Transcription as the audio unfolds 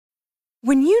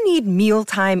When you need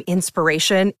mealtime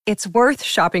inspiration, it's worth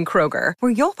shopping Kroger,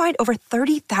 where you'll find over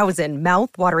 30,000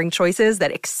 mouth-watering choices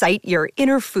that excite your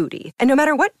inner foodie. And no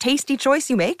matter what tasty choice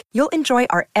you make, you'll enjoy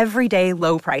our everyday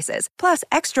low prices, plus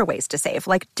extra ways to save,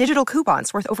 like digital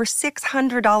coupons worth over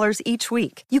 $600 each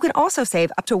week. You can also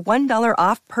save up to $1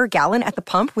 off per gallon at the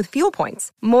pump with fuel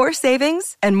points. More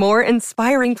savings and more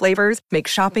inspiring flavors make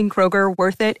shopping Kroger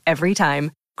worth it every time.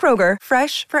 Kroger,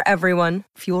 fresh for everyone.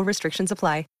 Fuel restrictions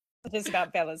apply. It is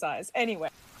about Bella's eyes. Anyway.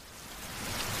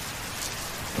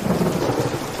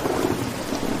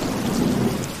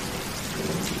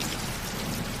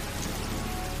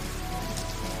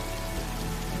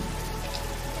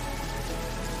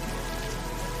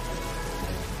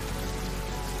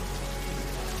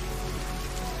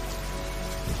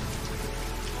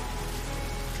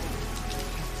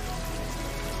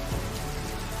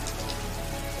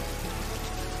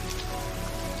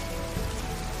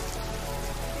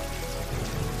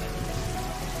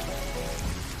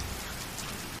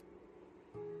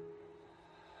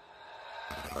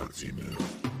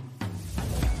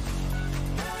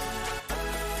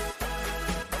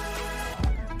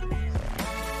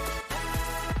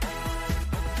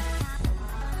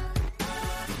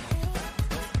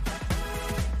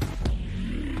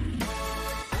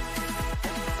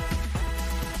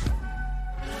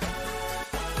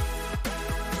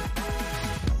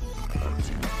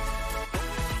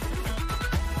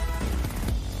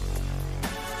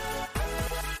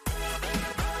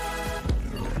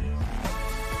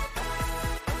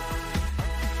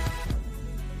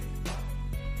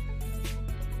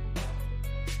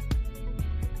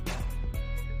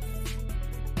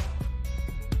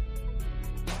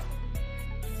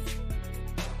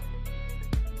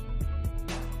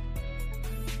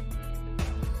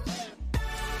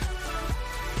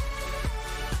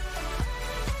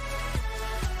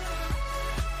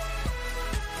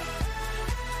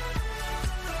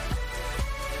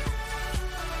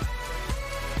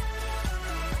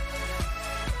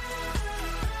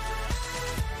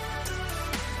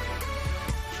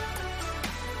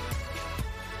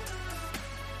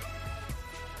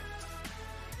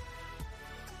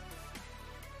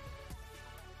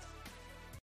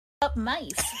 Up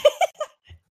mice.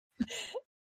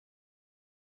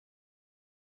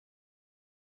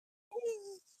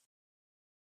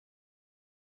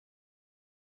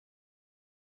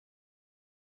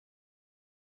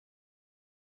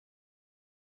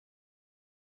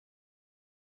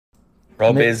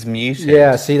 Rob is muted.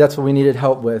 Yeah, see, that's what we needed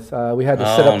help with. We had to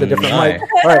set up the different mic.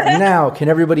 All right, now, can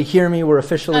everybody hear me? We're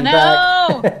officially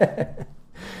back.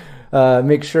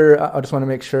 Make sure, I just want to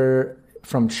make sure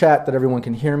from chat that everyone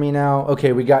can hear me now.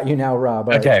 Okay, we got you now, Rob.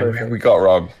 All okay, right, we got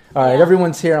Rob. All right,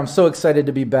 everyone's here. I'm so excited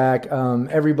to be back.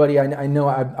 Everybody, I know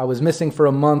I was missing for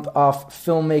a month off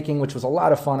filmmaking, which was a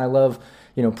lot of fun. I love,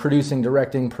 producing,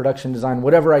 directing, production design,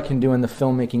 whatever I can do in the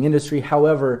filmmaking industry.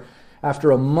 However,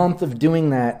 after a month of doing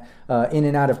that in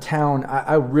and out of town,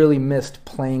 I really missed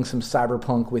playing some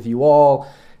Cyberpunk with you all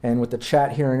and with the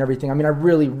chat here and everything. I mean, I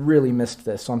really, really missed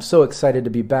this. So I'm so excited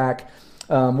to be back.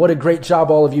 What a great job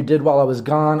all of you did while I was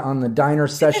gone on the diner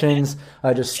sessions,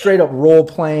 just straight up role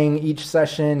playing each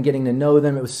session, getting to know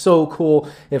them. It was so cool.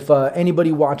 If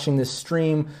anybody watching this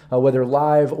stream, whether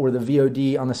live or the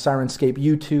VOD on the Sirenscape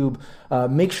YouTube,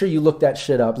 make sure you look that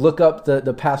shit up. Look up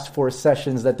the past 4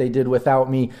 sessions that they did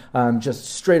without me, just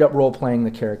straight up role playing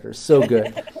the characters. So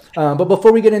good. But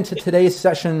before we get into today's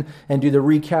session and do the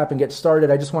recap and get started,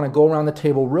 I just want to go around the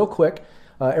table real quick.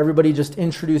 Everybody just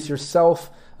introduce yourself.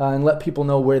 And let people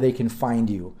know where they can find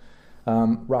you.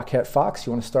 Rockette Fox,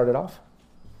 you want to start it off?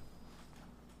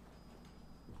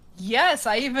 Yes,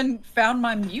 I even found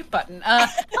my mute button.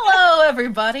 Hello,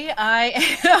 everybody. I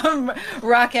am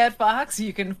Rockette Fox.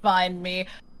 You can find me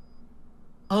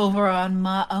over on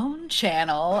my own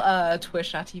channel,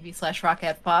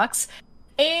 twitch.tv/RocketteFox.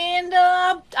 And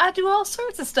I do all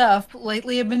sorts of stuff.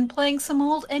 Lately, I've been playing some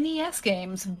old NES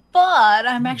games, but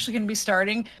I'm actually going to be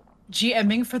starting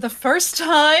GMing for the first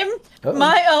time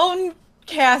my own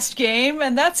cast game,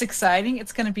 and that's exciting.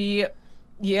 It's going to be,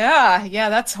 yeah,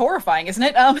 that's horrifying, isn't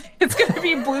it? It's going to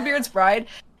be Bluebeard's Bride,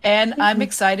 and I'm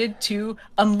excited to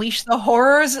unleash the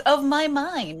horrors of my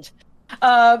mind.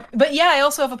 But yeah, I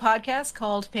also have a podcast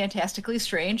called Fantastically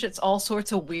Strange. It's all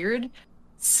sorts of weird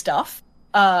stuff,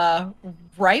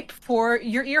 ripe for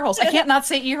your ear holes. I can't not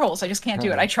say ear holes. I just can't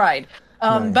do it. I tried.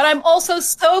 Nice. But I'm also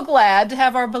so glad to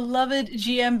have our beloved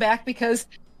GM back, because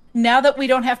now that we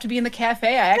don't have to be in the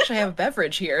cafe, I actually have a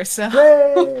beverage here. So,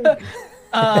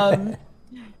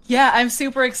 yeah, I'm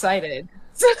super excited.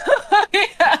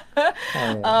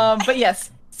 But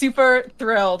yes, super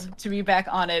thrilled to be back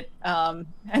on it and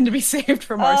to be saved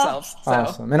from ourselves. So.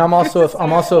 Awesome. And I'm also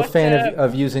a fan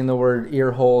of using the word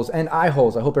ear holes and eye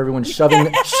holes. I hope everyone's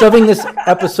shoving this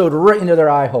episode right into their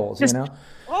eye holes.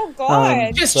 Oh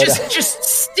God! Just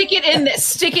stick it in there.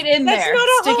 Stick it in there.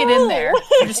 Stick it in there.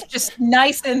 Just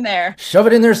nice in there. Shove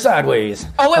it in there sideways.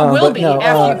 Oh, it will be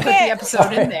after you put the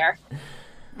episode in there.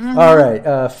 Mm-hmm. All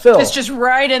right, Phil. Just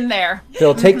right in there.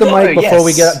 Phil, take the mic before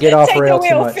we get off rail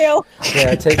too much. Phil.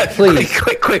 Yeah, please.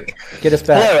 Quick. Get us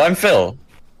back. Hello, I'm Phil.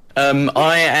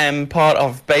 I am part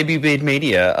of Baby Beard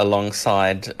Media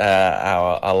alongside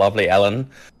our lovely Ellen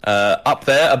up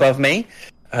there above me.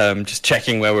 Just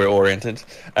checking where we're oriented.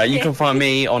 You can find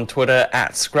me on Twitter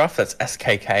at Scruff, that's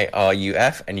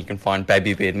SKKRUF, and you can find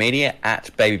Baby Beard Media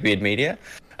at Baby Beard Media.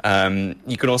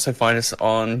 You can also find us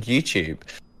on YouTube.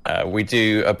 We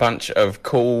do a bunch of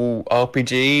cool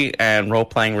RPG and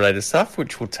role-playing related stuff,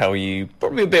 which we'll tell you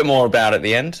probably a bit more about at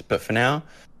the end. But for now,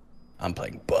 I'm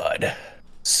playing Bud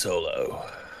solo.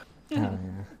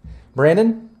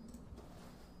 Brandon?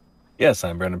 Yes,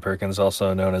 I'm Brandon Perkins,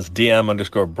 also known as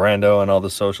DM_Brando on all the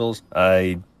socials.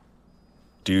 I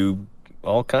do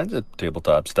all kinds of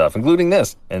tabletop stuff, including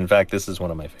this. In fact, this is one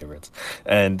of my favorites.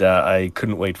 And I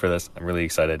couldn't wait for this. I'm really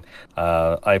excited.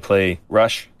 I play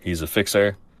Rush. He's a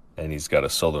fixer, and he's got a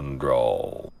southern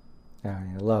drawl. I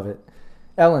love it.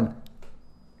 Ellen?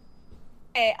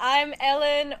 Hey, I'm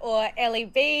Ellen, or Ellie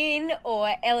Bean,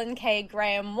 or Ellen K.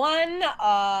 Graham 1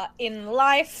 in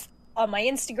life, on my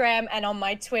Instagram and on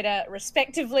my Twitter,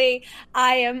 respectively.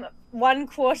 I am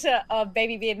 1/4 of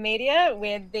Baby Beard Media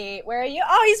with the... Where are you?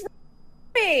 Oh, he's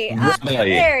me.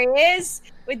 There he is.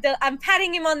 I'm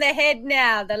patting him on the head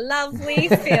now, the lovely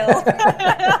Phil.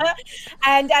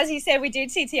 And as you said, we do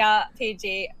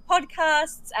TTRPG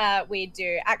podcasts. We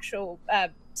do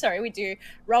we do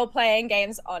role-playing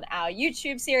games on our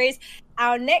YouTube series.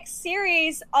 Our next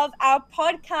series of our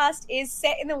podcast is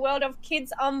set in the world of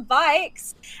Kids on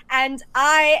Bikes, and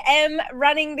I am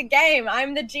running the game.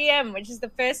 I'm the GM, which is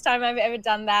the first time I've ever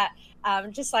done that,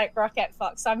 just like Rocket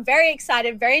Fox. So I'm very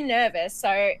excited, very nervous.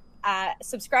 So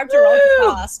subscribe to Roll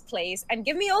the Cast, please, and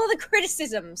give me all the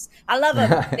criticisms. I love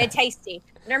them. They're tasty.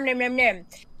 Nom, nom, nom, nom. And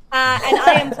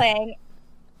I am playing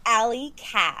Alley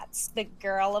Katz, the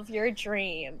girl of your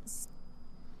dreams.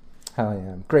 Hell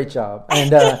yeah. Great job.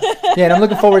 And and I'm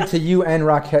looking forward to you and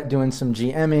Rocket doing some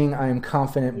GMing. I am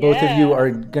confident both of you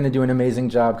are going to do an amazing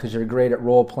job because you're great at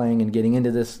role-playing and getting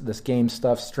into this game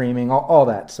stuff, streaming, all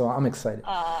that. So I'm excited.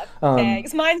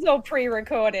 Thanks. Mine's all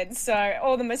pre-recorded, so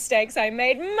all the mistakes I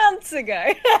made months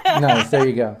ago. Nice. There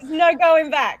you go. No going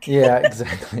back. Yeah,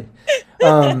 exactly.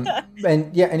 And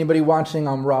yeah, anybody watching,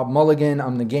 I'm Rob Mulligan.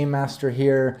 I'm the Game Master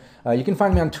here. You can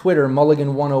find me on Twitter,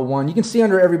 Mulligan101. You can see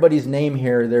under everybody's name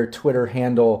here their Twitter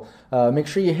handle. Make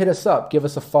sure you hit us up. Give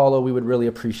us a follow. We would really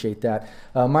appreciate that.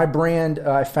 My brand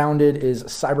I founded is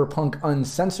Cyberpunk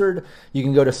Uncensored. You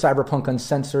can go to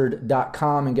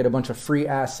cyberpunkuncensored.com and get a bunch of free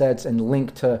assets and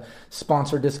link to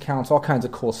sponsor discounts, all kinds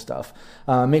of cool stuff.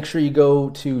 Make sure you go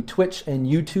to Twitch and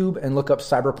YouTube and look up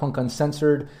Cyberpunk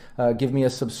Uncensored. Give me a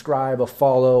subscribe, a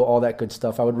follow, all that good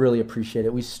stuff. I would really appreciate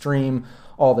it. We stream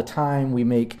all the time. We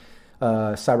make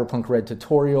Cyberpunk Red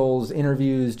tutorials,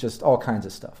 interviews, just all kinds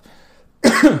of stuff.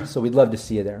 So we'd love to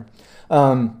see you there.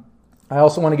 I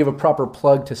also want to give a proper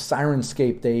plug to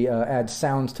Sirenscape. They add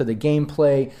sounds to the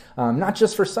gameplay, not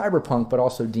just for Cyberpunk, but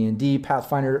also D&D,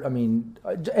 Pathfinder. I mean,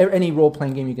 any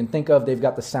role-playing game you can think of, they've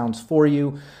got the sounds for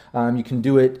you. You can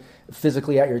do it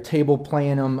physically at your table,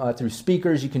 playing them through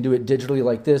speakers. You can do it digitally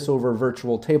like this over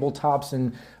virtual tabletops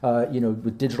and,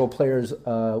 with digital players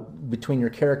between your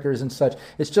characters and such.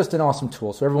 It's just an awesome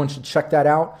tool. So everyone should check that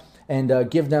out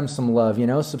and give them some love.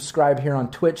 Subscribe here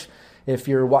on Twitch if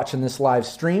you're watching this live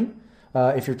stream.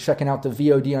 If you're checking out the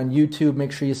VOD on YouTube,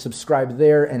 make sure you subscribe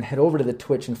there and head over to the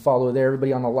Twitch and follow there.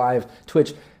 Everybody on the live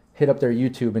Twitch, hit up their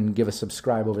YouTube and give a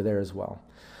subscribe over there as well.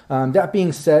 That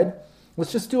being said,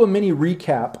 let's just do a mini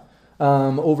recap.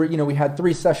 We had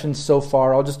 3 sessions so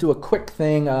far. I'll just do a quick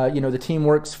thing. The team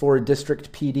works for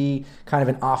District PD, kind of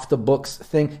an off-the-books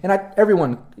thing. And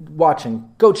everyone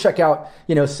watching, go check out,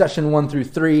 session 1 through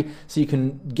 3 so you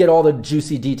can get all the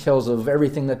juicy details of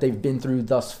everything that they've been through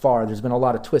thus far. There's been a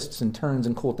lot of twists and turns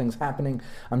and cool things happening.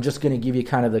 I'm just going to give you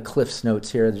kind of the Cliff's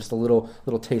Notes here, just a little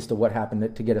taste of what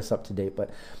happened to get us up to date. But,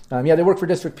 they work for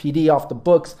District PD off the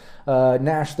books.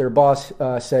 Nash, their boss,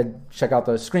 said, check out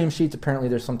the scream sheets. Apparently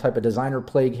there's some type of designer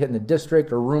plague hitting the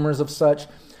district or rumors of such.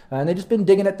 And they've just been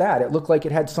digging at that. It looked like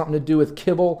it had something to do with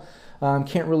kibble.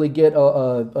 Can't really get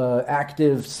a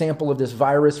active sample of this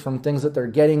virus from things that they're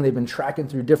getting. They've been tracking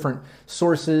through different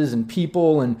sources and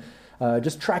people, and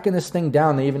just tracking this thing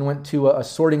down. They even went to a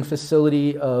sorting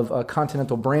facility of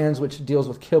Continental Brands, which deals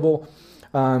with kibble.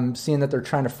 Seeing that they're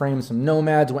trying to frame some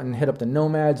nomads, went and hit up the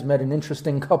nomads, met an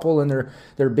interesting couple and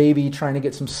their baby trying to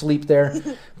get some sleep there.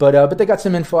 But they got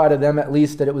some info out of them, at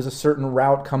least, that it was a certain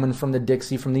route coming from the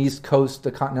Dixie, from the East Coast,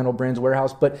 the Continental Brands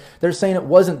warehouse. But they're saying it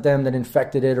wasn't them that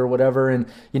infected it or whatever. And,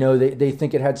 they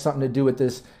think it had something to do with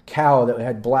this cow that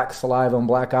had black saliva and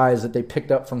black eyes that they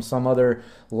picked up from some other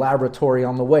laboratory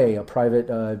on the way, a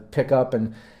private pickup.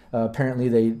 And apparently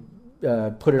they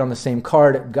put it on the same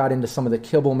cart. It got into some of the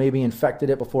kibble, maybe infected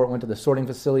it before it went to the sorting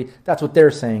facility. That's what they're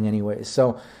saying anyways.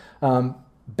 So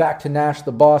back to Nash,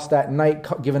 the boss, that night,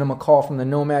 giving him a call from the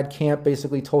Nomad camp,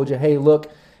 basically told you, hey,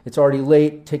 look, it's already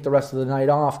late. Take the rest of the night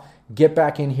off. Get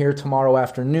back in here tomorrow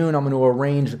afternoon. I'm going to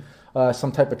arrange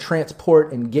some type of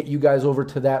transport and get you guys over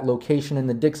to that location in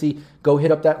the Dixie. Go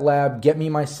hit up that lab. Get me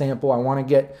my sample. I want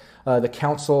to get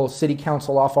the city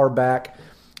council off our back.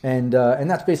 And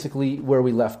that's basically where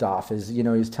we left off, is,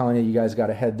 he's telling you guys got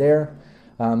to head there.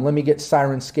 Let me get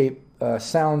Sirenscape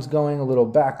sounds going, a little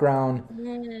background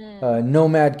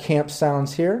Nomad camp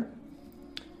sounds here.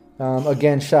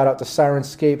 Again, shout out to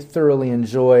Sirenscape. Thoroughly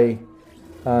enjoy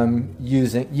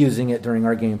using it during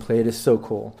our gameplay. It is so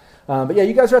cool. But yeah,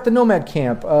 you guys are at the Nomad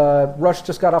camp. Rush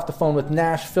just got off the phone with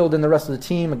Nash, filled in the rest of the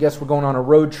team. I guess we're going on a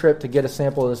road trip to get a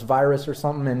sample of this virus or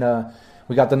something, and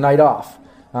we got the night off.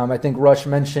 I think Rush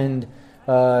mentioned,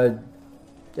 hey,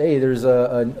 there's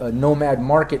a nomad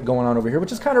market going on over here,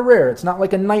 which is kind of rare. It's not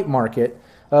like a night market,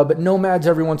 but nomads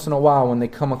every once in a while, when they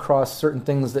come across certain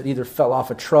things that either fell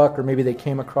off a truck or maybe they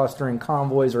came across during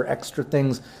convoys or extra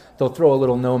things, they'll throw a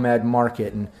little nomad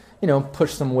market and,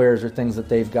 push some wares or things that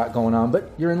they've got going on.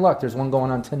 But you're in luck. There's one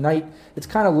going on tonight. It's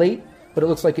kind of late, but it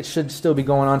looks like it should still be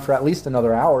going on for at least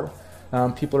another hour.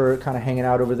 People are kind of hanging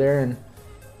out over there, and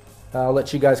I'll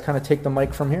let you guys kind of take the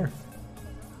mic from here.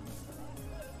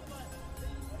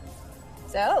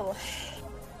 So,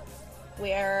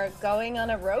 we're going on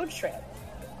a road trip.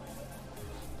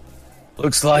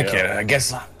 Looks like it. I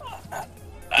guess.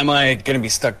 Am I going to be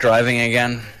stuck driving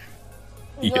again?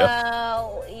 Yeah.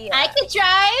 Well, yeah. I could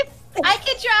drive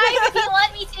if you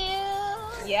want me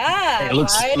to. Yeah.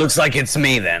 It looks like it's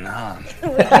me then, huh?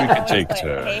 We can take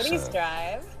turns. Hades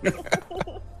drive.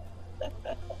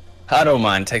 I don't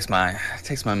mind. Takes my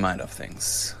mind off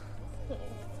things.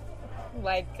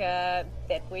 Like, that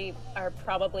we are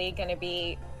probably going to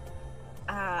be,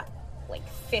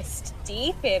 fist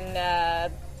deep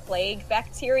in, plague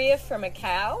bacteria from a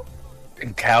cow.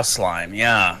 And cow slime,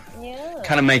 yeah. Yeah.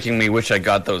 Kind of making me wish I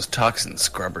got those toxin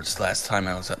scrubbers last time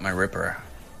I was at my Ripper.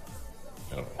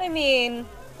 I mean,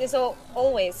 there's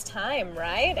always time,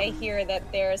 right? I hear that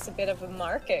there's a bit of a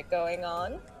market going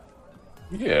on.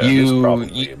 Yeah, there's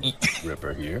probably a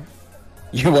Ripper here.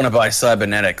 You want to buy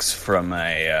cybernetics from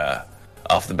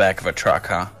off the back of a truck,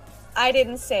 huh? I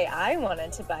didn't say I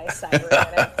wanted to buy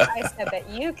cybernetics. I said that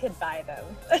you could buy them.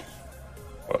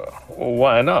 Well,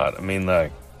 why not? I mean,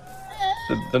 like,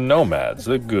 the nomads,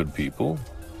 they're good people.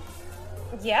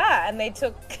 Yeah, and they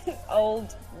took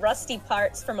old rusty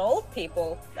parts from old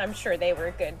people. I'm sure they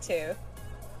were good too.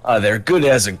 They're good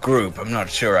as a group. I'm not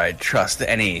sure I'd trust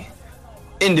any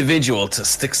individual to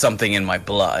stick something in my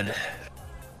blood.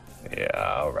 Yeah,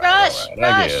 all right. Rush.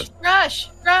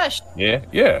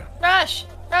 Yeah.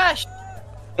 Rush.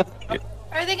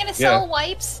 Are they gonna sell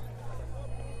wipes?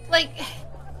 Like,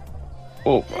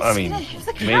 well, I mean, if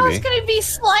the cow's maybe. gonna be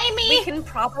slimy. We can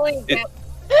probably get...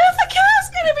 If the cow's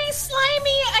gonna be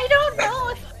slimy, I don't know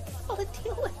if I'm able to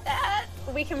deal with that.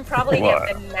 We can probably get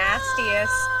the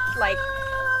nastiest,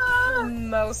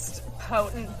 most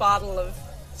potent bottle of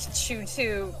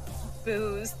Choo-Choo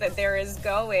booze that there is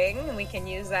going, and we can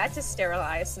use that to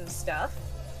sterilize some stuff.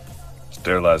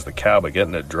 Sterilize the cow by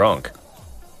getting it drunk.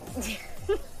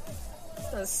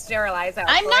 So sterilize our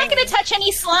I'm not brains. gonna touch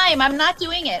any slime. I'm not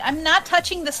doing it. I'm not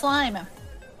touching the slime.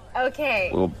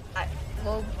 Okay. Well,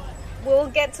 We'll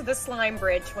get to the slime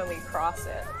bridge when we cross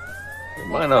it. it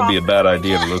might not be a bad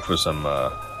idea to look for some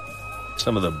of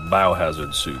the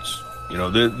biohazard suits. You know,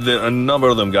 a number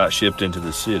of them got shipped into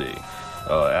the city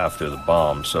after the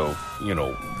bomb, so, you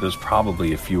know, there's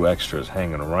probably a few extras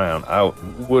hanging around. I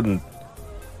wouldn't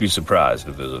be surprised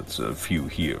if there's a few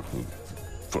here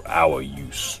for our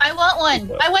use. I want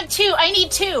one. I want two. I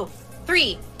need two.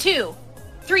 3. 2.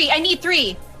 3. I need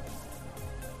 3.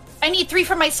 I need 3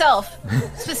 for myself,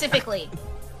 specifically.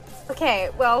 Okay,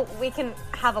 well, we can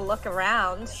have a look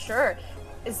around, sure.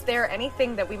 Is there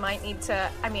anything that we might need to,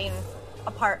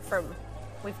 apart from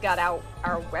we've got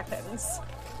our weapons,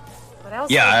 what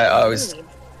else? Yeah, I was... need?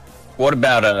 What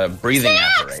about a breathing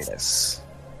apparatus?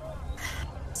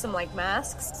 Some,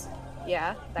 masks?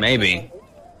 Yeah. that could Maybe. be handy.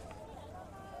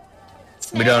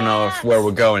 We don't know if where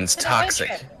we're going is It's a road toxic.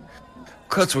 trip.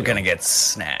 Cause we're gonna get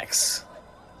snacks.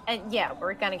 And yeah,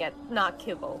 we're gonna get not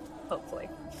kibble, hopefully.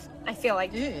 I feel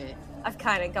like I've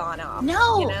kind of gone off.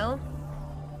 No. You know?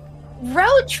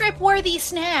 Road trip worthy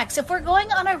snacks. If we're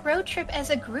going on a road trip as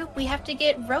a group, we have to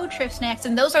get road trip snacks,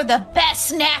 and those are the best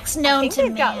snacks I known think to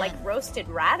they've man. got like roasted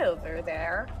rat over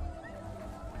there.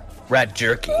 Rat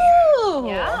jerky. Ooh.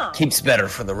 Yeah. Keeps better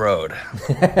for the road.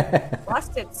 Plus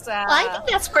it's I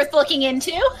think that's worth looking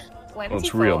into. plentiful.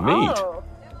 it's real meat. Oh.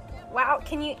 Wow,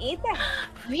 can you eat the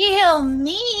Real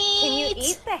meat. Can you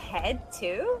eat the head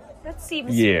too? That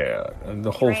seems Yeah, and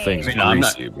the whole thing's I mean, I'm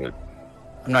not- greasy, but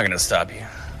I'm not gonna stop you.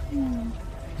 you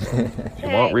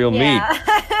want real meat.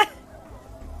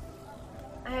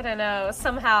 I don't know.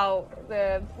 Somehow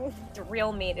the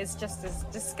real meat is just as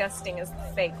disgusting as the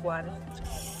fake one.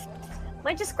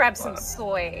 Might just grab some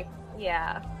soy.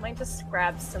 Yeah, might just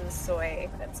grab some soy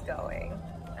that's going.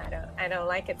 I don't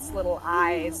like its little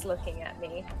eyes looking at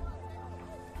me.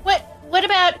 What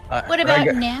about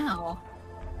Rega- now?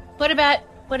 What about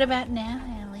now,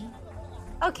 Ellie?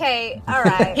 Okay, all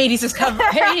right. Hades is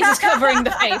covering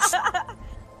the face.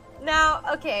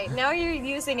 Now you're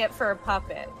using it for a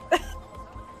puppet.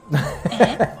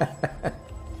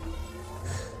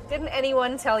 Didn't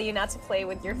anyone tell you not to play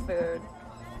with your food?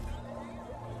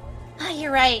 Oh,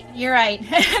 you're right.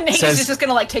 Hades Says- is just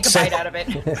gonna like take a bite out of it.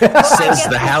 Says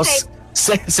the you house.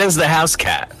 Says the house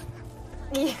cat.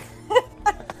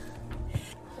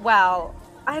 Well,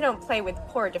 I don't play with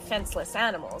poor defenseless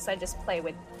animals. I just play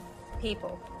with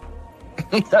people.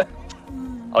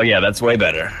 Oh yeah, that's way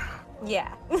better.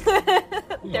 Yeah.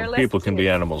 They're less People can be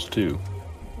cute. animals too.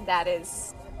 That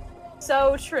is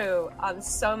so true on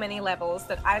so many levels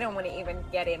that I don't want to even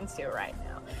get into right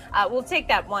now. We'll take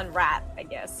that one rat, I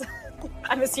guess.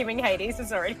 I'm assuming Hades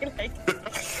is already like,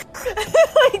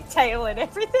 like tail and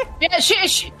everything. Yeah,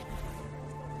 she's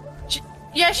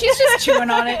just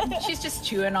chewing on it. She's just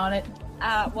chewing on it.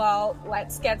 Well,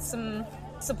 let's get some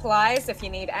supplies if you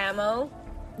need ammo.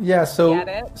 Yeah, Get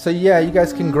it? so yeah, you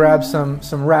guys can grab some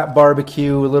rat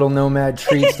barbecue, little nomad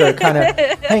treats that are kind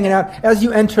of hanging out. As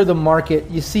you enter the market,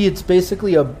 you see it's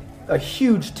basically a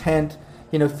huge tent.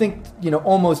 Think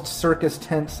almost circus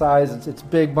tent size. It's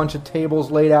big, bunch of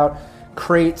tables laid out,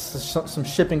 crates, some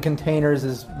shipping containers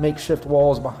as makeshift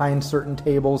walls behind certain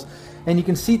tables, and you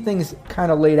can see things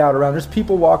kind of laid out around. There's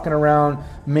people walking around,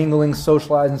 mingling,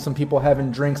 socializing. Some people having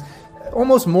drinks.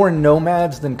 Almost more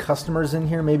nomads than customers in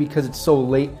here, maybe because it's so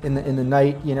late in the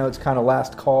night. It's kind of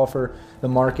last call for the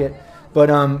market. But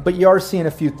you are seeing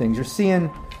a few things. You're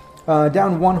seeing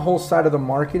down one whole side of the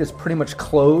market is pretty much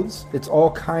clothes. It's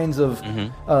all kinds of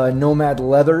nomad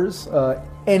leathers,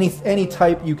 any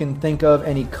type you can think of,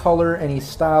 any color, any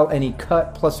style, any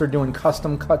cut. Plus, they're doing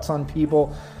custom cuts on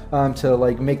people to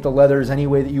like make the leathers any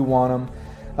way that you want them.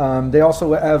 They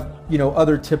also have,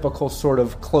 other typical sort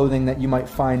of clothing that you might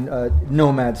find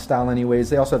nomad style anyways.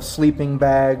 They also have sleeping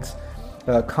bags,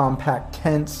 compact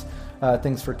tents,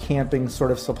 things for camping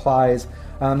sort of supplies.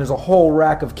 There's a whole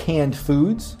rack of canned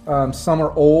foods. Some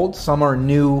are old, some are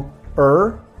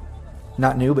newer.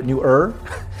 Not new, but newer.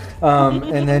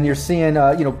 And then you're seeing,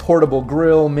 portable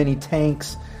grill, mini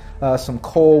tanks, some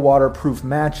coal, waterproof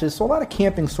matches. So a lot of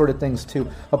camping sort of things too.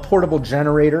 A portable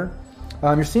generator.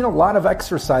 You're seeing a lot of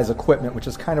exercise equipment, which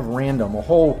is kind of random. A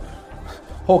whole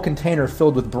container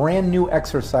filled with brand new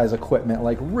exercise equipment,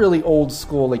 like really old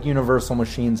school, like Universal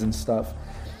machines and stuff.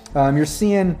 You're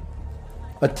seeing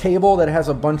a table that has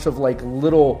a bunch of like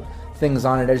little things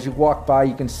on it. As you walk by,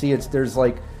 you can see there's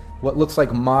like what looks like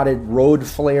modded road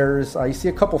flares. You see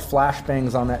a couple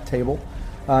flashbangs on that table.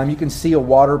 You can see a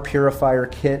water purifier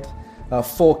kit, a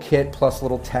full kit plus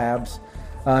little tabs.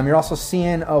 You're also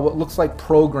seeing what looks like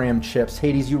program chips.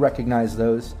 Hades, you recognize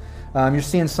those. You're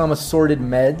seeing some assorted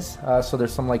meds. So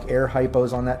there's some like air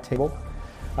hypos on that table.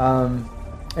 And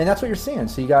that's what you're seeing.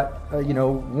 So you got,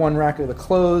 one rack of the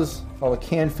clothes, all the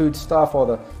canned food stuff, all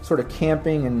the sort of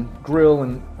camping and grill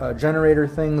and generator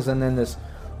things, and then this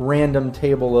random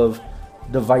table of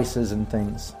devices and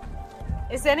things.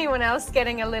 Is anyone else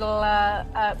getting a little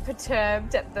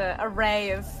perturbed at the array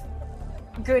of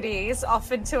goodies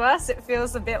offered to us? It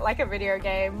feels a bit like a video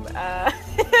game. Before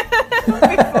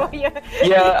you...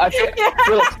 Yeah, I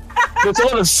feel like there's a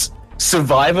lot of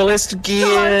survivalist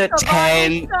gear, Some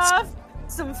tent, stuff,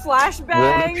 some water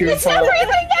flashbangs. purifier.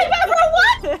 Everything I've ever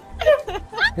wanted.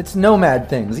 It's nomad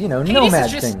things, nomad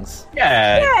is just- things.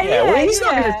 Yeah. Well, he's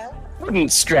not yeah.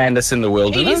 wouldn't strand us in the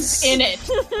wilderness. Hades in it.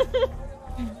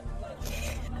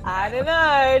 I don't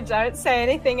know. Don't say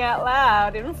anything out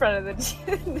loud in front of the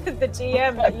the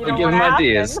GM that you don't give want him to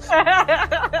ideas.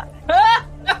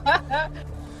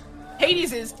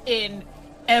 Hades is in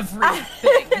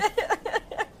everything.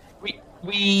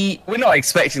 We're not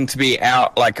expecting to be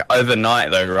out like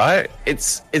overnight though, right?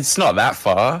 It's not that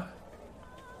far.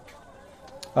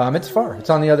 It's far. It's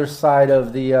on the other side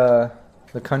of the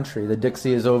country. The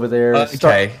Dixie is over there.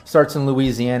 Okay. Starts in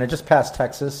Louisiana, just past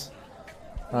Texas.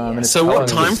 And it's So what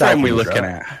to the time frame are we southeast. looking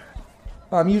at?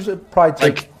 Usually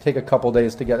probably take a couple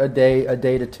days to get a day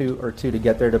to two to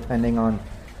get there, depending on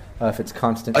if it's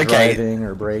constant driving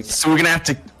or breaks. So we're gonna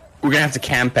have to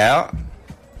camp out.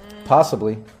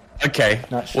 Possibly. Okay.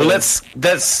 Not sure. Well, let's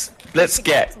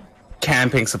get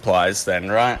camping supplies then,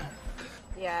 right?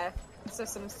 Yeah. So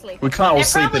some sleep. We can't all They're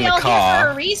sleep in probably the all here for a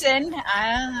car. reason.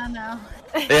 I don't know.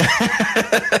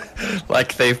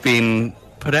 Like they've been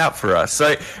put out for us.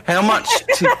 So how much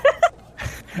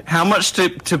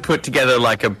to put together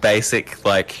like a basic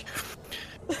like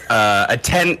a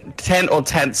tent or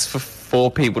tents for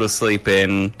 4 people to sleep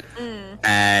in,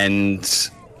 and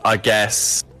I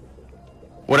guess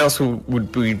what else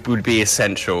would be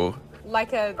essential?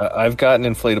 Like a I've got an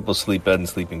inflatable sleep bed and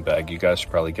sleeping bag. You guys should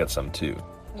probably get some too.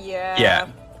 Yeah.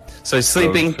 So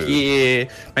sleeping food. gear,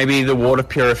 maybe the water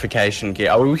purification gear.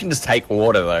 Oh, we can just take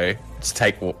water though. Just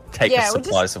take Yeah,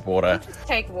 supplies of water. Just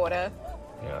take water.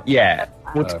 Yeah.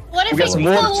 We'll What if get it's some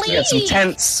water. We'll get some police?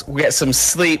 tents. We'll get some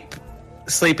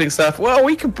sleeping stuff. Well,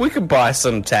 we could buy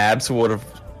some tabs, water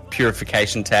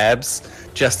purification tabs,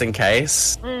 just in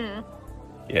case.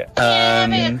 Yeah.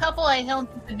 Having a couple, I don't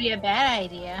think would be a bad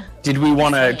idea. Do we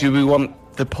want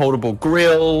the portable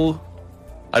grill?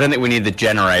 I don't think we need the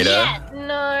generator. Yeah.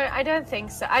 No, I don't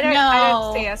think so. I don't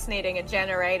No. see us needing a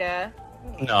generator.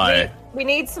 No. We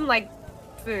need some like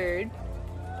food.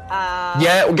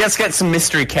 Yeah, let's get some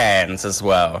mystery cans as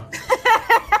well.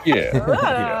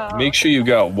 Yeah. Make sure you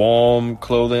got warm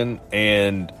clothing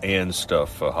and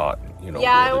stuff for hot. Yeah,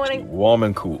 I weather, wanna- too. Warm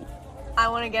and cool. I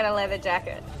want to get a leather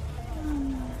jacket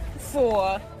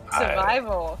for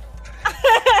survival.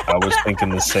 I was thinking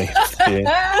the same thing.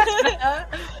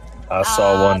 I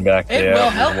saw one back It there. will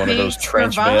with help one of me those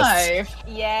trench vests. survive.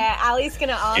 Yeah, Ali's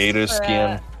gonna ask Gator for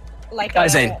skin. like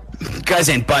Guys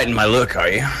a, ain't biting my look, are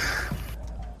you?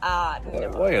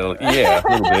 no. Well, yeah, a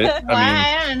little bit. Well,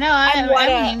 I don't know. I And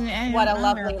mean, what a I don't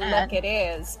lovely know that. look it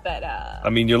is, but I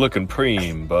mean, you're looking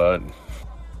preem, but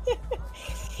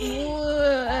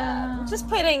just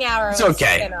putting our It's own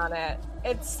okay. spin on it.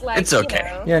 It's like It's okay. You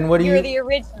know, Yeah, and what do you're you- the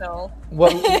original.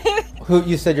 What? Who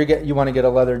you said you want to get a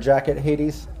leather jacket,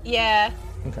 Hades? Yeah.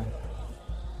 Okay.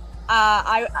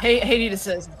 Hades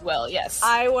says, well, yes.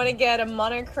 I want to get a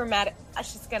monochromatic. I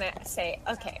was just gonna say,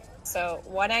 okay. So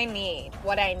what I need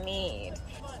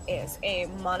is a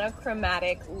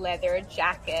monochromatic leather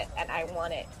jacket, and I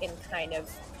want it in kind of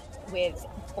with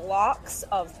blocks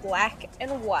of black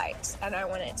and white, and I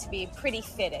want it to be pretty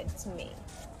fitted to me.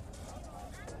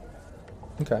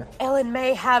 Okay. Ellen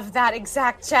may have that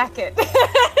exact jacket.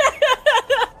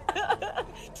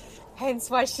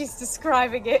 Hence why she's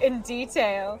describing it in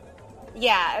detail.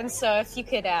 Yeah, and so if you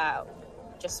could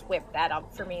just whip that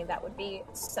up for me, that would be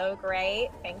so great.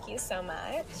 Thank you so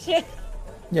much.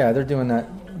 Yeah, they're doing that.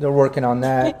 They're working on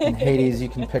that. And Hades, you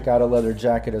can pick out a leather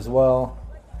jacket as well.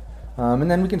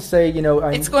 And then we can say,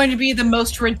 It's going to be the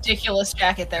most ridiculous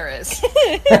jacket there is.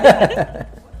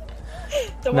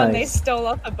 The one they Nice. stole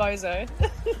off a bozo.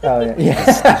 Oh yeah,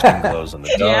 yeah. glows in the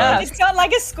dark. Yeah. It's got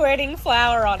like a squirting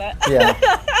flower on it. Yeah.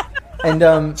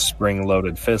 And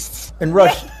Spring-loaded fists.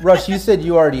 Rush, you said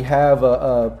you already have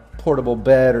a portable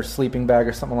bed or sleeping bag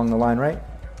or something along the line, right?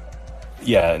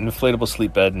 Yeah, an inflatable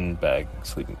sleep bed and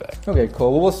sleeping bag. Okay,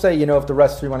 cool. Well, we'll say, if the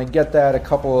rest of you want to get that, a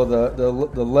couple of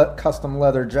the custom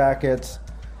leather jackets,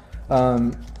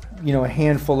 a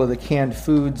handful of the canned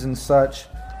foods and such.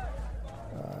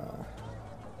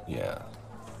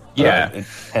 Yeah.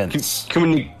 Tents.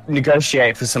 Can we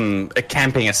negotiate for some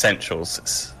camping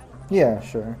essentials? Yeah,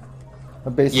 sure. A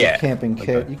basic Yeah. camping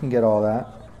kit. You can get all that.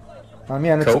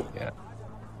 Yeah, and Cool.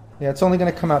 it's only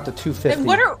going to come out to $250. And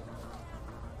what are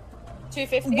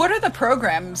 $250. the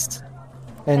programs?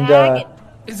 And Bag.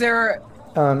 Is there?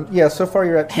 so far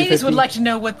you're at $250. Hades would like to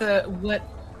know what.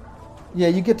 Yeah,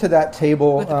 you get to that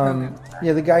table. With the programs.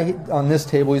 The guy on this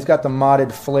table, he's got the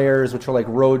modded flares, which are like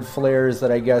road flares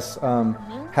that I guess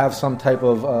have some type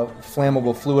of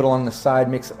flammable fluid along the side,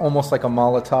 makes almost like a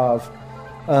Molotov.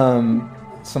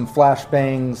 Some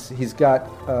flashbangs. He's got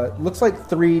looks like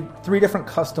three different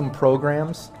custom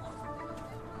programs.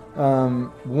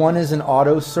 One is an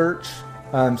auto search.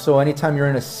 So anytime you're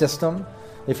in a system,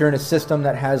 if you're in a system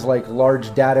that has like large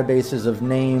databases of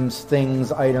names,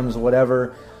 things, items,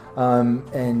 whatever,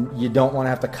 and you don't want to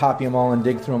have to copy them all and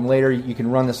dig through them later, you can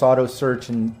run this auto search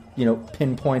and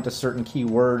pinpoint a certain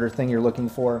keyword or thing you're looking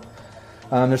for.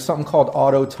 There's something called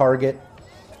auto target.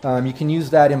 You can use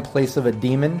that in place of a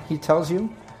daemon, he tells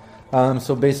you.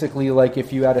 So basically, like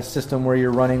if you had a system where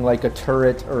you're running like a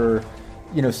turret or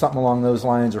something along those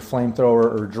lines, or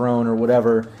flamethrower or drone or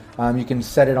whatever, you can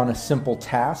set it on a simple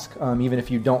task, even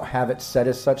if you don't have it set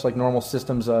as such. Like normal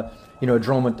systems, a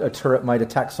drone, a turret might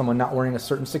attack someone not wearing a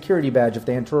certain security badge if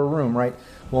they enter a room, right?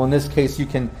 Well, in this case, you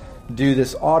can do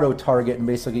this auto target and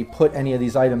basically put any of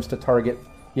these items to target,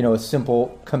 a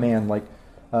simple command like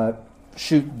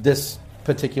shoot this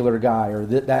particular guy or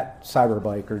that cyber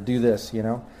bike or do this,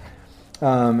 and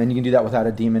you can do that without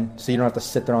a daemon, so you don't have to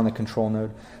sit there on the control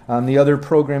node. The other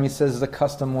program, he says, is a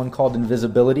custom one called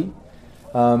Invisibility,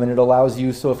 and it allows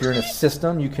you, so if you're in a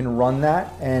system, you can run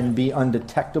that and be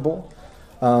undetectable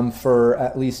for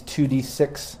at least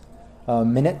 2d6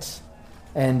 minutes,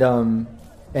 and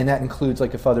that includes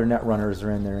like if other net runners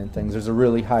are in there and things. There's a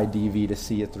really high DV to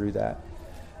see it through that.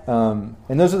 And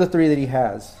those are the 3 that he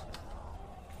has.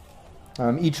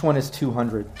 Each one is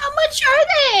 200. How much are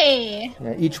they?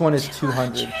 Yeah, each one is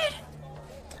 200.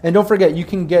 And don't forget, you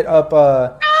can get up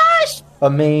a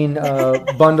main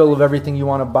bundle of everything you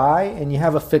want to buy, and you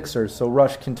have a fixer. So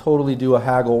Rush can totally do a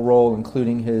haggle roll,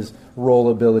 including his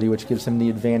roll ability, which gives him the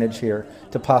advantage here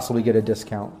to possibly get a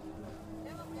discount.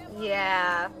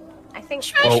 Yeah. I think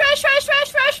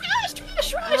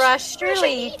Rush,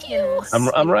 surely you can.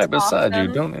 I'm right beside you.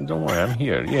 Don't worry. I'm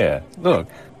here. Yeah. Look,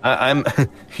 I'm.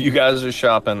 You guys are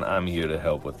shopping. I'm here to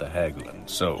help with the haggling.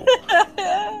 So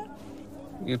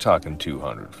you're talking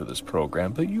 200 for this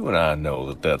program, but you and I know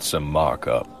that that's some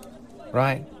markup,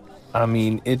 right? I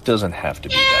mean, it doesn't have to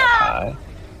be that high.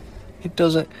 It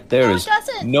doesn't. There is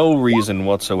no reason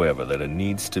whatsoever that it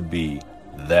needs to be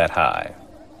that high.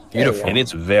 Beautiful. And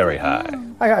it's very high.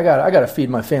 I got to feed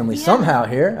my family somehow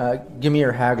here. Give me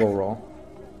your haggle roll.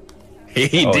 He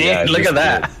did. Yeah, Look at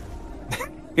that.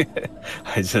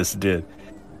 I just did.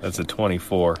 That's a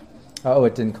 24. Oh,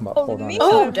 it didn't come up. Hold on.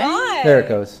 Oh, dang. There it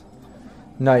goes.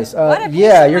 Nice. What a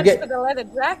Yeah, piece you're of getting. for the leather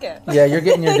jacket. Yeah, you're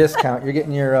getting your discount. You're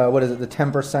getting your what is it? The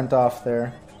 10% off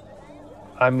there.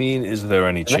 I mean, is there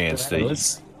any chance that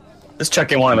Let's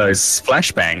chuck in one of those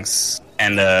flashbangs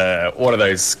and one of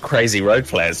those crazy road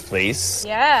flares, please.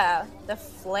 Yeah, the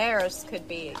flares could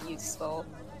be useful,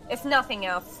 if nothing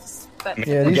else. But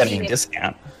Yeah, We're these- getting a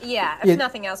discount. yeah, if Yeah.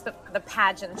 nothing else, but for the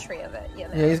pageantry of it.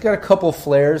 Yeah, he's got a couple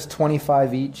flares,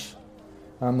 25 each.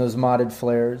 Those modded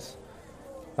flares.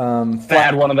 Can I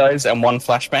add one of those and one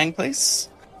flashbang, please?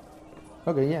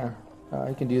 Okay, yeah,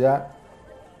 you can do that.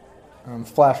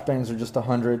 Flashbangs are just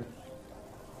 100.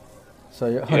 So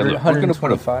you're 100, we're gonna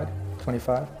put a- 125.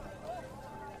 25.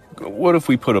 What if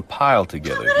we put a pile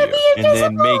together here and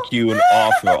then make you an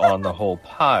offer on the whole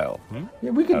pile?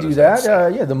 Yeah, we could How do does that.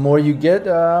 that Yeah, the more you get,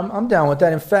 I'm down with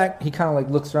that. In fact, he kind of like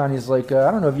looks around. He's like, I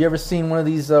don't know. Have you ever seen one of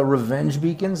these revenge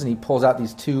beacons? And he pulls out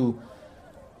these 2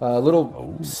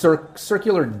 little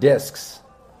circular discs,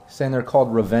 saying they're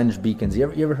called revenge beacons.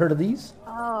 You ever heard of these?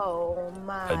 Oh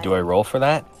my Do I roll for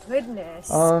that? goodness!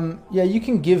 Yeah, you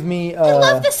can give me. I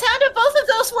love the sound of both of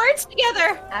those words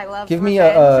together. I love. Give me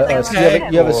revenge.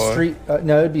 you have a Or- street.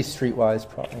 No, it'd be streetwise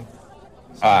probably.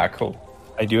 Ah, cool.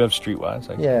 I do have Streetwise.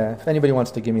 Yeah, if anybody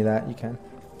wants to give me that, you can.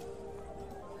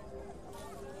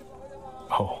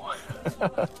 Oh.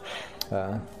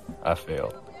 I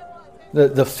failed.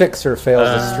 The fixer fails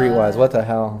the streetwise. What the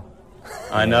hell?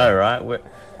 I know, right?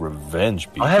 Revenge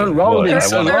beacon. I haven't rolled What, in I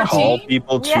so want to long. call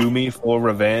people to me for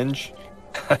revenge.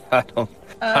 I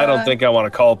don't think I want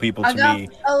to call people I to got- me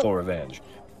oh. for revenge.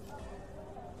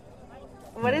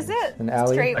 What is it? An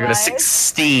alley? Straight I got a wise?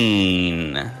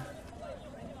 16. An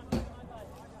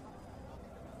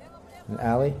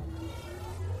alley?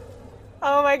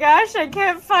 Oh my gosh, I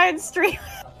can't find street.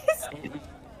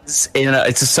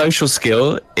 It's a social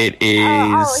skill. It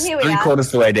is here we 3/4 are.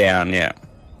 of the way down, yeah.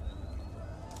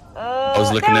 I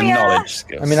was looking at knowledge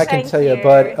skills. I mean, I can Thank too you, you.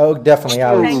 Bud. Oh, definitely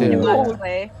alley Thank you, too.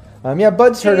 Leslie. Yeah,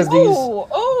 Bud's heard of these.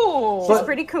 Oh, She's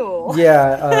pretty cool.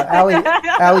 Yeah,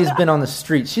 Allie's been on the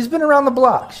street. She's been around the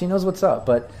block. She knows what's up.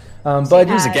 But Bud,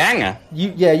 He's a ganger.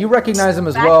 you recognize them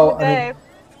as Back well. in the I day. mean,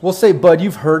 we'll say, Bud,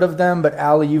 you've heard of them, but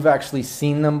Allie, you've actually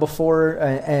seen them before,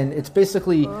 and it's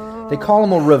basically they call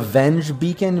them a revenge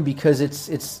beacon because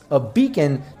it's a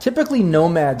beacon. Typically,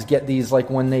 nomads get these like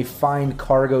when they find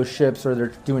cargo ships or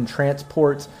they're doing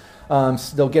transports. So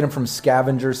they'll get them from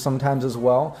scavengers sometimes as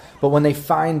well. But when they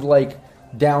find like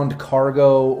downed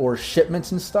cargo or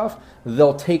shipments and stuff,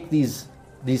 they'll take these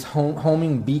these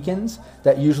homing beacons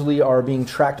that usually are being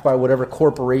tracked by whatever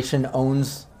corporation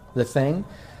owns the thing.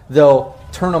 They'll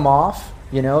turn them off,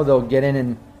 they'll get in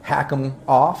and hack them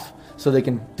off so they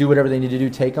can do whatever they need to do,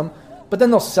 take them. But then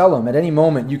they'll sell them. At any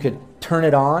moment, you could turn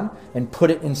it on and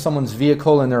put it in someone's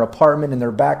vehicle, in their apartment, in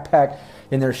their backpack,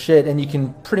 in their shit, and you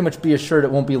can pretty much be assured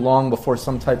it won't be long before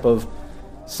some type of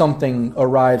something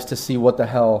arrives to see what the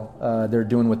hell they're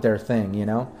doing with their thing,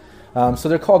 So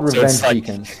they're called revenge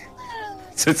beacons.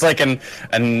 So it's like an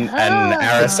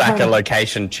Arasaka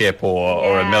location chip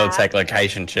or a Militech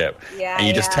location chip, and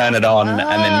you just turn it on, and then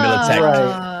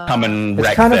Militech come and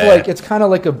wreck there. It's kind of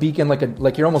like a beacon,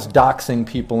 like you're almost doxing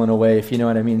people in a way, if you know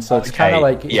what I mean. So it's kind of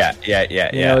like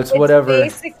it's whatever.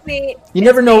 Basically,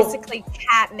 never know. Basically,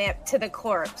 catnip to the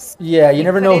corpse. Yeah, you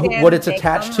never know what it's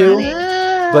attached to,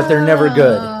 but they're never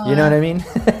good. You know what I mean?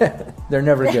 They're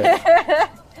never good.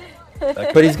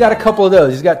 But he's got a couple of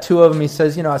those. He's got 2 of them. He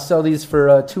says, I sell these for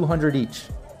 $200 each,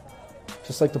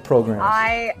 just like the programs.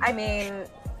 I mean,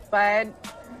 Bud,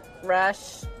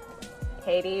 Rush,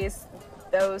 Hades,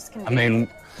 those can be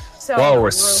so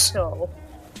brutal.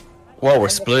 While we're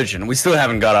splurging, we still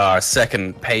haven't got our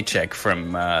second paycheck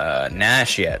from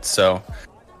Nash yet, so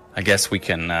I guess we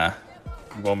can...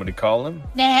 You want me to call him?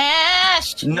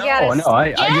 Nash! No,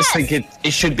 I just think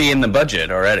it should be in the budget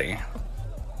already.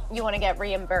 You want to get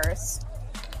reimbursed.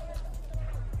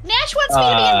 Nash wants me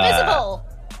to be invisible.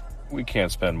 We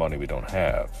can't spend money we don't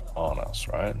have on us,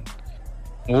 right?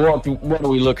 What are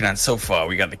we looking at so far?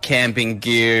 We got the camping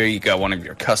gear. You got one of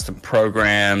your custom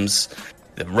programs,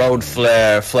 the road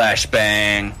flare,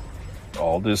 flashbang,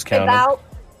 all discounted.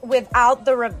 Without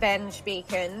the revenge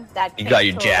beacon, you got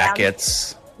your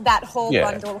jackets. That whole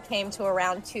bundle came to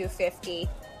around $250.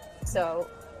 So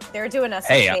they're doing us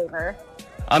a favor.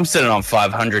 I'm sitting on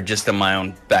 $500 just in my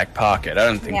own back pocket. I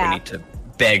don't think we need to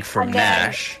beg from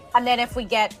Nash. And then if we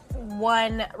get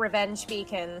one revenge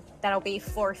beacon, that'll be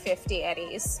 $450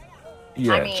 Eddies.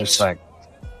 Yeah, just like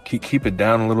keep it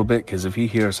down a little bit, because if he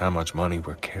hears how much money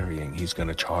we're carrying, he's going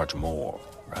to charge more,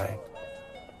 right?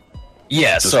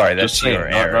 Yeah, that's your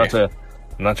area.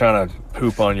 I'm not trying to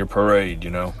poop on your parade,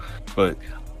 but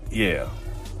yeah.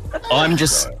 I'm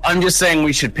just saying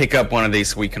we should pick up one of these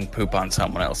so we can poop on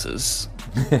someone else's.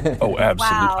 Oh, absolutely.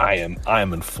 Wow. I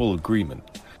am in full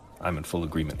agreement.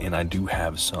 And I do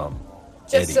have some.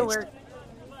 Just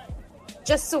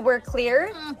so we're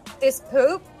clear, this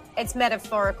poop, it's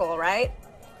metaphorical, right?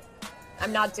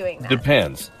 I'm not doing that.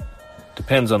 Depends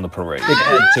on the parade.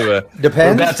 Depends. We're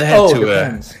about to head to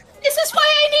depends. This is why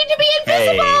I need to be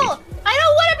invisible. I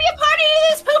don't want to be a party to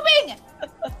this pooping.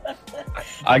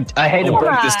 I hate to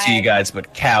break this to you guys,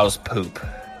 but cows poop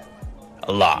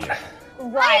a lot.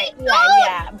 Right,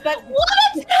 yeah. But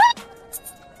what?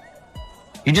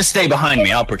 You just stay behind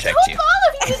me. I'll protect you. All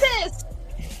of you to this.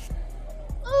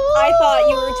 I thought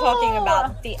you were talking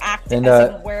about the act as in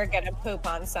we're gonna poop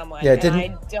on someone. Yeah,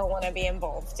 I don't want to be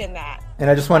involved in that. And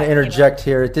I just want to interject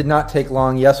here. It did not take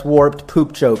long. Yes, warped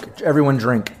poop joke. Everyone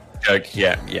drink. Joke.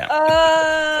 Yeah.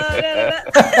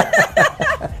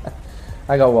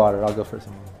 I got water. I'll go for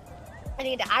some. I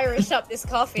need to Irish up this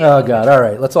coffee. Oh God! All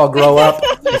right, let's all grow up.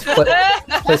 Let's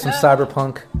play some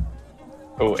Cyberpunk.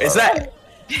 Oh, is that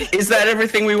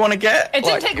everything we want to get? It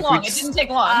didn't take long. It didn't take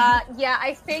long. Yeah,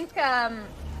 I think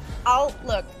I'll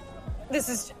look. This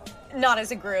is not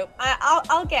as a group.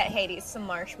 I'll get Hades some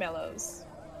marshmallows.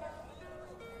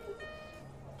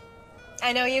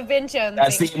 I know you've been jonesing.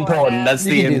 That's the important. That's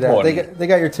the important. They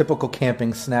got your typical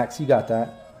camping snacks. You got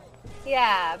that.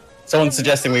 Yeah. Someone's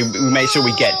suggesting we make sure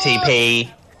we get TP.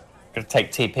 Gonna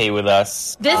take TP with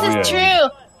us. This is true.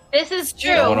 This is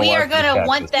true. Yeah, we are gonna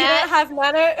want that.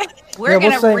 We're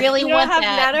gonna really want that. You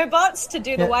don't have nanobots to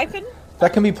do the wiping?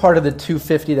 That can be part of the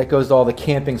 $250 that goes to all the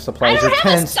camping supplies. I don't have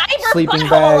tents, a cyber sleeping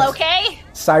butthole, bags, okay?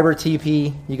 Cyber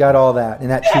TP. You got all that in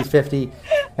that $250,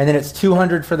 and then it's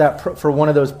 $200 for that for one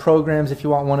of those programs. If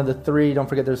you want one of the 3, don't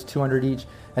forget there's $200 each,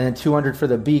 and then $200 for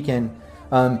the beacon.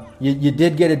 You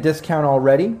did get a discount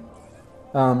already,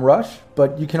 Rush,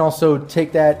 but you can also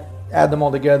take that, add them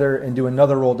all together, and do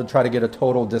another roll to try to get a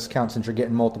total discount since you're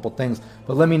getting multiple things.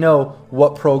 But let me know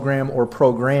what program or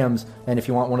programs, and if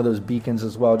you want one of those beacons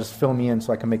as well, just fill me in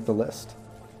so I can make the list.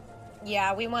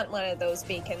 Yeah, we want one of those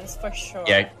beacons for sure.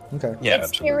 Yeah. Okay. Yeah, it's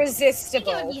absolutely.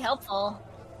 irresistible. It would be helpful.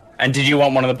 And did you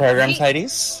want one of the programs,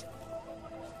 Hades?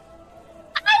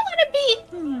 I want to be.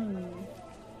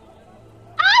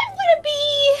 I want to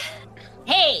be.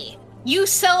 Hey, you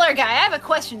seller guy, I have a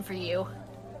question for you.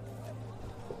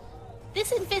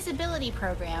 This invisibility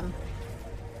program,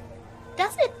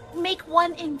 does it make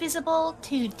one invisible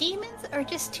to demons or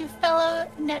just to fellow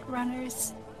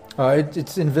netrunners?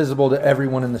 It's invisible to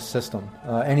everyone in the system.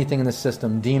 Anything in the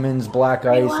system. Demons, Black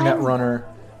Ice, Netrunner.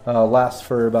 Lasts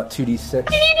for about 2d6.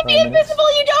 I need to be invisible.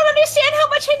 You don't understand how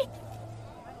much I need.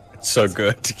 It's so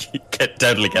good to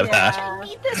totally get that. I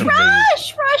need this.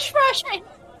 Rush.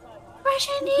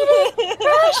 I need it.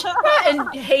 Rush.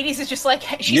 And Hades is just like,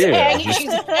 she's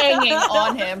hanging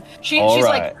on him. She's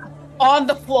like on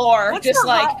the floor, just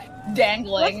like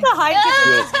dangling. What's the height of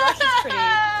this? Rush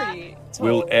is pretty tall.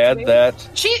 We'll add that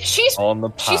She's on the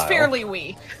pile. She's fairly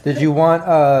wee. Did you want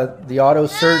the auto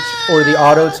search or the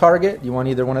auto target? You want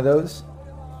either one of those?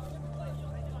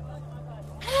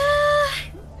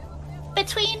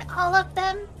 Between all of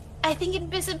them, I think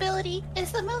invisibility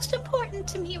is the most important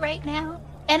to me right now.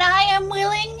 And I am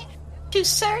willing to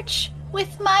search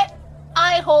with my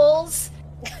eye holes.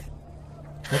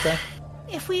 Okay.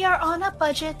 If we are on a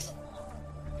budget.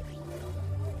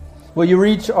 Well, you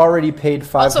each already paid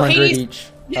 500 Hades- each,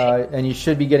 and you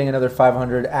should be getting another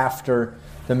 500 after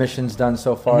the mission's done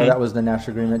so far. Mm-hmm. That was the Nash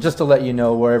agreement, just to let you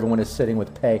know where everyone is sitting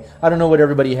with pay. I don't know what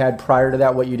everybody had prior to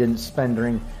that, what you didn't spend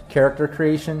during character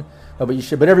creation, but you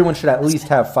should. But everyone should at least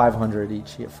have 500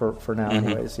 each for now,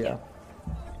 anyways. Yeah.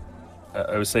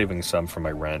 I was saving some for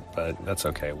my rent, but that's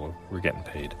okay. We're getting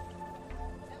paid.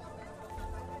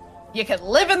 You can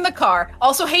live in the car.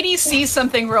 Also, Hades sees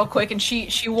something real quick, and she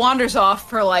wanders off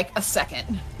for like a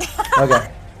second. Okay.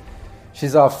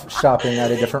 She's off shopping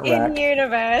at a different rack. In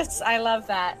universe, I love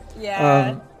that.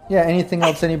 Yeah. Yeah, anything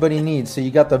else anybody needs? So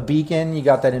you got the beacon, you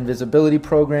got that invisibility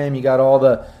program, you got all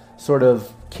the sort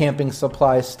of camping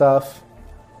supply stuff.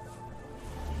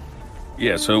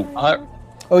 Yeah, so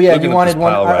Oh yeah, looking you at wanted this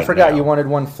one. pile I right forgot now. you wanted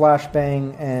one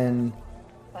flashbang and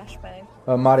Flashbang.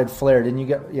 a modded flare. Didn't you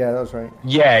get? Yeah, that was right.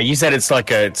 Yeah, you said it sort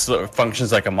of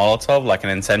functions like a Molotov, like an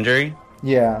incendiary.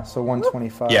 Yeah, so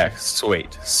 125. Yeah,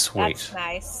 sweet.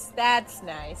 That's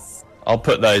nice. I'll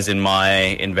put those in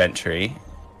my inventory.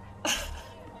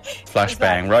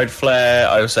 Flashbang, road flare.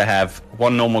 I also have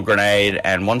one normal grenade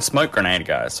and one smoke grenade,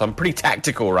 guys. So I'm pretty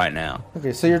tactical right now.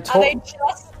 Okay, so you're Are they total.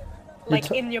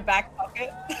 just in your back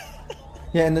pocket?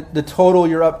 Yeah, and the total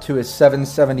you're up to is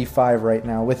 775 right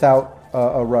now without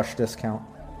a rush discount.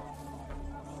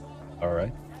 all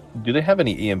right. Do they have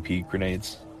any EMP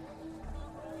grenades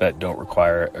that don't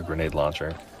require a grenade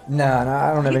launcher? No,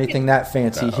 I don't have anything that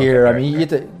fancy No, okay, here. I alright. mean, you get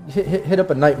to hit up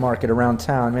a night market around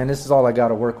town, man. This is all I got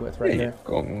to work with right Yeah, here.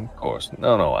 of course.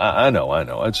 No, I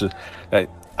know. It's just I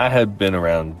had been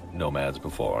around nomads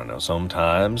before. I know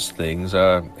sometimes things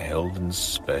are held in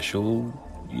special,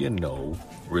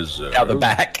 reserve. Out the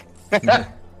back. in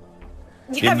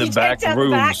the back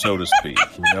room, so to speak.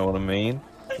 You know what I mean?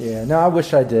 Yeah, no, I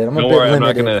wish I did. I'm a Don't bit worry,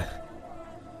 limited.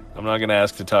 I'm not gonna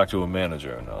ask to talk to a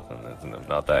manager or nothing. I'm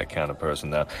not that kind of person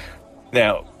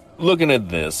now, looking at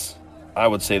this, I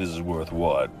would say this is worth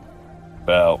what?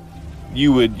 About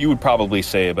you would probably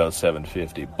say about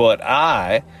 750, but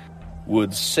I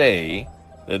would say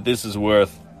that this is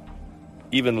worth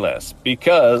even less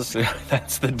because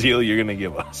that's the deal you're gonna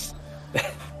give us.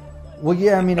 Well,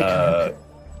 yeah, I mean,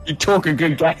 You talk a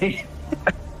good game.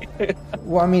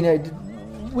 well, I mean,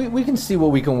 we can see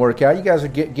what we can work out. You guys are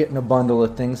getting a bundle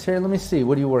of things here. Let me see.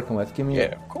 What are you working with? Give me.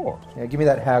 Yeah, of course. Yeah, give me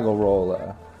that haggle roll.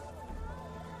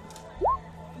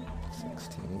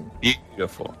 16.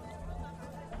 Beautiful.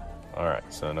 All right,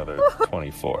 so another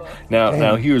 24.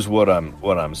 Now here's what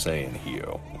I'm saying here.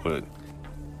 But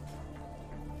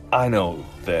I know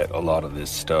that a lot of this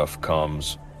stuff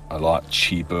comes a lot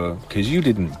cheaper because you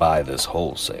didn't buy this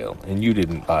wholesale and you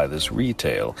didn't buy this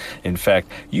retail. In fact,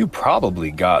 you probably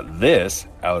got this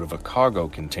out of a cargo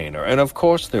container. And of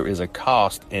course, there is a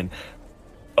cost in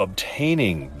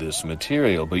obtaining this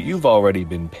material, but you've already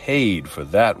been paid for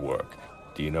that work.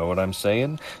 Do you know what I'm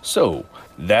saying? So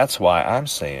that's why I'm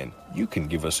saying you can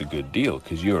give us a good deal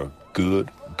because you're a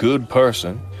good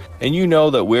person and you know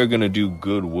that we're going to do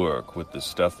good work with the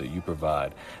stuff that you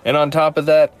provide. And on top of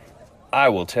that, I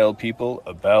will tell people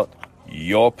about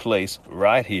your place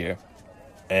right here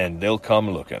and they'll come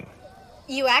looking.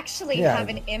 You actually Yeah. have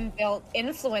an inbuilt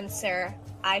influencer.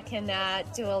 I can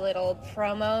do a little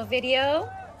promo video,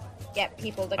 get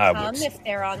people to I come would- if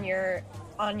they're on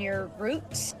your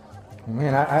route.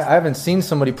 Man, I haven't seen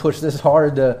somebody push this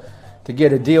hard to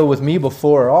get a deal with me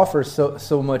before. Offer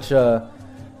so much,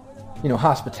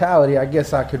 hospitality. I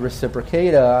guess I could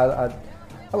reciprocate. I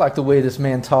like the way this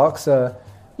man talks. You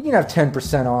can have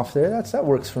 10% off there. That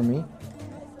works for me.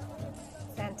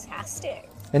 Fantastic.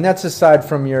 And that's aside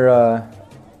from your,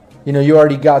 you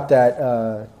already got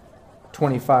that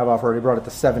 25 off. Already brought it to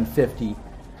 750.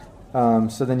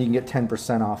 So then you can get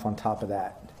 10% off on top of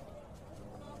that.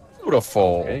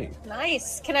 Beautiful. Okay.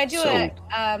 Nice. Can I do So- a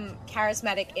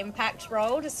charismatic impact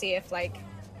roll to see if, like,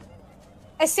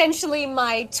 essentially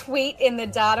my tweet in the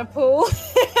data pool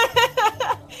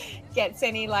gets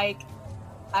any, like,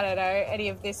 I don't know, any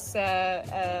of this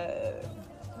Yeah.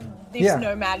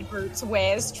 Nomad Group's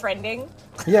wares trending?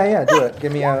 Yeah, do it.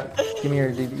 Give me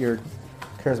your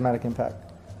charismatic impact.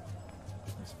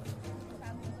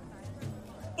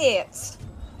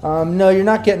 No, you're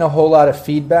not getting a whole lot of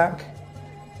feedback.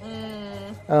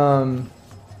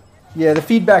 Yeah, the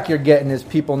feedback you're getting is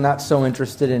people not so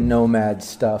interested in Nomad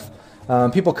stuff.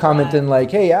 People commenting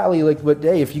like, "Hey, Ali, like, but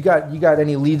hey, if you got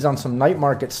any leads on some night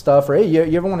market stuff, or hey,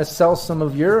 you ever want to sell some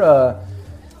of your,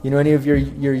 any of your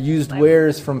used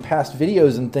wares from past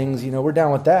videos and things? We're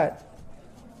down with that."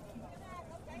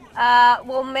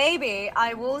 Well, maybe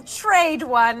I will trade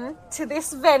one to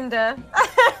this vendor.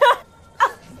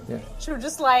 Yeah. She'll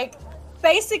just, like,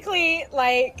 basically,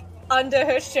 like, under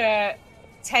her shirt,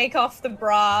 take off the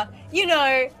bra.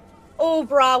 All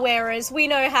bra wearers, we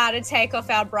know how to take off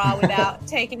our bra without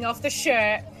taking off the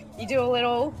shirt. You do a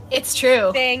little It's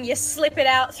true. thing, you slip it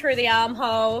out through the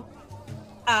armhole.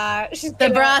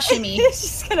 The bra shimmy.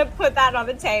 She's gonna put that on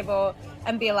the table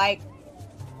and be like,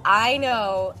 I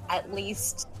know at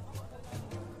least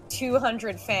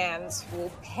 200 fans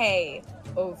will pay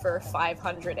over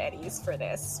 500 eddies for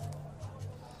this.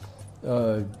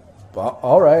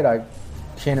 All right, I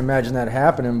can't imagine that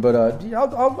happening, but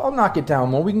I'll knock it down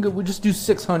more. We'll just do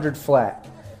 600 flat.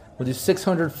 We'll do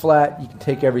 600 flat. You can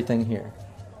take everything here,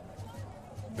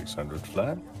 600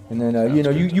 flat. and then Sounds good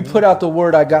to you me. put out the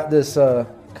word. I got this.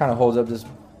 Kind of holds up this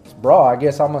bra. I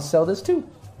guess I'm gonna sell this too.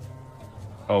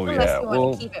 Oh Unless yeah, you want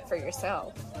well, to keep it for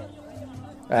yourself.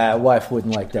 Wife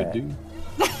wouldn't like could that. do.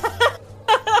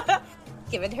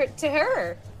 Give it to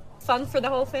her. Fun for the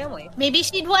whole family. Maybe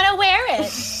she'd want to wear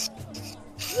it.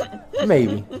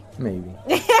 Maybe.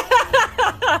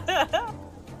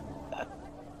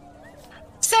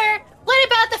 Sir, what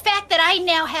about the fact that I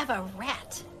now have a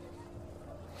rat?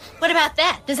 What about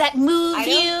that? Does that move I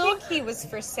you? don't think he was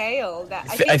for sale.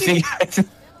 I think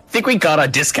we got our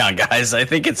discount, guys. I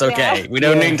think it's okay. Yeah. We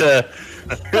don't Yeah. need to.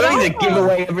 We don't need to give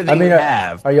away everything we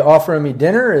have. Are you offering me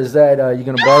dinner? Is that you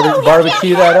gonna No,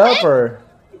 barbecue yeah, that yeah. up or?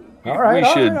 All right, we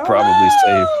all should right, all probably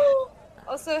save.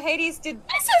 Also, Hades did.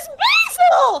 This is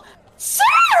Basil!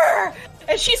 Sir!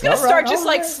 And she's gonna All start right, just all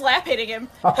like right. slap hitting him.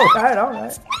 All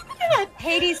right.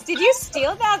 Hades, did you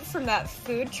steal that from that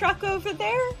food truck over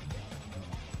there?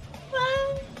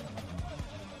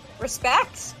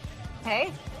 Respect.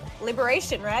 Hey,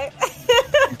 liberation, right?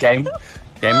 Game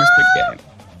respect game.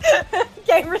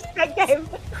 Game, respect, game.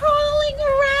 Crawling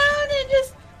around and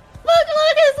just look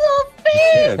his little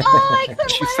feet. Yeah, Oh, I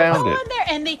could she let found him it. on there,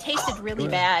 and they tasted really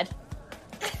bad.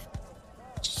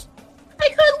 I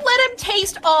couldn't let him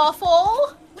taste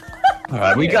awful. All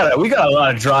right, we got a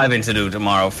lot of driving to do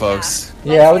tomorrow, folks.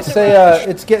 Yeah, I would say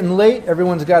it's getting late.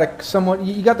 Everyone's got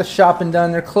you got the shopping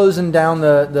done. They're closing down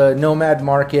the Nomad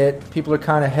market. People are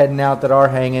kind of heading out that are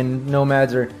hanging.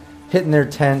 Nomads are hitting their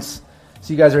tents.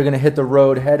 So you guys are going to hit the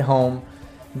road, head home,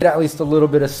 get at least a little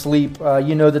bit of sleep.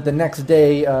 You know that the next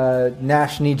day,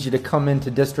 Nash needs you to come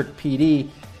into District PD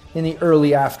in the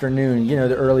early afternoon. You know,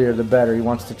 the earlier the better. He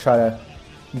wants to try to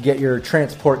get your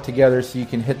transport together so you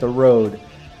can hit the road.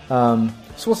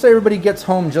 So we'll say everybody gets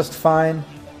home just fine.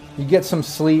 You get some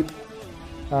sleep.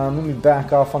 Let me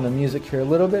back off on the music here a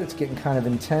little bit. It's getting kind of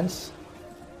intense.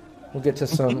 We'll get to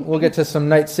some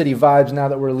Night City vibes now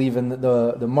that we're leaving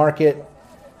the market.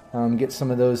 Get some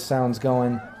of those sounds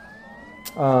going.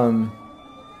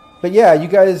 But yeah, you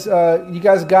guys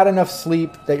got enough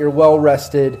sleep that you're well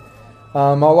rested.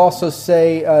 I'll also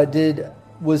say,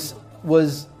 was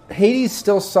Hades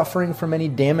still suffering from any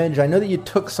damage? I know that you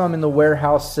took some in the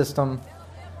warehouse system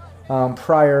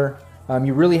prior.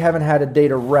 You really haven't had a day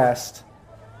to rest,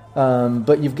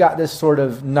 but you've got this sort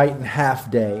of night and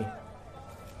half day.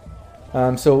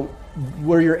 So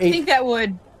were your I 8? think that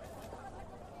would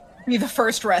be the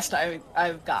first rest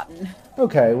I've gotten.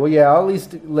 Okay, well, yeah, I'll at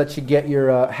least let you get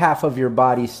your half of your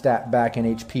body stat back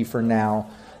in HP for now,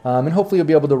 and hopefully you'll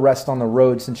be able to rest on the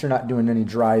road since you're not doing any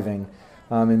driving,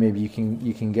 and maybe you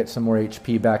can get some more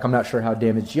HP back. I'm not sure how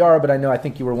damaged you are, but I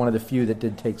think you were one of the few that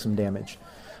did take some damage.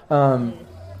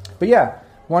 But yeah,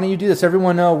 why don't you do this?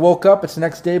 Everyone woke up. It's the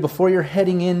next day before you're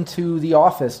heading into the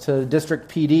office to District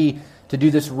PD to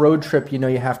do this road trip. You know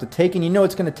you have to take, and you know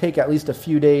it's going to take at least a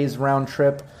few days round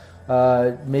trip.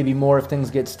 Maybe more if things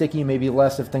get sticky, maybe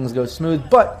less if things go smooth.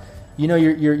 But you know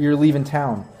you're leaving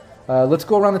town. Let's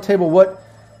go around the table.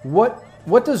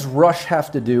 What does Rush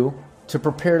have to do to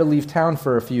prepare to leave town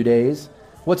for a few days?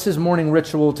 What's his morning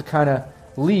ritual to kind of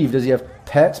leave? Does he have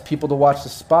pets, people to watch the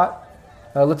spot?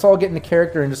 Let's all get into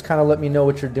character and just kind of let me know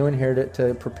what you're doing here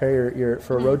to prepare your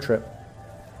for a road trip.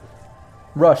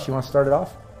 Rush, you want to start it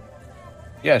off?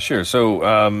 Yeah, sure.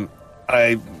 So,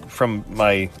 from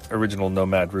my original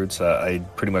nomad roots, I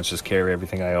pretty much just carry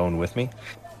everything I own with me.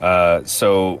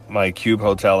 So my cube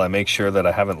hotel, I make sure that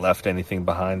I haven't left anything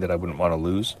behind that I wouldn't want to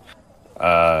lose.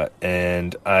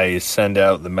 And I send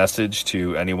out the message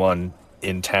to anyone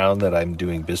in town that I'm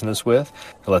doing business with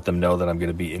to let them know that I'm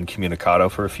going to be incommunicado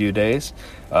for a few days,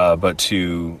 but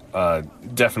to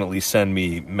definitely send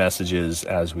me messages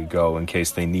as we go in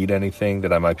case they need anything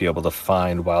that I might be able to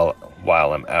find while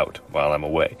I'm out, while I'm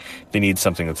away. If they need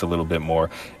something that's a little bit more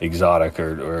exotic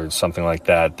or something like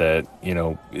that, you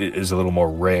know, is a little more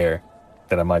rare,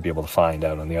 that I might be able to find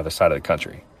out on the other side of the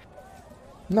country.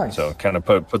 Nice. So kind of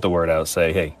put the word out,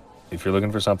 say, hey, if you're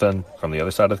looking for something from the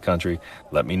other side of the country,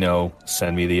 let me know,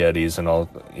 send me the eddies, and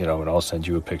I'll send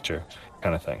you a picture,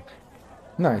 kind of thing.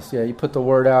 Nice. Yeah, you put the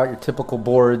word out, your typical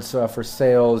boards for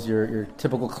sales, your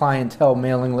typical clientele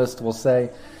mailing list, we'll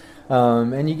say,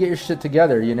 and you get your shit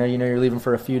together. You know you're leaving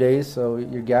for a few days, so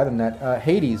you're gathering that.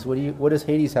 Hades, what does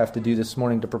Hades have to do this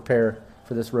morning to prepare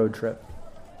for this road trip?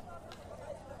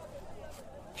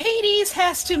 Hades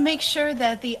has to make sure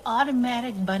that the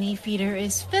automatic bunny feeder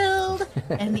is filled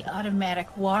and the automatic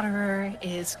waterer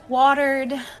is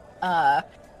watered.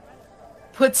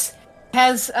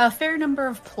 Has a fair number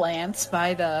of plants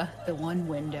by the one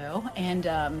window, and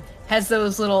has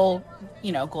those little,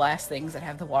 glass things that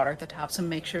have the water at the top, so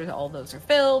make sure that all those are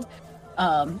filled.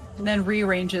 And then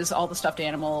rearranges all the stuffed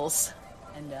animals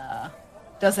and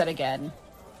does that again.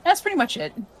 That's pretty much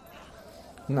it.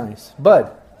 Nice.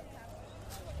 Bud,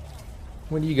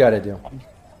 what do you got to do?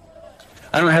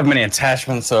 I don't have many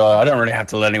attachments, so I don't really have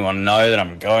to let anyone know that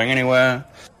I'm going anywhere.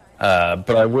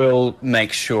 But I will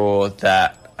make sure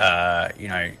that,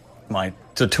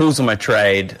 the tools of my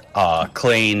trade are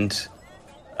cleaned,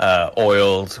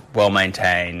 oiled,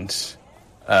 well-maintained.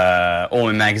 All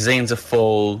my magazines are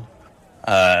full.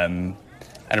 And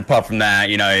apart from that,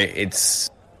 it's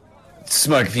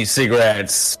smoke a few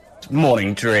cigarettes,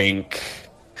 morning drink.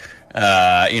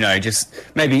 Just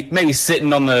maybe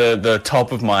sitting on the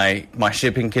top of my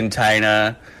shipping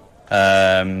container,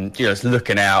 just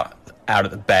looking out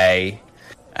at the bay,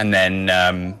 and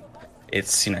then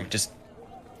it's just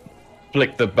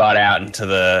flick the butt out into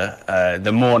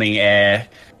the morning air,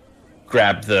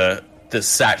 grab the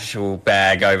satchel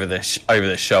bag over the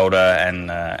shoulder, and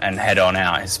head on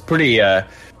out. It's pretty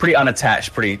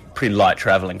unattached, pretty light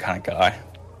traveling kind of guy.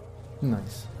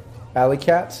 Nice. Alley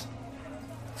Cats?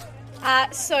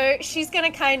 So she's going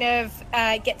to kind of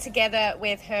get together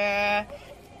with her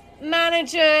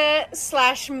manager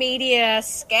 / media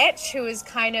sketch, who is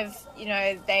kind of,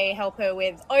 they help her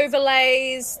with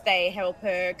overlays, they help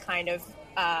her kind of,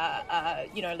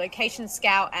 location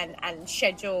scout and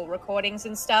schedule recordings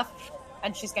and stuff.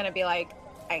 And she's going to be like,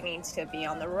 I need to be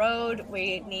on the road.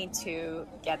 We need to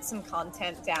get some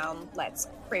content down. Let's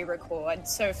pre-record.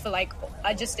 So for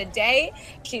just a day,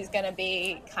 she's going to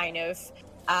be kind of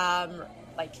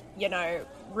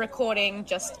recording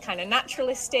just kind of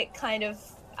naturalistic, kind of,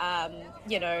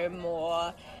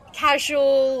 more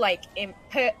casual,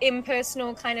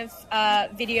 impersonal kind of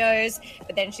videos.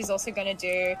 But then she's also going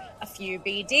to do a few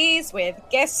BDs with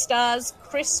guest stars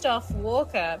Christoph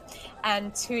Walker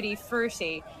and Tutti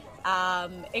Frutti.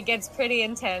 It gets pretty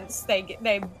intense.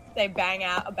 They bang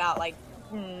out about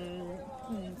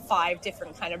 5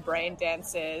 different kind of brain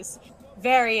dances.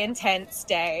 Very intense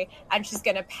day, and she's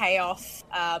going to pay off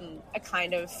a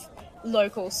kind of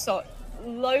local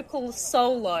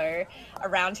solo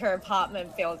around her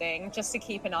apartment building, just to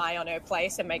keep an eye on her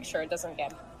place and make sure it doesn't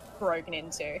get broken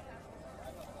into.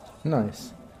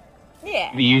 Nice.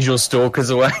 Yeah. The usual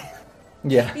stalkers away.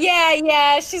 Yeah.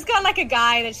 Yeah. She's got a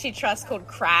guy that she trusts called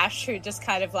Crash, who just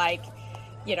kind of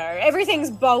everything's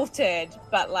bolted,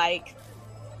 but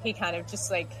he kind of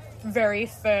just very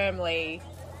firmly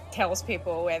tells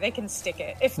people where they can stick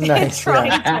it if they're trying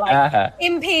to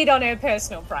impede on her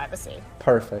personal privacy.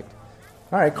 Perfect.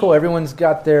 All right, cool. Everyone's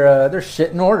got their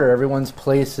shit in order. Everyone's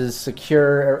place is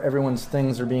secure. Everyone's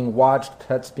things are being watched.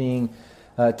 Pets being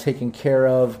taken care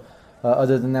of.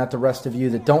 Other than that, the rest of you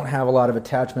that don't have a lot of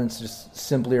attachments just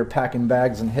simply are packing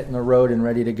bags and hitting the road and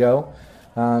ready to go.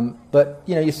 But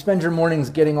you spend your mornings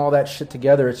getting all that shit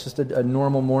together. It's just a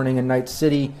normal morning in Night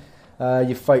City.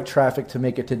 You fight traffic to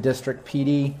make it to District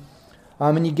PD.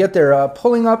 And you get there,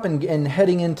 pulling up and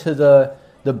heading into the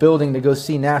building to go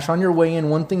see Nash. On your way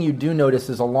in, one thing you do notice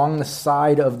is along the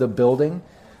side of the building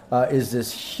is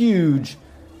this huge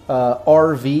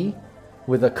RV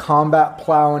with a combat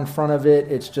plow in front of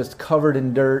it. It's just covered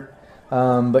in dirt.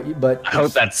 But I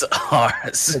hope that's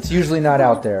ours. It's usually not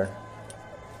out there.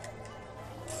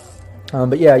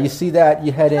 But yeah, you see that,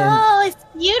 you head in. Oh, it's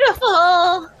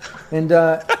beautiful.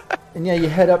 And yeah, you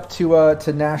head up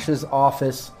to Nash's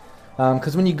office.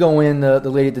 Because when you go in, the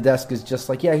lady at the desk is just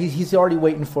like, yeah, he's already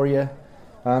waiting for you.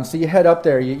 So you head up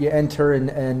there, you enter,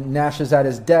 and Nash is at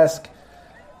his desk.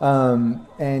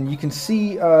 And you can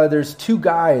see there's two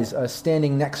guys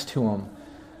standing next to him.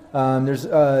 There's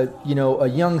a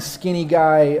young skinny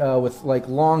guy with like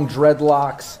long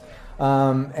dreadlocks,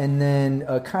 and then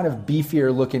a kind of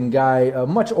beefier looking guy,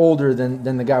 much older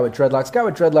than the guy with dreadlocks. The guy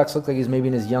with dreadlocks looks like he's maybe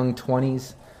in his young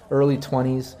 20s, early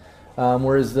 20s,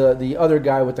 whereas the other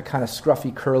guy with the kind of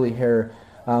scruffy curly hair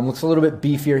looks a little bit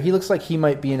beefier. He looks like he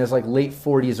might be in his like late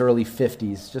 40s, early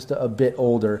 50s, just a bit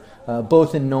older,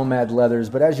 both in nomad leathers.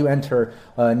 But as you enter,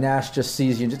 Nash just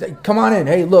sees you and just, hey, come on in.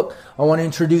 Hey, look, I want to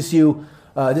introduce you.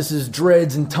 This is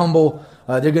Dreads and Tumble.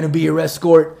 They're going to be your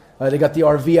escort. They got the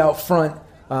RV out front.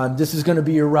 This is going to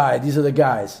be your ride. These are the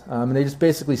guys. And they just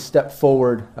basically step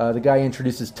forward. The guy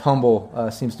introduces Tumble,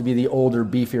 seems to be the older,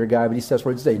 beefier guy, but he steps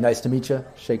forward and says, nice to meet you.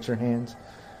 Shakes your hands.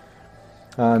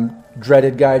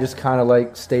 Dreaded guy just kind of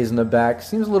like stays in the back.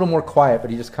 Seems a little more quiet,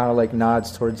 but he just kind of like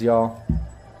nods towards y'all.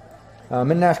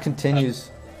 And Nash continues.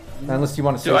 Unless you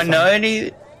want to say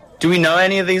something. Do we know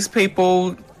any of these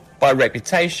people by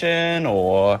reputation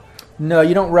or? No,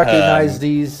 you don't recognize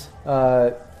these.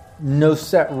 No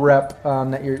set rep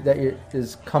that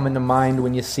is coming to mind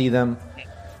when you see them.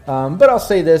 But I'll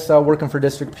say this: working for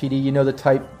District PD, you know the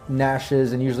type Nash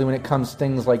is, and usually when it comes to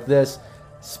things like this,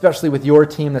 especially with your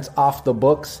team that's off the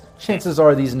books, chances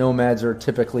are these nomads are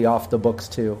typically off the books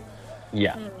too.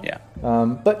 Yeah.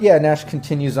 But yeah, Nash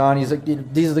continues on. He's like,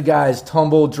 these are the guys,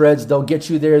 Tumble, Dreads. They'll get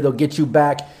you there. They'll get you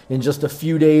back in just a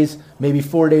few days, maybe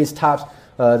 4 days tops.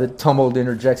 The Tumble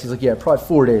interjects. He's like, yeah, probably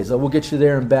 4 days. We'll get you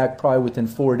there and back probably within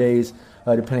 4 days,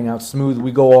 depending on how smooth.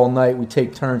 We go all night. We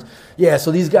take turns. Yeah,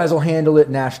 so these guys will handle it.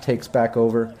 Nash takes back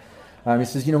over. He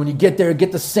says, when you get there,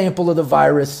 get the sample of the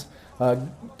virus.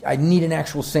 I need an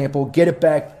actual sample. Get it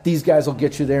back. These guys will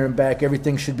get you there and back.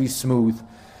 Everything should be smooth.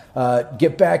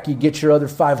 Get back. You get your other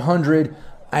 500.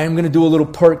 I am going to do a little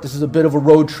perk. This is a bit of a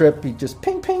road trip. He just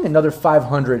ping, ping. Another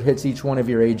 500 hits each one of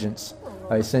your agents.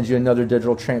 He sends you another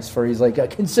digital transfer. He's like,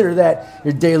 consider that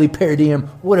your daily per diem,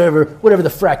 whatever the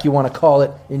frack you want to call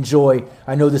it. Enjoy.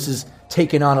 I know this is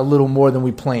taking on a little more than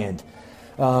we planned.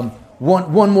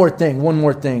 One more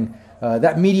thing.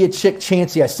 That media chick,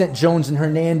 Chansey, I sent Jones and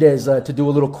Hernandez to do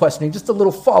a little questioning, just a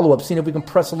little follow-up, seeing if we can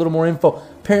press a little more info.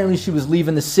 Apparently she was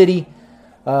leaving the city.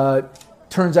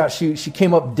 Turns out she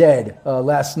came up dead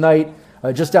last night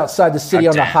just outside the city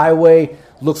on the highway.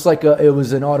 Looks like it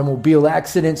was an automobile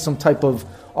accident, some type of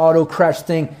auto crash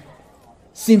thing.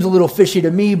 Seems a little fishy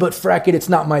to me, but frack it, it's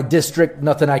not my district.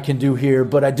 Nothing I can do here.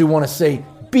 But I do want to say,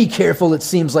 be careful. It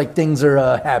seems like things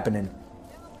are happening.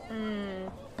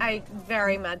 I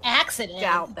very much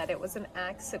doubt that it was an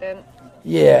accident.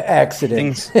 Yeah,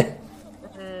 accident.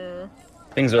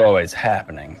 Things are always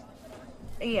happening.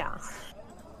 Yeah.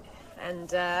 And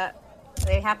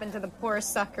they happen to the poor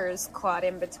suckers caught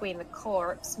in between the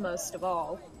corpse most of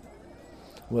all.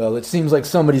 Well, it seems like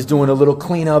somebody's doing a little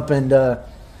cleanup, and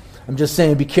I'm just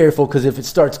saying be careful, because if it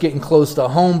starts getting close to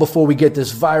home before we get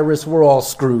this virus, we're all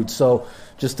screwed. So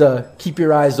just keep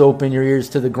your eyes open, your ears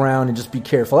to the ground, and just be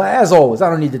careful. As always, I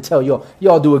don't need to tell you all.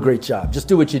 You all do a great job. Just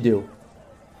do what you do.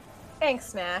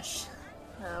 Thanks, Nash.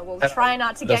 We'll try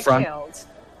not to get killed.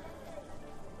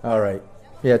 All right.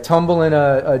 Yeah, Tumble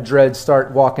and Dread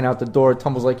start walking out the door.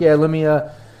 Tumble's like, yeah, let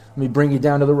me bring you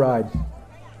down to the ride.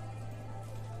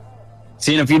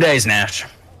 See you in a few days, Nash.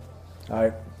 All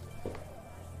right.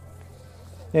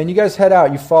 And you guys head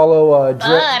out. You follow Dread.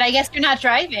 But I guess you're not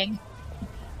driving.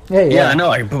 Yeah, I know.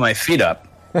 I can put my feet up.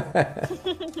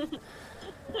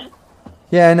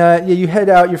 Yeah, and you head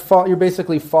out. You're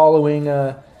basically following,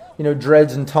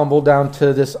 Dreads and Tumble down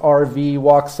to this RV.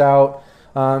 Walks out,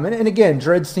 and again,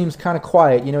 Dread seems kind of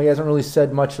quiet. He hasn't really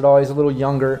said much at all. He's a little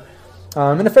younger.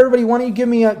 And if everybody, why don't you give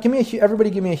me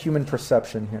a human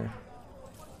perception here?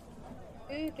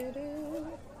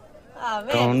 Oh,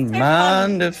 man, Don't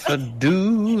mind if I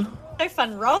do. So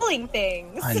fun rolling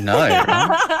things. I know.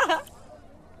 Right?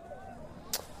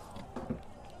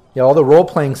 Yeah, all the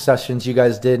role-playing sessions you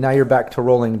guys did, now you're back to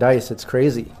rolling dice. It's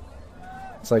crazy.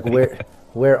 It's like,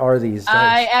 where are these dice?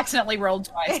 I accidentally rolled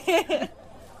twice.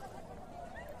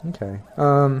 Okay.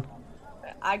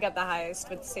 I got the highest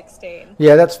with 16.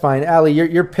 Yeah, that's fine. Allie,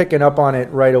 you're picking up on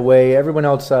it right away. Everyone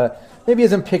else maybe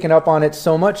isn't picking up on it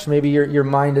so much. Maybe your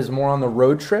mind is more on the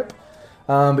road trip.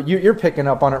 But you're picking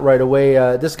up on it right away.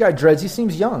 This guy, Dreads, he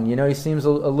seems young. You know, he seems a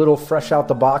little fresh out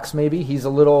the box maybe. He's a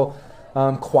little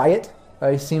quiet.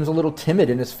 He seems a little timid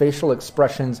in his facial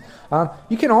expressions.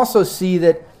 You can also see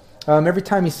that every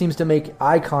time he seems to make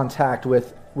eye contact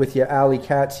with you, Alley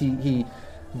Cats, he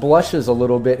blushes a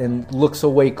little bit and looks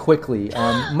away quickly.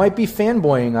 Might be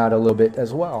fanboying out a little bit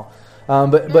as well.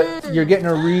 But you're getting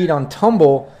a read on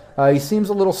Tumble. He seems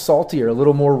a little saltier, a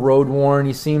little more road worn.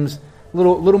 He seems a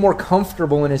little more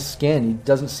comfortable in his skin. He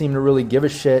doesn't seem to really give a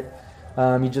shit.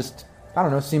 He just, I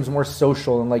don't know, seems more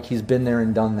social and like he's been there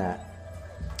and done that.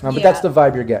 But that's the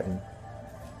vibe you're getting.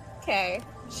 Okay.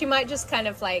 She might just kind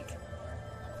of like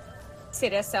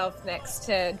sit herself next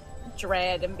to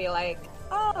Dread and be like,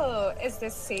 "Oh, is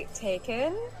this seat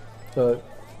taken?"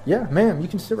 Yeah, ma'am, you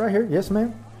can sit right here. Yes,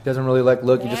 ma'am. Doesn't really like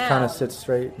look. He just kind of Ma'am. sits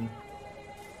straight.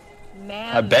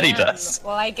 Man, I bet he does.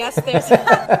 Well, I guess there's.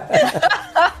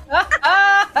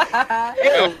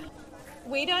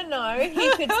 We don't know.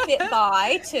 He could sit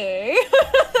by too.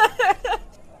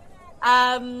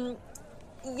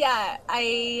 Yeah,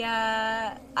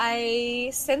 I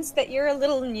sense that you're a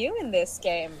little new in this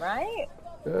game, right?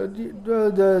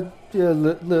 Little,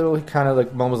 he kind of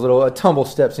like mumbles a little. Tumble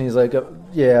steps and he's like,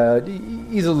 yeah,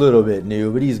 he's a little bit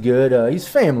new, but he's good. He's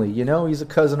family, you know. He's a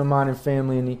cousin of mine and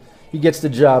family, and he gets the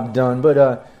job done.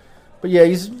 But yeah,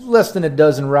 he's less than a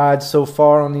dozen rides so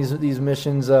far on these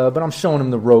missions. But I'm showing him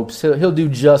the ropes. He'll do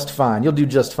just fine. You'll do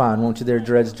just fine, won't you? There,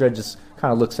 Dreads. Dread just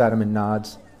kind of looks at him and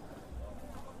nods.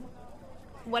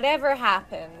 Whatever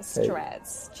happens, Hey.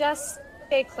 Dreads, just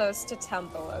stay close to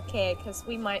Tumble, okay? Because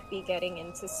we might be getting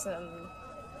into some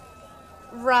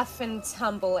rough and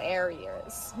tumble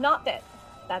areas. Not that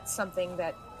that's something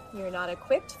that you're not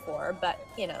equipped for, but,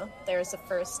 you know, there's a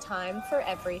first time for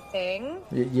everything.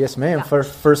 Yes, ma'am. Yeah.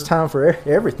 First time for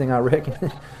everything, I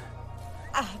reckon.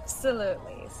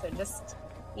 Absolutely. So just,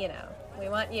 you know, we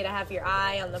want you to have your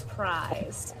eye on the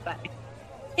prize, but I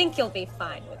think you'll be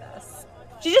fine with us.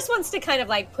 She just wants to kind of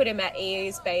like put him at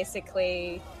ease,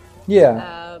 basically.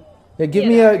 Yeah. Yeah. Give you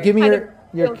me know, give me kind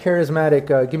your of- charismatic.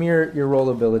 Give me your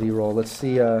rollability roll. Let's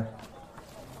see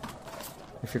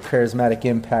if your charismatic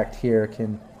impact here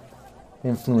can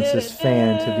influence this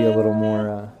fan to be a little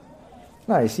more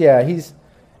nice. Yeah, he's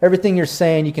everything you're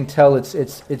saying. You can tell it's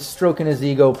stroking his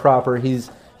ego proper.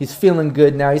 He's feeling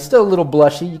good now. He's still a little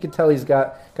blushy. You can tell he's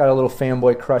got a little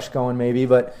fanboy crush going maybe,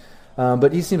 but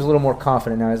he seems a little more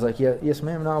confident now. He's like, yeah, yes,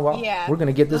 ma'am. No, well, Yeah. we're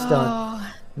gonna get this done.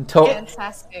 Oh, And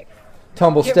Fantastic.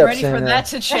 Tumble get steps ready in. for that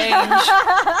to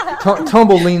change.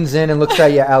 Tumble leans in and looks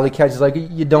at you, Alley Catch. He's like,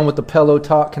 you done with the pillow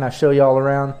talk? Can I show you all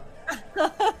around?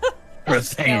 We're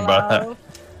thinking about that. Hello.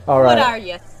 All What right. are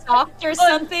you, soft or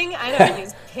something? I don't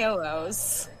use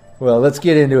pillows. Well, let's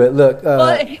get into it. Look,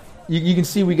 But- you can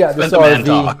see we got this Let the man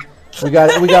RV. talk. We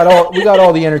got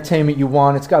all the entertainment you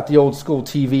want. It's got the old school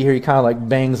TV here. He kind of like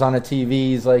bangs on a TV.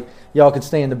 He's like, y'all can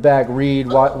stay in the back, read,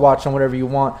 watch on whatever you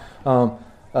want.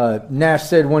 Nash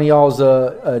said one of y'all's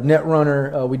a net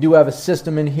runner. We do have a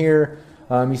system in here.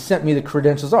 He sent me the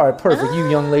credentials. All right, perfect. You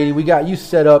young lady, we got you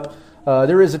set up.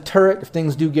 There is a turret. If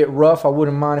things do get rough, I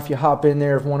wouldn't mind if you hop in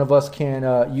there. If one of us can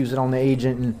use it on the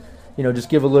agent and just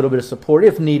give a little bit of support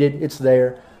if needed. It's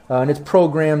there. And it's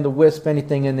programmed, the Wisp,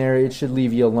 anything in there, it should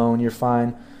leave you alone. You're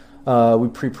fine. We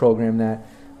pre-programmed that.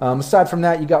 Aside from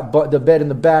that, you got the bed in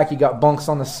the back. You got bunks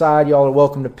on the side. Y'all are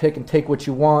welcome to pick and take what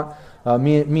you want.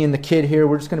 Me and the kid here,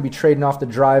 we're just going to be trading off the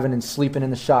driving and sleeping in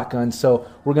the shotgun. So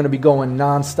we're going to be going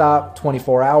nonstop,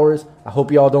 24 hours. I hope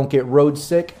y'all don't get road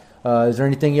sick. Is there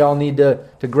anything y'all need to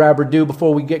grab or do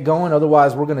before we get going?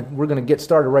 Otherwise, we're gonna get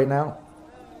started right now.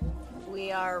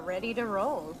 We are ready to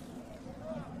roll.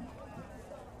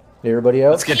 Everybody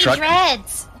else? Let's get Hey, truck.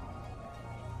 Dreads.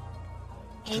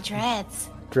 Hey, Dreads.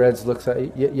 Dreads looks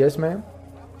at you. Yes, ma'am?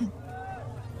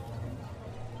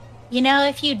 You know,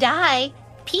 if you die,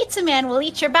 Pizza Man will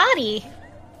eat your body.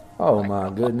 Oh my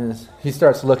goodness. He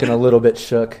starts looking a little bit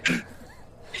shook.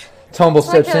 Tumble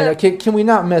steps like in. Can we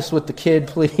not mess with the kid,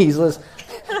 please?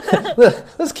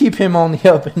 Let's keep him on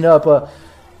the up and up.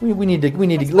 We need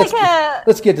to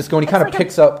let's get this going. He kind of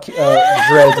picks up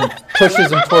Dreads and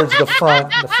pushes him towards the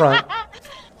front.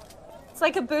 It's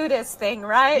like a Buddhist thing,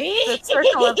 right? The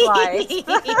circle of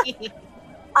life.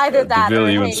 Either that Deville, or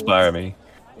you Hades. inspire me.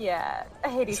 Yeah,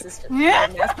 Hades is just mess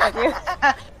with you.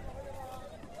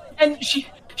 And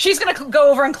she's gonna go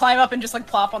over and climb up and just like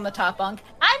plop on the top bunk.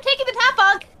 I'm taking the top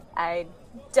bunk. I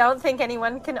don't think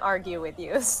anyone can argue with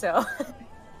you, so.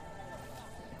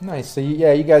 Nice. So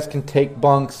you guys can take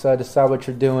bunks, decide what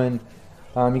you're doing.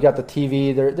 You got the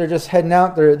TV. They're just heading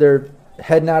out. They're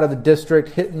heading out of the district,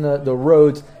 hitting the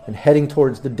roads, and heading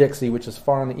towards the Dixie, which is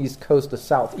far on the east coast, the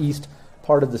southeast part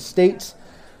part of the States.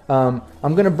 I'm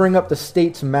going to bring up the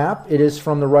States map. It is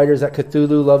from the writers at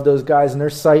Cthulhu. Love those guys and their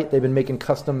site. They've been making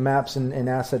custom maps and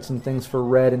assets and things for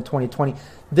Red in 2020.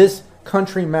 This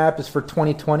country map is for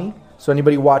 2020. So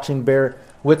anybody watching, bear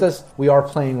with us. We are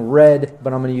playing Red,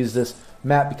 but I'm going to use this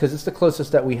map because it's the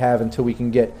closest that we have until we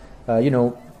can get,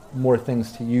 more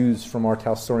things to use from our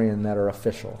Talsorian that are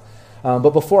official. But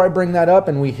before I bring that up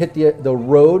and we hit the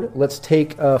road, let's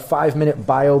take a 5-minute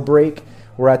bio break.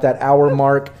 We're at that hour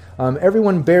mark.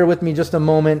 Everyone bear with me just a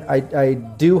moment. I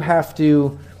do have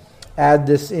to add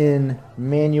this in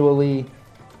manually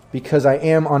because I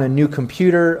am on a new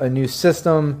computer, a new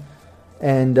system,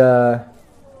 and I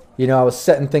was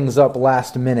setting things up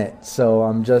last minute. So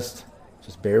I'm just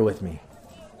bear with me.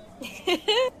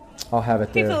 I'll have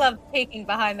it there. People love peeking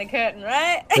behind the curtain,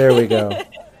 right? There we go.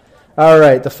 All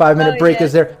right, the 5-minute break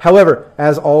is there. However,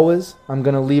 as always, I'm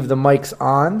going to leave the mics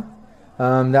on.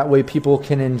 That way people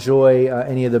can enjoy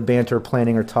any of the banter,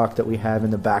 planning, or talk that we have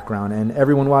in the background. And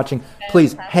everyone watching,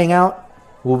 please hang out.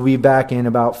 We'll be back in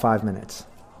about 5 minutes.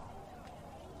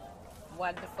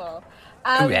 Wonderful.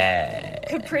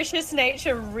 Capricious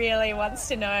Nature really wants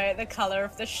to know the color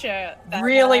of the shirt that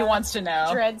wants to know.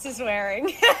 Dreads is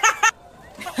wearing.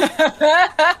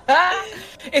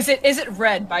 Is it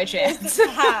red by chance?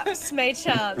 Perhaps, may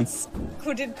chance.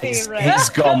 Could it be red? He's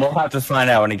gone. We'll have to find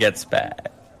out when he gets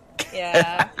back.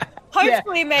 Yeah.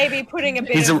 Hopefully, maybe putting a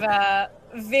bit of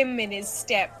vim in his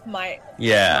step might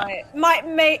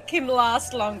make him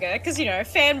last longer. Because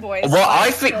fanboys. Well, I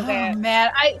think. Oh man,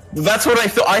 That's what I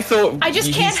thought. I thought. I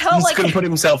just can't help. He's going to put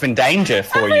himself in danger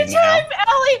for you now.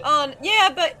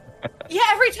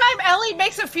 Every time Ellie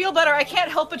makes it feel better, I can't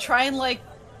help but try and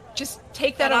just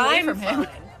take that away from him.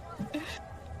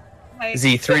 Is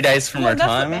he 3 days from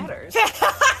retirement?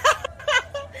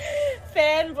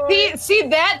 Fanboy. See,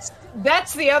 that's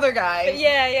the other guy.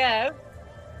 Yeah.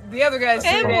 The other guy's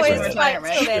 3 days from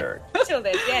retirement. Till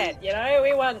they're dead.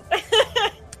 We want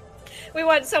we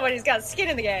want someone who's got skin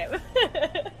in the game.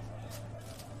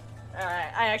 All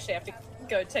right, I actually have to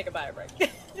go take a bio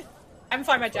break. I'm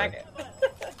find my jacket.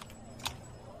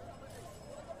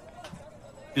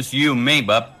 Just you and me,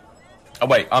 bub. Oh,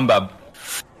 wait, I'm bub.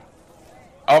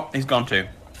 Oh, he's gone too.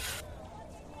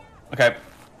 Okay.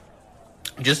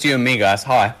 Just you and me, guys.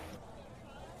 Hi.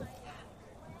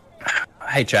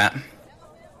 Hey, chat.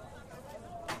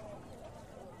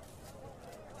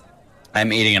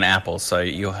 I'm eating an apple, so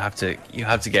you have to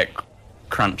get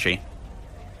crunchy.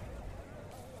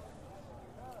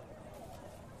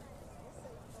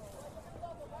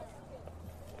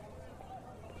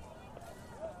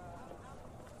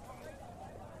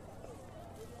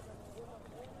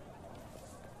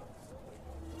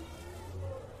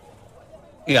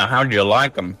 Yeah, how do you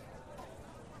like them?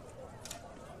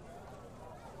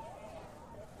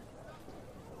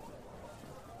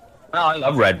 Well, I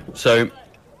love Red. So,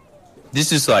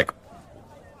 this is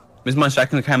my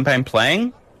second campaign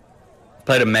playing.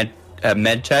 Played a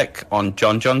med tech on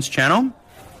John's channel,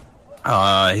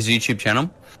 his YouTube channel.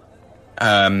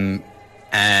 And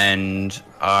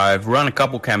I've run a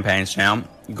couple campaigns now.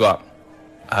 Got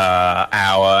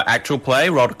our actual play,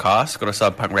 Rolled a Cast, got a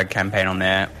Cyberpunk Red campaign on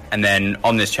there. And then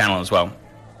on this channel as well,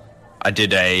 I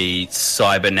did a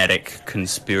cybernetic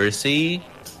conspiracy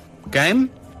game.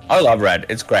 I love Red.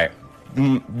 It's great.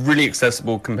 Really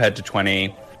accessible compared to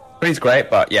 20. 20's great,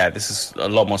 but yeah, this is a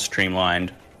lot more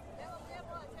streamlined.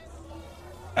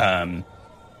 And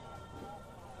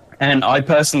I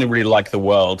personally really like the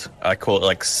world. I call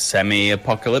it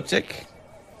semi-apocalyptic.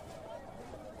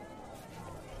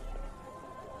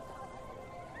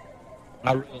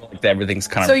 I really like that everything's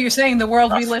kind of... So you're saying the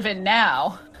world we live in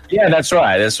now? Yeah, that's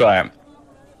right. So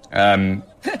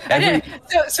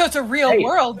it's a real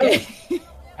world.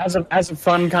 As a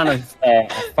fun kind of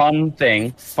fun,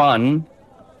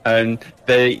 and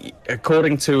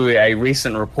according to a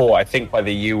recent report, I think by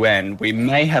the UN, we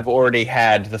may have already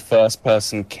had the first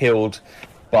person killed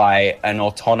by an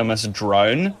autonomous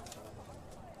drone,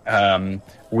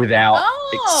 without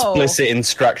explicit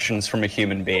instructions from a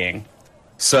human being.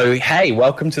 So hey,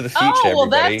 welcome to the future,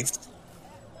 everybody.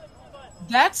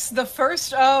 That's the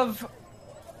first of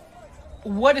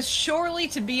what is surely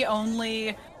to be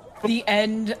only the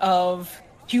end of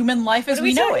human life as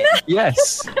we know it.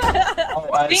 Yes.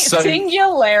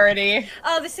 Singularity.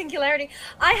 Oh, the singularity.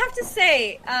 I have to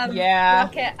say,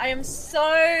 Rocket, I am so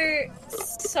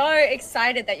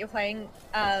excited that you're playing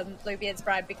Bluebeard's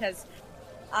Bride because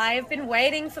I've been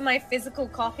waiting for my physical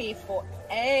copy for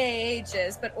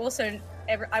ages, but also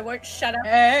I won't shut up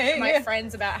to my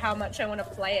friends about how much I want to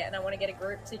play it and I want to get a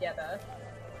group together.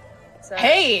 So,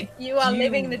 you are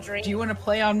living the dream. Do you want to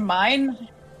play on mine?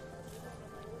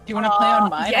 Do you want to play on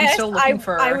mine? Yes, I'm still looking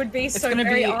for. I would be so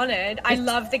very honored. I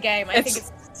love the game. I think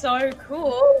it's so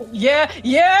cool. Yeah.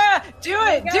 Do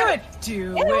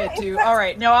it. All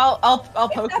right. No, I'll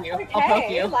poke you. Okay. I'll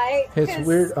poke you. Like, It's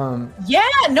weird. Yeah.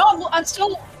 No, I'm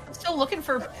still looking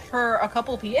for a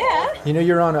couple people. Yeah. You know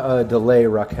you're on a delay,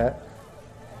 Rocket.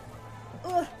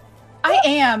 I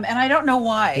am, and I don't know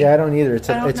why. Yeah, I don't either. It's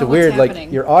I don't a know weird, what's like,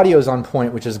 happening. your audio's on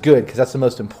point, which is good, because that's the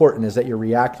most important, is that you're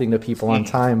reacting to people on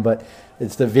time, but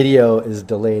it's the video is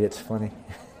delayed. It's funny.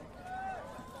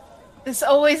 This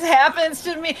always happens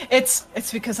to me. It's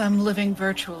because I'm living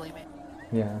virtually, man.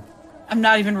 Yeah. I'm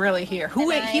not even really here.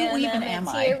 Who And I even am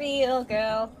I? material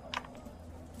girl.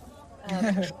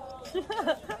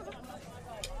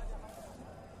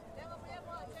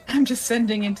 I'm just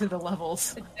sending into the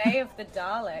levels. The day of the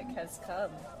Dalek has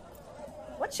come.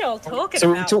 What y'all talking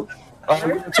So about?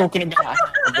 we're talking about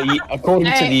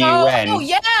according to the UN. Oh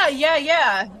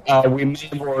yeah. We may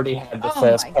have already had the Oh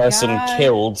first my person God.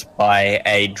 killed by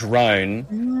a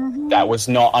drone that was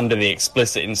not under the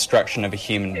explicit instruction of a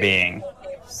human being.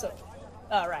 So,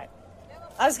 all right.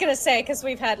 I was gonna say because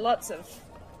we've had lots of.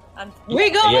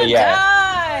 We gonna Yeah.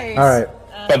 die. All right.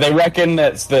 But they reckon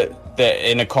that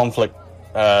in a conflict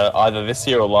either this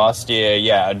year or last year,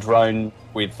 a drone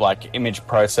with like image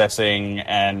processing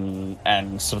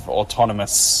and sort of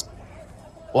autonomous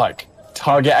like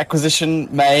target acquisition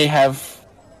may have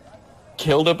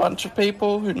killed a bunch of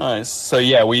people. Who knows? So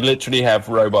we literally have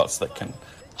robots that can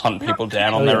hunt people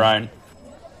down on their own.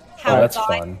 How that's about-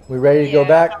 fun. We ready to go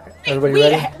back? Everybody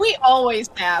ready? We always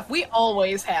have. We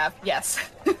always have. Yes.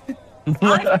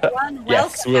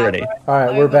 Yes, we're ready. All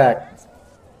right, we're back.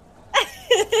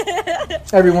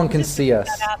 Everyone can see us.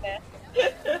 Out there.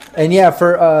 And yeah,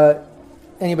 for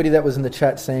anybody that was in the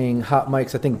chat saying hot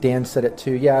mics, I think Dan said it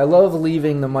too. Yeah, I love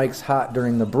leaving the mics hot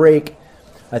during the break.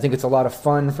 I think it's a lot of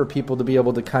fun for people to be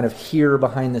able to kind of hear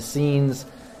behind the scenes,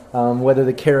 whether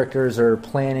the characters are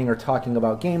planning or talking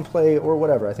about gameplay or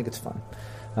whatever. I think it's fun.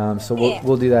 So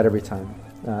we'll do that every time.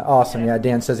 Awesome. Yeah,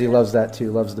 Dan says he loves that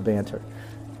too, loves the banter.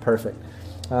 Perfect.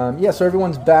 So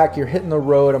everyone's back. You're hitting the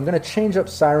road. I'm going to change up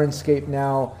Sirenscape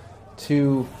now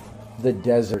to the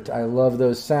desert. I love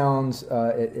those sounds.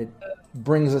 It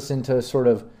brings us into sort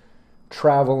of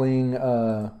traveling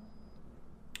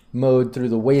mode through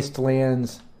the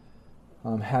wastelands.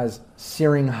 Has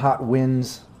searing hot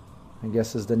winds, I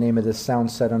guess is the name of this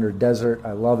sound set under desert.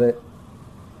 I love it.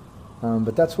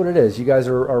 But that's what it is. You guys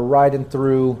are riding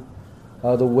through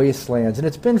the wastelands, and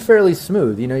it's been fairly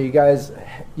smooth. You know, you guys,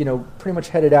 pretty much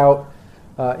headed out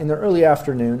in the early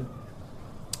afternoon.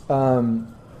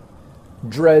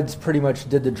 Dreads pretty much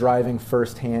did the driving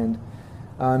firsthand,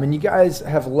 and you guys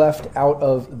have left out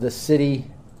of the city.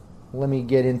 Let me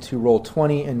get into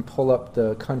Roll20 and pull up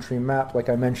the country map like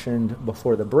I mentioned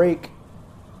before the break.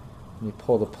 Let me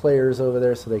pull the players over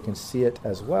there so they can see it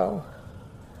as well.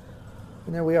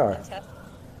 And there we are. Fantastic.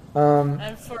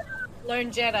 And for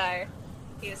Lone Jedi,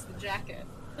 here's the jacket.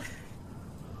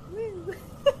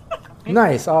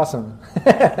 Nice, awesome.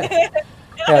 Yeah,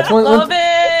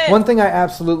 it's one thing I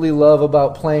absolutely love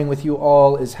about playing with you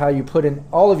all is how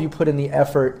all of you put in the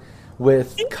effort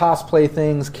with cosplay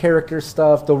things, character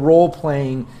stuff. The role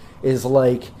playing is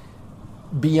like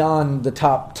beyond the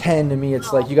top 10 to me.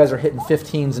 It's like you guys are hitting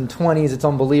 15s and 20s. It's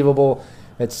unbelievable.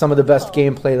 It's some of the best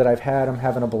gameplay that I've had. I'm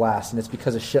having a blast, and it's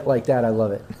because of shit like that. I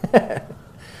love it.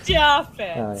 Stop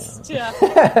it. Oh, yeah. Stop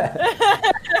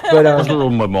it. But A little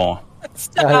bit more.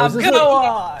 Stop. this is- Go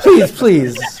on.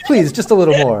 please, just a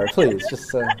little more, please.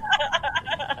 Just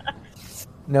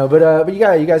no, but you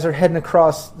guys are heading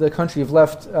across the country. You've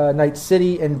left Night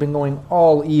City and been going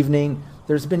all evening.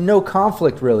 There's been no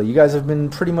conflict really. You guys have been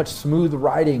pretty much smooth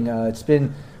riding. It's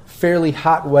been fairly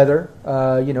hot weather.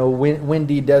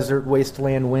 Windy desert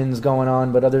wasteland winds going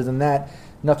on, but other than that,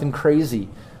 nothing crazy.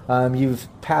 You've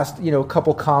passed a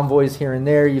couple convoys here and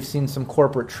there. You've seen some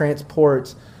corporate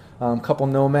transports. A couple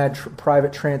nomad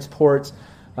private transports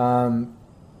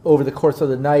over the course of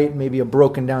the night, maybe a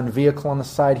broken down vehicle on the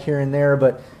side here and there,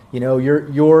 but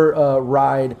your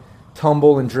ride,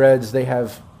 Tumble and Dreads, they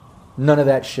have none of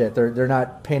that shit. They're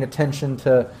not paying attention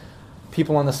to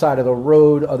people on the side of the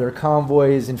road, other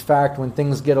convoys. In fact, when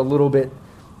things get a little bit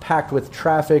packed with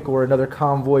traffic or another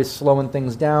convoy slowing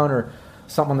things down or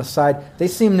something on the side, they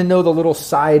seem to know the little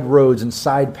side roads and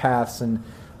side paths and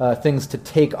things to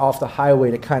take off the highway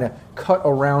to kind of cut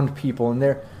around people. And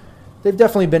they've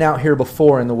definitely been out here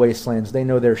before in the wastelands. They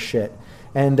know their shit.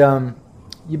 And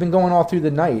you've been going all through the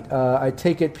night. I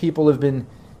take it people have been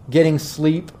getting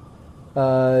sleep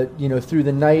through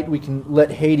the night. We can let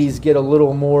Hades get a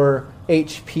little more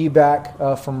HP back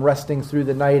from resting through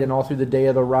the night and all through the day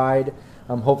of the ride.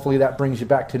 Hopefully that brings you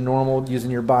back to normal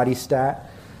using your body stat.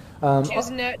 She was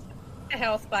nurtured to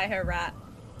health by her rat.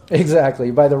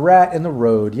 Exactly, by the rat and the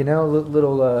road.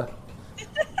 Little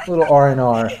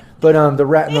R&R. But the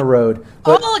rat and the road.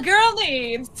 But, all a girl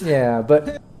needs. Yeah,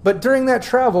 but during that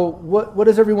travel, what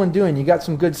is everyone doing? You got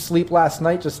some good sleep last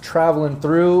night, just traveling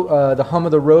through. The hum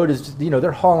of the road is just,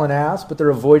 they're hauling ass, but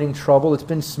they're avoiding trouble. It's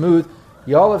been smooth.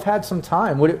 Y'all have had some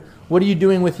time. What are you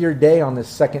doing with your day on this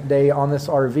second day on this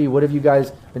RV? What have you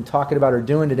guys been talking about or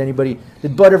doing?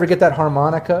 Did Bud ever get that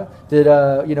harmonica? Did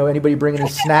anybody bring any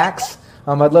snacks?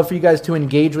 I'd love for you guys to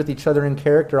engage with each other in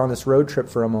character on this road trip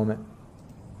for a moment.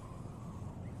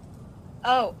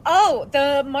 Oh,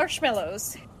 the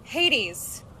marshmallows.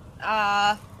 Hades.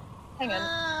 Hang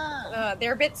on.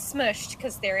 They're a bit smushed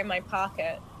because they're in my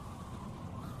pocket.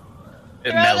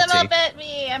 Throw them up at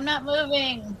me. I'm not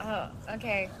moving. Oh,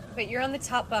 okay. But you're on the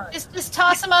top bunk. Just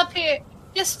toss them up here.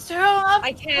 Just throw them up.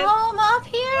 I can't. Throw them up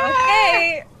here.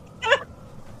 Okay.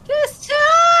 Just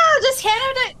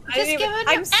hand it. Just give it.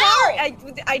 I'm sorry.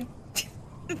 I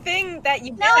the thing that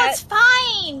you No, get it's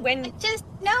fine. when It's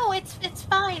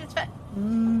fine. It's fine.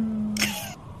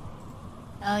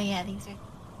 Oh yeah, these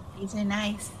are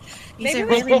nice. These Maybe are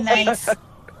we really nice.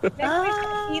 maybe we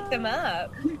should heat them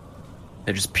up.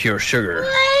 They're just pure sugar.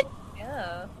 What?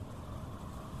 Yeah.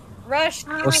 Rush.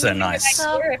 Of course they're nice.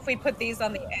 If we put these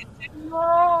on the engine.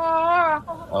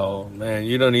 Oh man,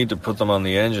 you don't need to put them on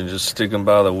the engine. Just stick them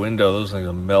by the window. Those things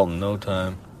will melt in no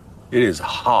time. It is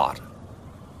hot.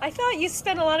 I thought you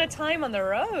spent a lot of time on the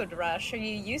road, Rush. Are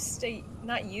you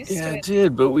not used to Yeah, I it?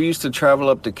 did, but we used to travel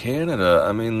up to Canada.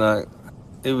 I mean,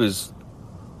 it was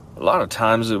a lot of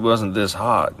times it wasn't this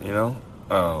hot,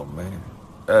 Oh man.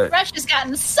 Rush has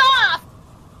gotten soft.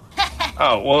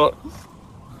 Oh well.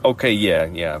 Okay,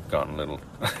 yeah, I've gotten a little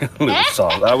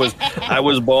soft. I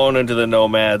was born into the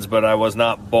nomads, but I was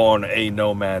not born a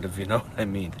nomad, if you know what I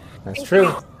mean. That's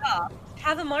true.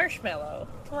 Have a marshmallow.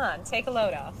 Come on, take a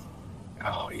load off.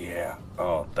 Oh yeah.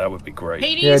 Oh, that would be great.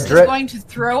 Hades Yeah, is going to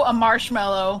throw a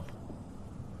marshmallow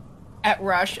at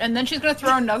Rush, and then she's going to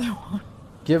throw another one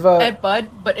at Bud.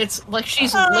 But it's like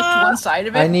she's licked one side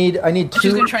of it. I need She's going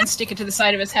two. to try and stick it to the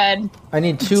side of his head. I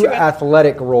need two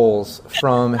athletic rolls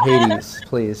from Hades,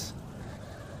 please.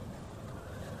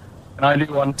 And I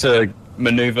do want to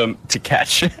maneuver to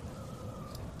catch.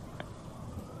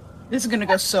 This is going to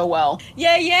go so well.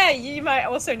 Yeah, you might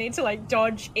also need to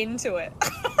dodge into it.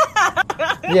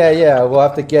 Yeah, we'll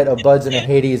have to get a Buds and a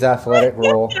Hades athletic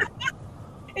roll.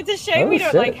 It's a shame Oh, we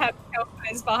don't shit. have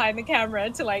guys behind the camera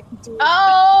to do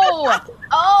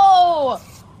Oh!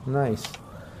 Nice.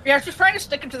 Yeah, she's trying to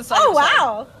stick it to the side. Oh of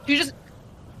his head. wow!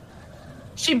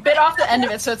 She bit off the end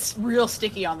of it, so it's real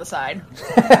sticky on the side.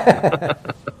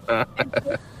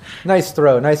 Nice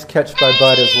throw. Nice catch by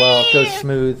Bud as well. Goes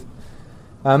smooth.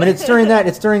 And it's during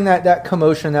that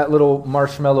commotion, that little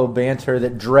marshmallow banter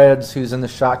that Dreads, who's in the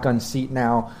shotgun seat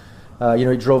now, he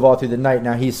drove all through the night.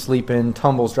 Now he's sleeping.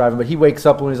 Tumble's driving, but he wakes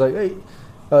up and he's like, "Hey,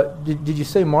 did you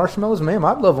say marshmallows, ma'am?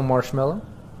 I'd love a marshmallow."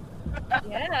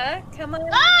 Yeah, come on.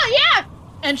 Oh yeah.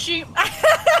 And she turn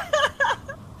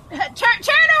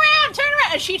around,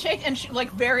 and she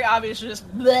very obviously just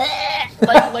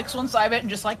licks one side of it and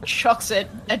just chucks it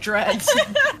at Dreads.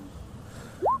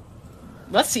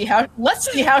 Let's see how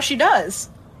she does.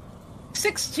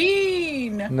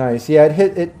 16. Nice. Yeah,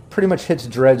 it pretty much hits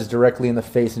Dreads directly in the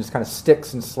face and just kind of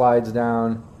sticks and slides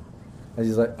down as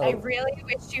he's like, "Oh." I really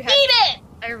wish you had. Eat it.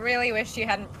 I really wish you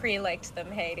hadn't pre-licked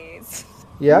them, Hades.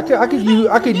 Yeah, I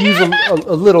could use a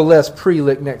little less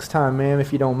pre-lick next time, ma'am,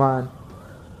 if you don't mind.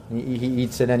 He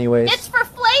eats it anyways. It's for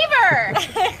flavor.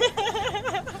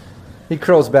 He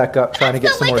curls back up trying to get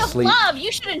That's some the more lick of sleep. love.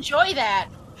 You should enjoy that.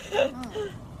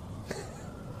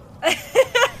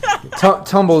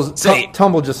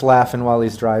 Tumble just laughing while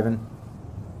he's driving.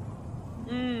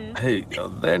 Hey, are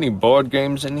there any board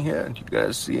games in here? Do you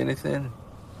guys see anything?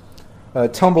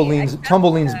 Tumble leans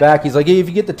back. He's like, "Hey, if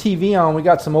you get the TV on, we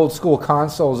got some old school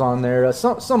consoles on there.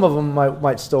 Some of them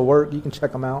might still work. You can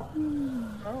check them out."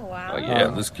 Oh wow! Oh yeah,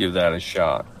 let's give that a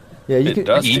shot. Yeah, you It can.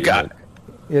 does You seem got- good.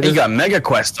 Yeah, You there's, got Mega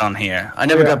Quest on here. I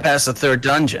never Yeah. got past the third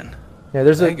dungeon. yeah,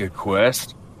 there's a Mega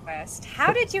Quest. Quest.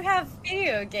 How did you have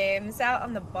video games out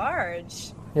on the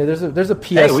barge? there's a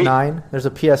PS9. There's a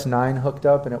PS9 hooked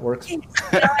up and it works.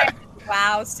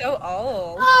 Wow, so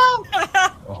old.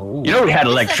 Oh. You know we had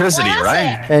electricity,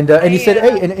 right? And he said,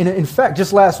 "Hey, and in fact,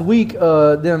 just last week,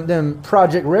 them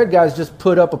Project Red guys just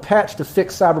put up a patch to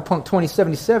fix Cyberpunk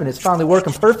 2077. It's finally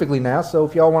working perfectly now. So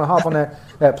if y'all want to hop on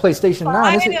that PlayStation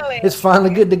 9, it's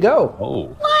finally good to go." Oh,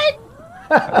 What?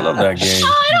 I love that game.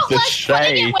 Oh, I don't The like putting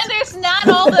shade. it when there's not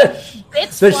all the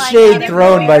bits The flying shade out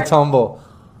thrown by everywhere. Tumble.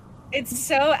 It's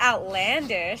so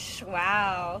outlandish.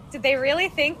 Wow. Did they really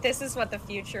think this is what the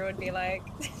future would be like?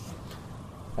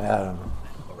 I don't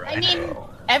know.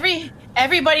 I mean,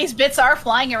 Everybody's bits are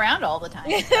flying around all the time.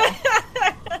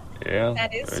 Yeah,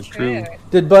 That is very true.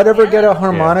 Did Bud ever get a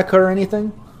harmonica or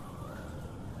anything?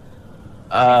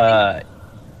 Yeah,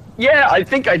 I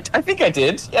think I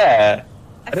did. Yeah.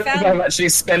 I don't think found- I've actually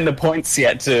spent the points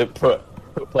yet to put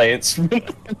play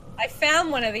instrument. I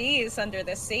found one of these under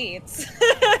the seats.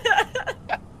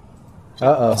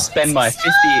 Uh-oh. Spend my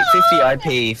 50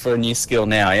 IP for a new skill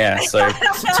now. Yeah, so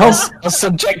I'll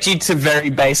subject you to very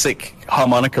basic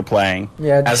harmonica playing,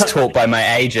 Yeah, as taught by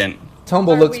my agent.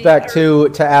 Tumble looks back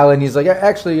to Alan. He's like,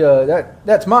 actually,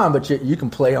 that's mine, but you can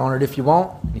play on it if you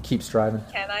want. He keeps driving.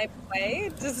 Can I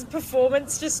play? Does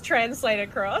performance just translate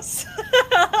across?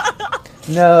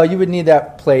 No, you would need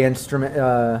that play instrument.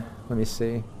 Let me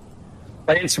see.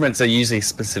 Play instruments are usually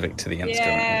specific to the instrument.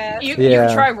 Yeah. You Yeah.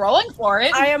 can try rolling for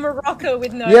it. I am a rocker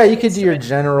with no. Yeah, you could do your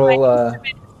instrument. general. My instrument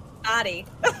is party.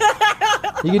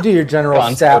 You could do your general Go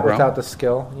on, stat Cobra. without the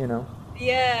skill. You know.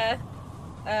 Yeah.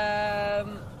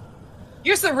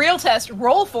 Here's the real test.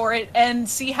 Roll for it and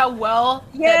see how well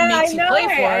Yeah, that makes I you know play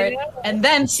it, for I it. know. And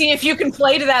then see if you can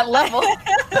play to that level.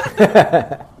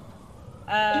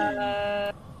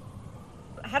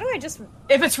 How do I just?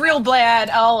 If it's real bad,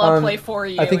 I'll play for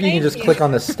you. I think you can Thank just you. click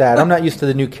on the stat. I'm not used to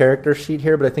the new character sheet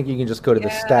here, but I think you can just go to the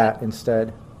Yeah. stat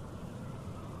instead.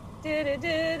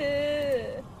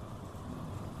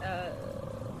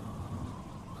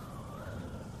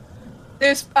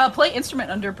 There's play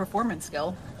instrument under performance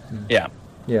skill. Yeah.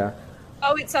 Yeah.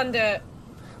 Oh, it's under.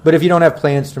 But if you don't have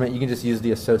play instrument, you can just use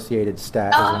the associated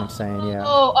stat, is what I'm saying, yeah.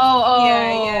 Oh.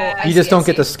 Yeah. You just don't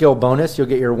get the skill bonus, you'll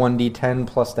get your 1d10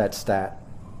 plus that stat.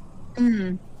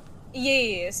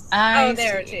 Yes. I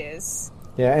there see. it is.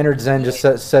 Yeah, Entered Zen just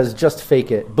says, just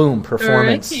fake it. Boom,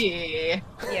 performance. Pretty.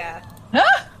 Yeah.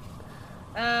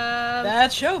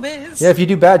 That's showbiz. Yeah, if you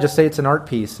do bad, just say it's an art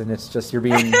piece, and it's just you're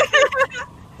being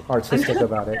artistic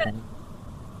about it.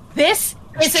 This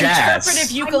is Jazz. interpretive I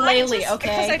might ukulele, just- Because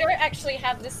I okay? don't actually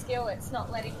have the skill, it's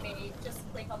not letting me just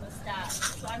click on the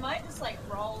stats. So I might just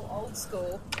roll old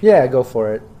school. Yeah, go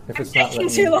for it. If it's not Taking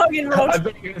letting too you. long in roll. I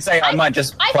bet you're gonna say I might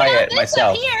just I play found it this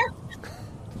myself. up here.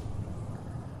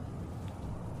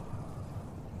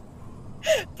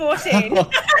 14.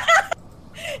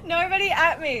 Nobody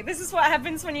at me. This is what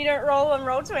happens when you don't roll on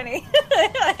roll 20.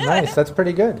 Nice, that's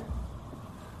pretty good.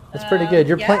 That's pretty good.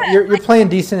 You're yeah. playing. You're playing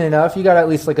decent enough. You got at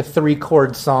least like a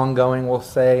 3-chord song going, we'll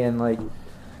say, and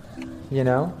you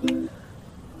know.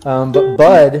 But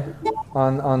Bud,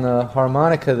 on the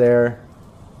harmonica there.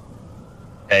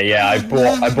 Yeah, I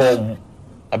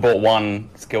bought one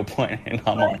skill point in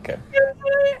harmonica.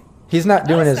 He's not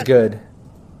doing as good.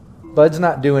 Bud's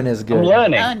not doing as good. I'm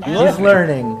learning. Oh, no. I'm He's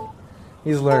learning. learning.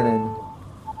 He's learning.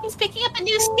 He's picking up a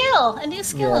new skill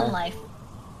Yeah. in life.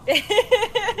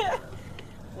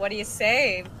 What do you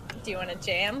say? Do you want to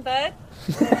jam, bud?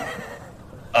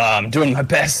 I'm doing my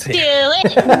best Do here.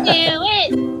 it, do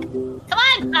it. Come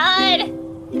on,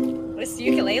 bud. This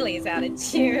ukulele is out of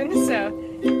tune, so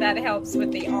that helps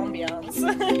with the ambiance.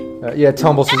 Yeah,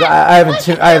 Tumble says I haven't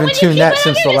When you tuned keep that it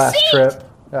since under the the last seat. trip.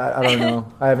 I don't know.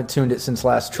 I haven't tuned it since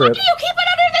last trip. You keep it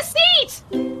under the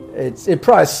seat. It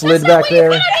probably slid That's back not where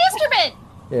there. you put an instrument.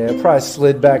 Yeah, it probably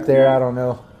slid back there. I don't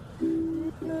know.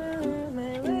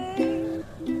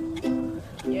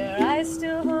 Your eyes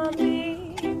still haunt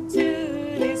me to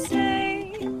this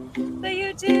day, but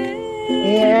you did.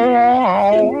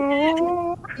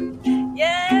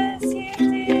 Yes,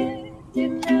 you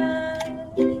did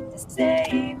not to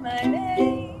say my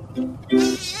name.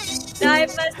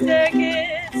 Night my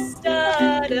circuits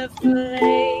start a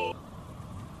flame,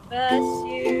 but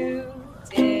you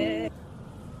did.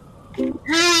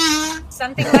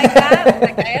 Something like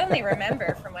that. I only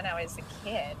remember from when I was a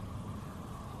kid.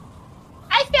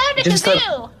 I found a Just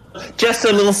kazoo. Just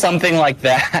a little something like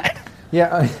that.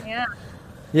 Yeah, Yeah.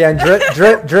 yeah.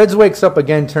 And Dreads wakes up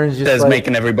again, turns just That's like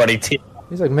making everybody tip.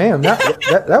 he's like, "Ma'am,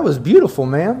 that was beautiful,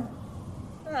 ma'am."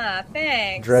 Ah,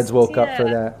 thanks. Dreads woke up for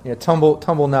that. Yeah,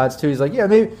 Tumble nods too. He's like, "Yeah,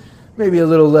 maybe a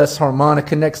little less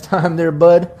harmonica next time, there,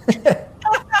 bud."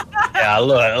 Yeah,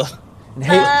 look. And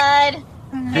hey, Bud.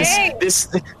 Hey,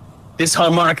 This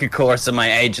harmonica course of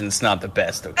my agent's not the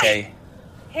best, okay?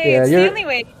 hey, Yeah, it's you're- the only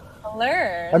way to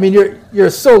learn. I mean, you're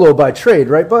a solo by trade,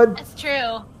 right, bud? That's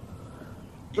true.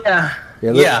 Yeah.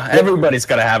 Yeah, Yeah, everybody's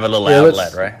got to have a little Yeah,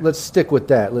 outlet, right? let's stick with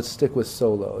that. Let's stick with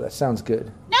solo. That sounds good.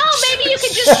 No, maybe you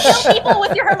could just kill people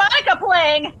with your harmonica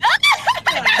playing.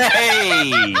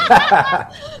 Hey!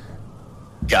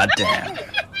 Goddamn.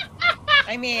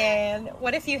 I mean,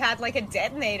 what if you had like a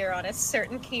detonator on a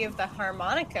certain key of the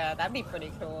harmonica? That'd be pretty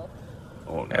cool.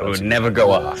 Oh, It would never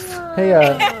go off. Hey,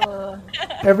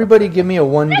 everybody give me a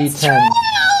 1d10.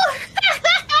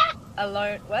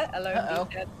 Alone, what? Alone Uh-oh.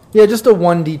 be dead. Yeah, just a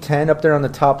 1d10 up there on the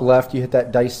top left. You hit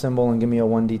that dice symbol and give me a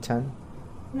 1d10.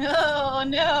 No,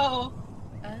 no.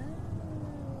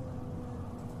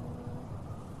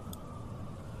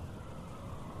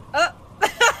 Oh.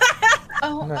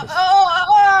 Oh, Nice.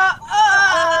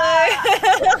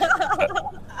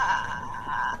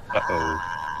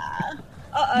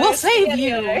 Uh-oh. We'll save spaghetti.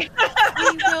 you.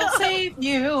 We will save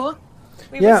you.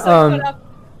 We Yeah, were so caught up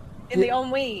in the yeah.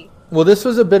 ennui. Well, this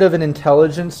was a bit of an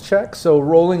intelligence check, so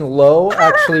rolling low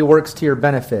actually works to your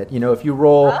benefit. You know, if you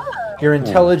roll your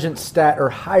intelligence stat or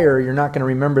higher, you're not going to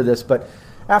remember this, but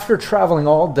after traveling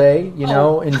all day, you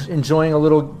know, enjoying a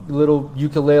little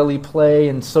ukulele play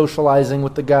and socializing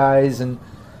with the guys and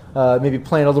maybe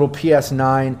playing a little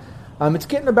PS9, it's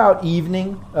getting about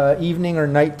evening or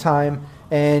nighttime,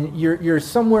 and you're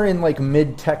somewhere in like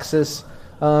mid-Texas.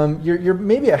 You're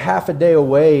maybe a half a day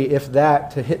away, if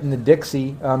that, to hitting the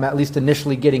Dixie, at least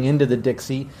initially getting into the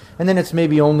Dixie. And then it's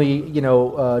maybe only,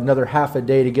 another half a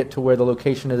day to get to where the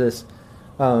location of this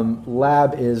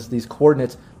lab is, these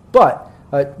coordinates. But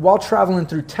while traveling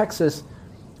through Texas,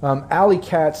 Alley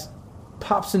Katz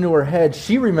pops into her head.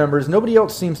 She remembers, nobody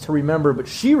else seems to remember, but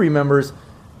she remembers,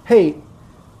 hey,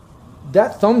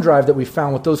 that thumb drive that we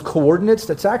found with those coordinates,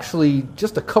 that's actually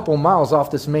just a couple miles off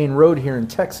this main road here in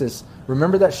Texas.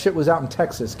 Remember that shit was out in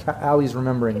Texas. Allie's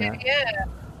remembering that. Yeah.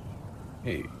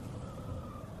 Hey.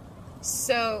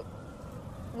 So,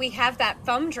 we have that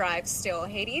thumb drive still,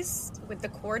 Hades, with the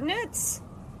coordinates.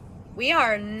 We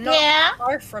are not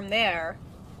far from there.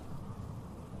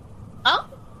 Oh,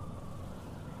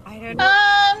 I don't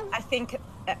know. I think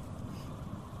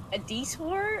a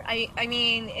detour? I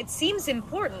mean, it seems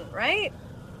important, right?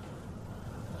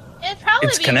 it'd probably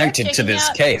It's be connected worth to checking this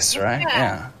out. case, right?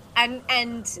 Yeah.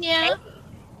 And Yeah.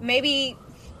 maybe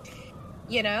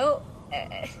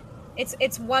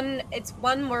it's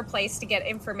one more place to get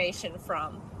information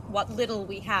from what little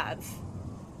we have.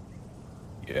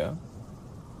 Yeah.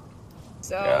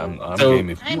 So Yeah, I'm So- game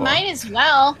if I you might are. as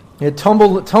well. Yeah,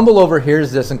 Tumble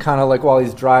overhears this and kind of like while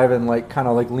he's driving, like kind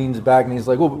of like leans back and he's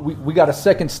like, "Well, we got a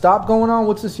second stop going on.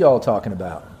 What's this y'all talking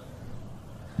about?"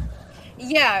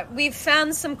 yeah, we've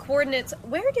found some coordinates.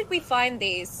 Where did we find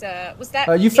these? Was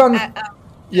that You found-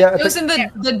 Yeah, It was in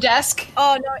the desk.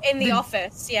 Oh no, in the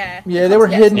office. Yeah. yeah, they were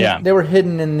hidden. Yeah. They were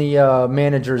hidden in the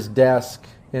manager's desk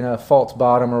in a false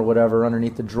bottom or whatever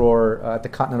underneath the drawer at the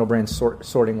Continental Brand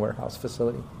sorting warehouse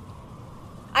facility.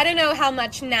 I don't know how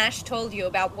much Nash told you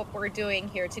about what we're doing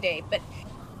here today, but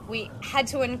we had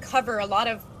to uncover a lot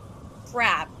of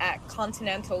crap at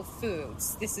Continental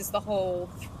Foods. This is the whole,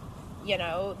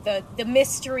 the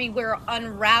mystery we're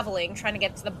unraveling, trying to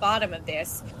get to the bottom of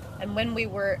this. And when we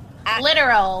were at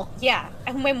Literal.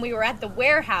 and when we were at the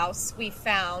warehouse, we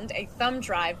found a thumb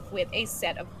drive with a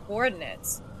set of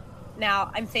coordinates.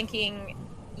 Now, I'm thinking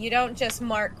you don't just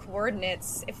mark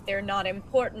coordinates if they're not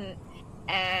important.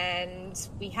 And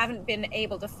we haven't been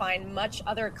able to find much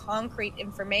other concrete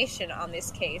information on this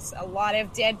case. A lot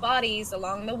of dead bodies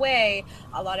along the way,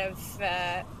 a lot of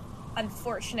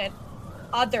unfortunate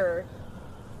other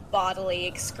bodily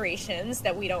excretions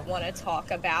that we don't want to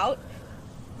talk about.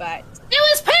 But It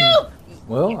was poop!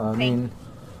 Well, Yeah, I mean,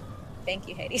 thank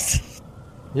you, Hades.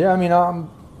 yeah, I mean,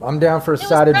 I'm down for a was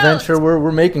side gross. adventure.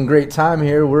 We're making great time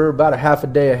here. We're about a half a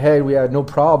day ahead. We had no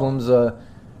problems.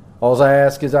 All I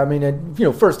ask is, I mean,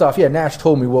 first off, yeah, Nash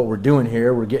told me what we're doing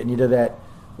here. We're getting you to that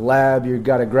lab. You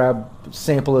got to grab a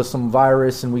sample of some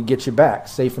virus, and we get you back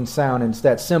safe and sound. And it's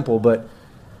that simple. But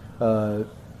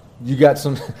you got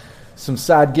some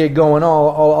side gig going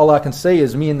on. All I can say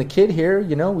is, me and the kid here,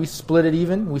 we split it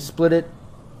even. We split it,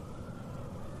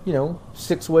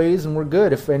 6 ways, and we're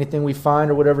good. If anything we find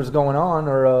or whatever's going on,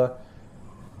 or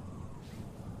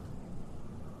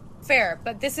Fair,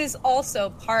 but this is also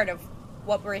part of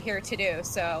what we're here to do.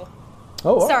 So,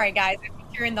 oh, sorry, guys, I think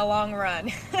you're in the long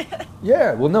run.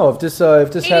 yeah. Well, no. If this has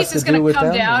Hades to is do gonna with come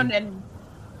them, down then- and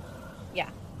Yeah.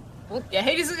 yeah,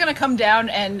 Hades is gonna come down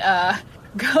and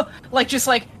go just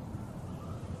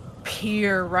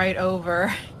peer right over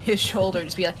his shoulder,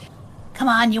 just be like, Come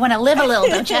on, you want to live a little,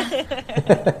 don't you?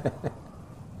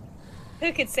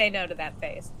 Who could say no to that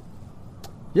face?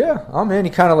 Yeah, I'm in.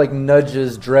 He kind of like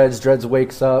nudges Dreads. Dreads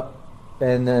wakes up,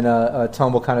 and then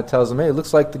Tumble kind of tells him, "Hey, it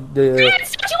looks like the Don't you want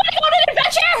to go on an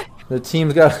adventure? the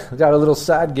team's got a little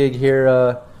side gig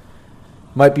here.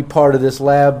 Might be part of this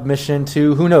lab mission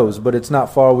too. Who knows? But it's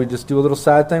not far. We just do a little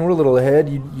side thing. We're a little ahead.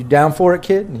 You down for it,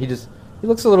 kid?" And he just He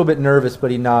looks a little bit nervous,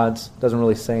 but he nods. Doesn't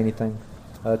really say anything.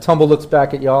 Tumble looks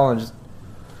back at y'all and just,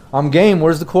 I'm game.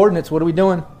 Where's the coordinates? What are we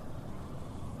doing?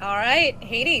 All right,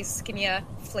 Hades, can you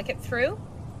flick it through?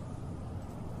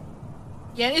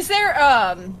 Yeah, is there,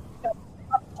 I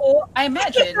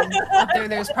imagine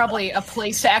there's probably a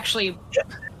place to actually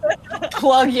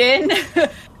plug in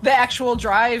the actual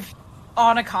drive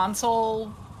on a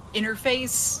console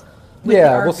interface.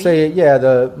 Yeah, we'll say,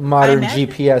 the modern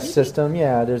GPS maybe. system.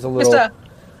 Yeah, there's a little, Just a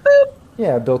boop.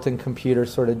 Yeah, built-in computer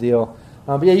sort of deal.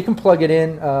 But yeah, you can plug it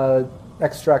in,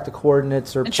 extract the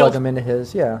coordinates, or plug them into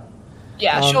his. Yeah.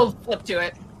 Yeah, she'll flip to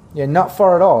it. Yeah, not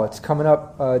far at all. It's coming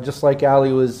up just like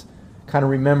Allie was kind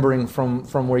of remembering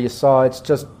from where you saw. It's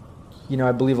just,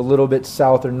 I believe a little bit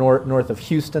south or north of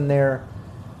Houston there,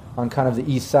 on kind of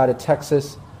the east side of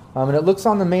Texas. And it looks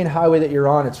on the main highway that you're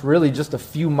on. It's really just a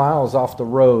few miles off the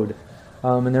road.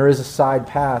 And there is a side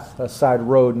path, a side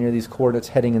road near these coordinates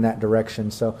heading in that direction.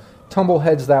 So Tumble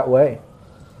heads that way.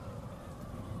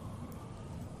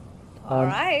 All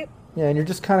right. Yeah, and you're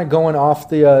just kind of going off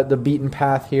the beaten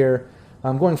path here,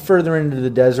 going further into the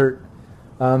desert.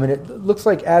 And it looks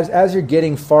like as you're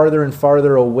getting farther and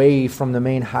farther away from the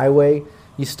main highway,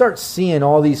 you start seeing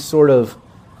all these sort of,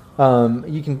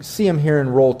 you can see them here in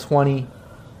roll 20.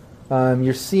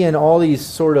 You're seeing all these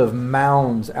sort of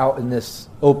mounds out in this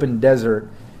open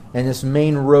desert, and this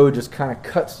main road just kind of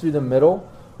cuts through the middle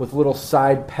with little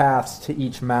side paths to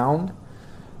each mound.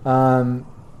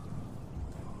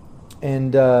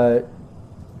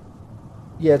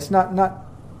 It's not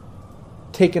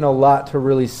taking a lot to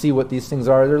really see what these things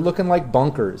are. They're looking like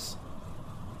bunkers.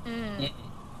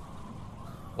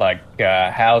 Like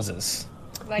houses.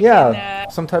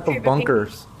 Like some type of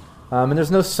bunkers. And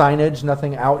there's no signage,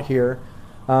 nothing out here.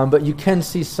 But you can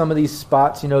see some of these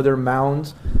spots, they're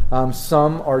mounds.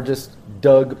 Some are just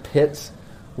dug pits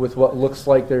with what looks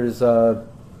like there's,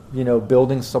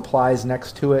 building supplies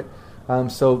next to it.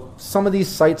 So some of these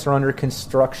sites are under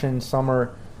construction, some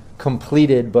are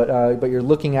completed, but you're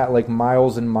looking at like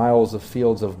miles and miles of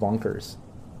fields of bunkers.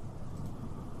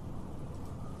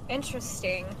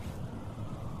 Interesting.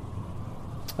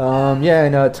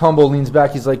 And Tumble leans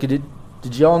back. He's like, Did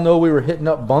y'all know we were hitting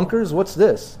up bunkers? What's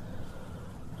this?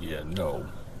 Yeah, no.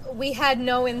 We had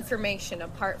no information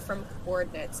apart from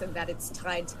coordinates and that it's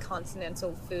tied to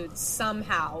continental foods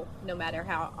somehow, no matter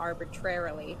how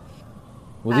arbitrarily.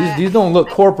 Well, these don't look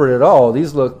corporate at all.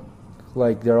 These look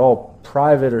like they're all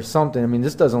private or something. I mean,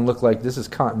 this doesn't look like this is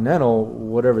continental,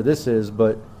 whatever this is,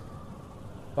 but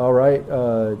all right.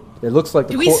 It looks like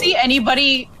Do we see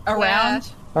anybody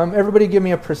around? Everybody give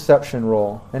me a perception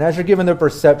roll. And as you're giving the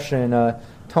perception,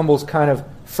 Tumble's kind of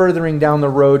furthering down the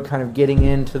road, kind of getting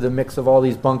into the mix of all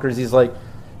these bunkers. He's like,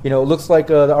 it looks like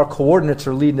our coordinates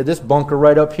are leading to this bunker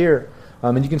right up here.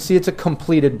 And you can see it's a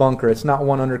completed bunker. It's not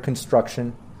one under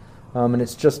construction. And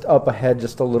it's just up ahead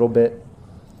just a little bit.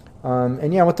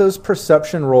 With those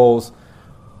perception rolls,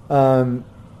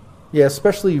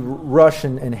 especially Rush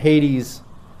and Hades,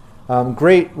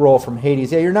 great roll from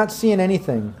Hades. Yeah, you're not seeing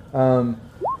anything.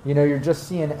 You're just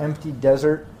seeing empty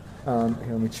desert. Here,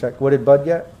 let me check. What did Bud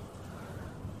get?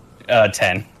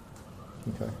 10.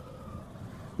 Okay.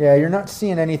 Yeah, you're not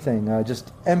seeing anything.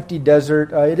 Just empty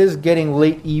desert. It is getting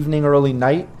late evening, early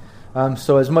night.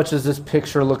 So as much as this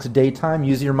picture looks daytime,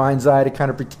 use your mind's eye to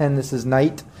kind of pretend this is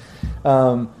night.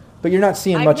 But you're not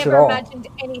seeing much at all. I've never imagined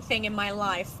anything in my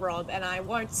life, Rob, and I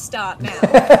won't start now.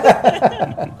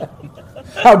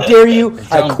 How dare you?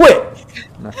 I quit!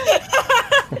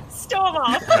 Storm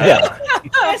off. Yeah.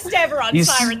 First ever on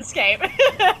Sirenscape.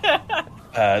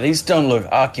 These don't look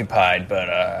occupied, but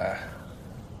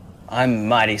I'm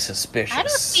mighty suspicious. I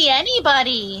don't see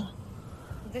anybody.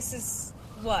 This is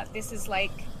what? This is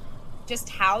like just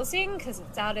housing because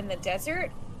it's out in the desert?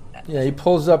 Yeah, he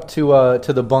pulls up to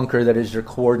the bunker that is your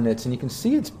coordinates, and you can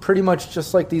see it's pretty much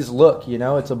just like these look.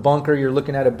 It's a bunker. You're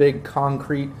looking at a big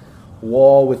concrete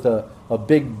wall with a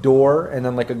big door, and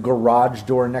then like a garage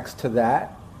door next to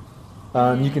that.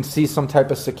 You can see some type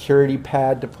of security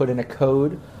pad to put in a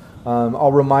code.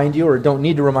 I'll remind you, or don't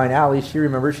need to remind Allie. She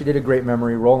remembers. She did a great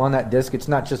memory roll on that disc. It's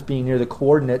not just being near the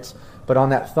coordinates, but on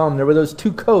that thumb there were those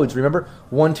two codes. Remember,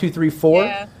 1, 2, 3,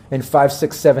 4, and 5,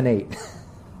 6, 7, 8.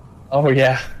 Oh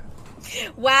yeah.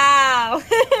 Wow.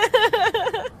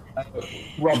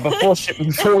 Rob,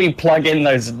 before we plug in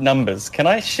those numbers, can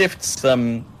I shift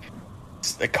some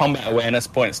combat awareness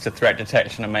points to threat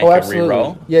detection and make a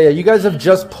re-roll? Yeah, you guys have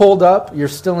just pulled up. You're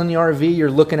still in the RV. You're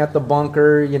looking at the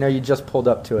bunker. You just pulled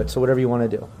up to it. So whatever you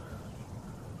want to do.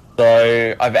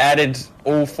 So I've added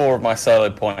all 4 of my solo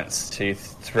points to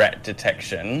threat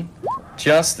detection.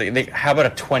 How about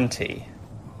a 20?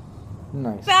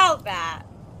 Nice. About that.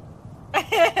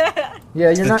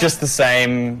 Yeah, you're not just the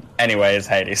same anyway as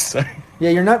Hades. So. Yeah,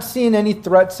 you're not seeing any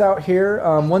threats out here.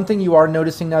 One thing you are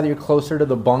noticing now that you're closer to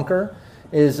the bunker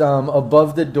is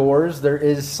above the doors there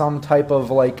is some type of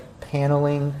like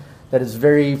paneling that is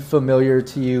very familiar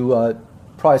to you.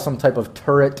 Probably some type of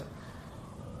turret,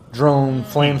 drone,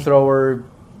 flamethrower.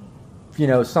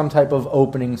 Some type of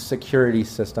opening security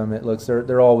system. It looks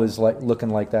they're always like looking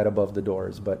like that above the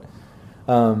doors, but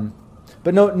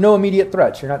no immediate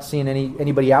threats. You're not seeing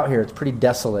anybody out here. It's pretty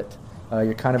desolate.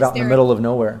 You're kind of out in the middle of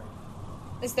nowhere.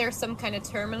 Is there some kind of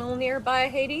terminal nearby,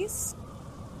 Hades?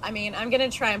 I mean, I'm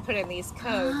gonna try and put in these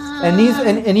codes.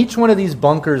 And each one of these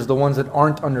bunkers, the ones that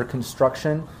aren't under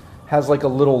construction, has like a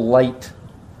little light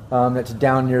that's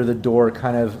down near the door,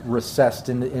 kind of recessed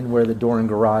in where the door and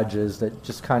garage is. That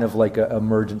just kind of like an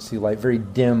emergency light, very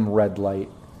dim red light.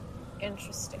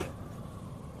 Interesting.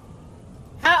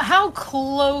 How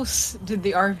close did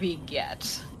the RV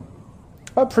get?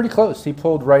 Pretty close. He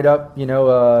pulled right up,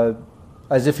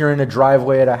 as if you're in a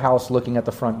driveway at a house looking at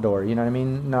the front door. You know what I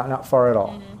mean? Not far at all.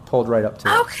 Mm-hmm. Pulled right up to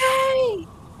it. Okay.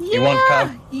 Yeah. You want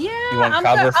cover? Yeah. You want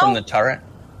cover from the turret?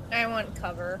 I want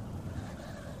cover.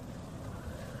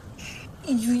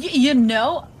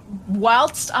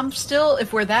 Whilst I'm still,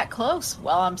 if we're that close,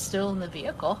 while I'm still in the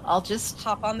vehicle, I'll just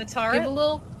hop on the turret.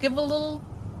 Give a little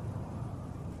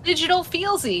digital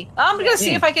feelsy. I'm gonna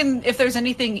see if there's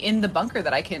anything in the bunker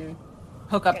that I can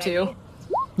hook up to.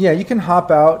 Yeah, you can hop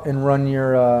out and run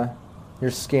your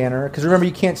scanner. Because remember,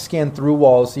 you can't scan through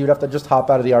walls, so you'd have to just hop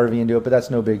out of the RV and do it. But that's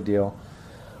no big deal.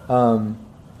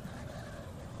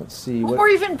 Let's see. Or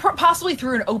even possibly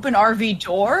through an open RV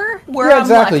door where yeah, I'm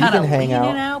exactly. like, you can hang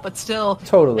out, but still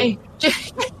totally.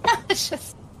 It's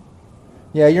just.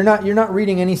 Yeah, you're not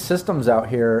reading any systems out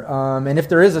here, and if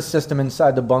there is a system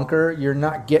inside the bunker, you're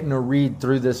not getting a read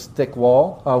through this thick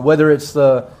wall. Whether it's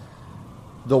the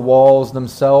walls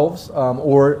themselves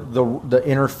or the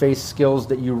interface skills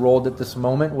that you rolled at this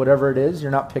moment, whatever it is, you're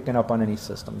not picking up on any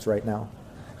systems right now.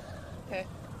 Okay.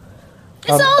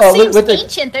 This all seems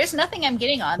ancient. There's nothing I'm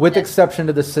getting on. With exception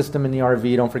to the system in the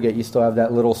RV, don't forget you still have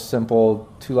that little simple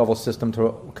 2-level system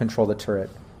to control the turret.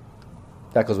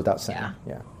 That goes without saying.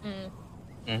 Yeah.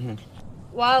 Mm-hmm.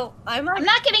 Well, I'm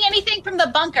not getting anything from the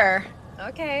bunker.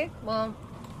 Okay. Well,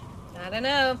 I don't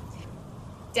know.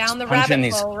 Down the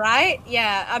rabbit hole, right?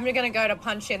 Yeah, I'm gonna go to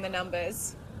punch in the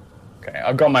numbers. Okay,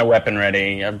 I've got my weapon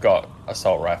ready. I've got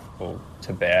assault rifle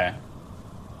to bear.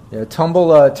 Yeah, Tumble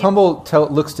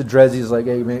looks to Drezzy, he's like,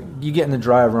 hey, man, you get in the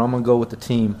driver, I'm going to go with the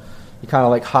team. He kind of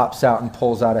like hops out and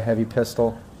pulls out a heavy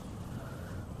pistol.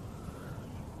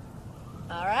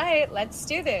 All right, let's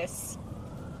do this.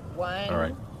 1, All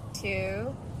right.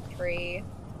 2, 3,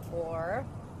 4.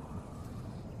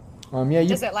 Yeah,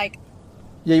 Does it like...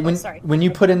 Yeah, when you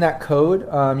put in that code,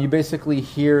 you basically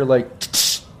hear like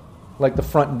the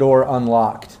front door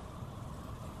unlocked.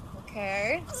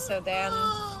 Okay, so then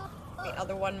the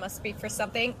other one must be for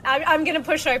something. I'm gonna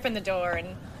push open the door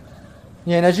and.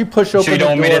 Yeah, and as you push open the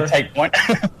door, you don't want me to take point.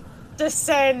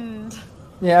 Descend.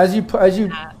 Yeah, as you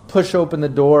push open the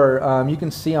door, you can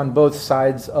see on both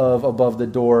sides of above the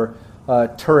door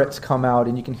turrets come out,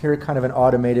 and you can hear kind of an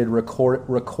automated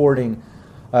recording.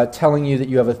 Telling you that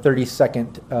you have a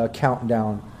 30-second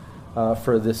countdown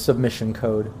for the submission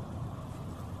code.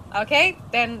 Okay,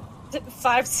 then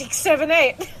 5, 6, 7,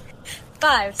 8.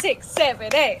 5, 6,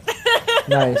 7, 8.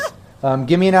 Nice.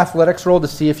 Give me an athletics roll to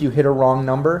see if you hit a wrong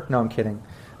number. No, I'm kidding.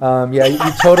 Yeah,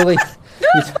 you totally...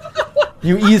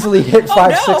 you easily hit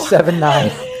 5, 6, 7,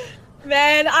 9.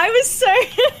 Man, I was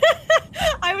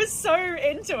so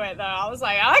into it, though. I was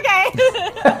like,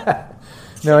 okay.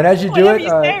 No, and as you do it,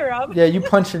 say, you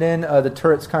punch it in. The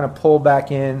turrets kind of pull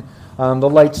back in. The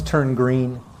lights turn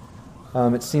green.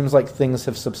 It seems like things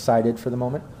have subsided for the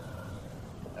moment.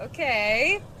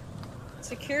 Okay.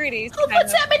 Security. Who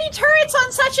puts that many turrets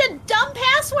on such a dumb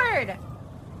password?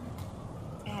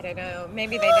 I don't know.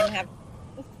 Maybe they didn't have.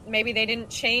 Maybe they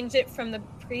didn't change it from the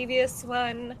previous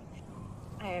one.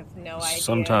 I have no idea.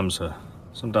 Sometimes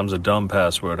a dumb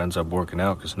password ends up working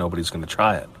out because nobody's going to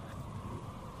try it.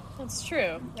 That's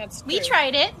true. That's true. We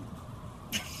tried it.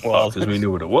 Well, because we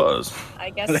knew what it was. I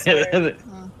guess they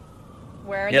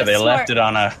left it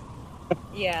on a...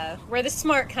 Yeah, we're the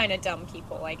smart kind of dumb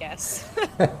people, I guess.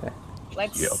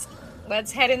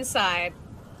 Let's head inside.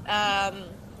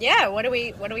 Yeah, what do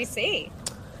we see?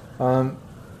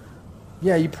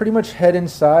 Yeah, you pretty much head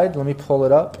inside. Let me pull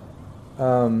it up.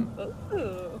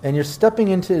 And you're stepping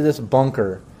into this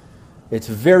bunker. It's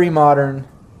very modern.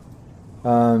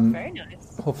 Very nice.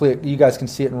 Hopefully you guys can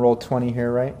see it in roll 20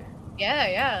 here, right?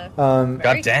 Yeah.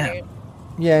 God damn.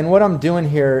 Yeah, and what I'm doing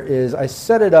here is I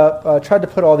set it up, tried to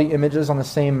put all the images on the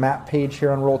same map page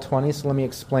here on Roll20, so let me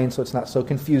explain so it's not so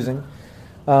confusing.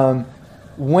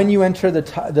 When you enter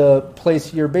the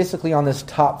place, you're basically on this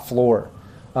top floor,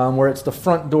 where it's the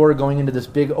front door going into this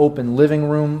big open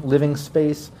living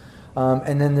space,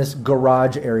 and then this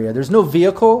garage area. There's no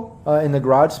vehicle in the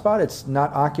garage spot. It's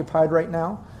not occupied right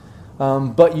now,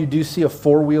 but you do see a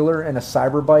four-wheeler and a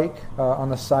cyber bike on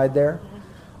the side there.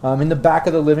 In the back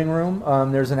of the living room,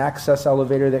 there's an access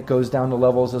elevator that goes down to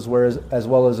levels as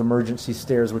well as emergency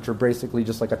stairs, which are basically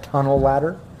just like a tunnel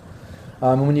ladder.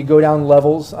 And when you go down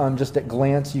levels, just at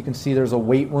glance, you can see there's a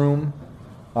weight room.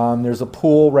 There's a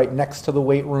pool right next to the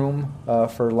weight room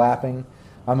for lapping.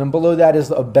 And below that is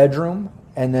a bedroom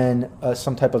and then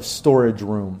some type of storage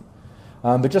room.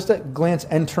 But just at glance,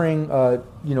 entering,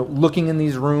 looking in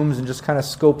these rooms and just kind of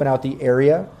scoping out the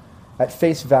area, at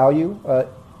face value,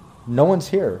 no one's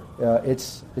here.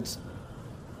 It's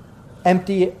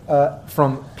empty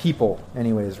from people,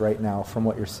 anyways, right now, from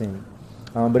what you're seeing.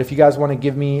 But if you guys want to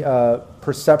give me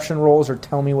perception rolls or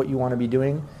tell me what you want to be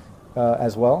doing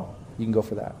as well, you can go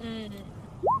for that.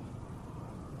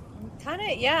 Kind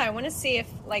of, yeah. I want to see if,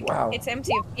 it's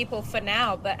empty of people for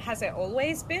now, but has it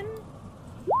always been?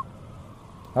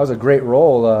 That was a great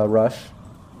roll, Rush.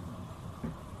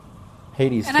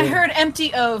 Hades. And I heard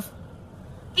empty of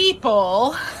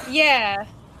people. Yeah.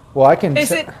 Well, I can.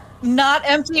 Is it not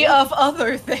empty of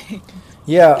other things?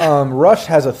 Yeah. Rush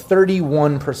has a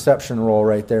 31 perception roll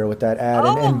right there with that ad,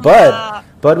 and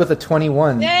Bud with a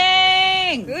 21.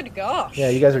 Dang! Good gosh. Yeah,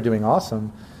 you guys are doing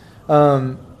awesome.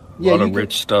 A lot of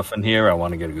rich stuff in here. I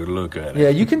want to get a good look at it. Yeah,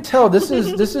 you can tell this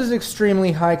is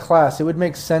extremely high class. It would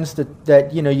make sense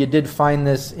that you did find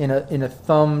this in a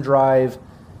thumb drive.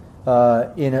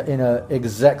 In a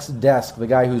exec's desk, the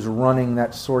guy who's running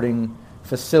that sorting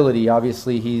facility,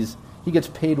 obviously he gets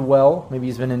paid well. Maybe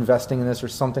he's been investing in this or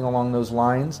something along those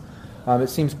lines. It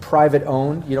seems private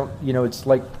owned. It's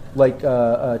like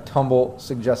Tumble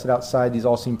suggested outside. These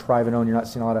all seem private owned. You're not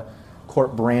seeing a lot of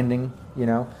corp branding.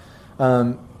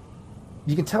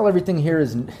 You can tell everything here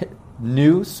is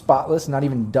new, spotless, not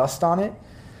even dust on it.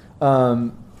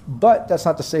 But that's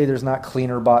not to say there's not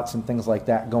cleaner bots and things like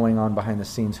that going on behind the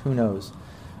scenes. Who knows?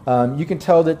 You can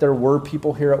tell that there were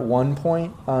people here at one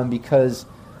point because,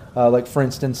 for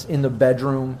instance, in the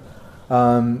bedroom,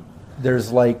 there's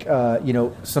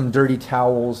some dirty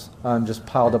towels just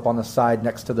piled up on the side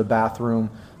next to the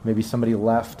bathroom. Maybe somebody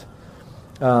left.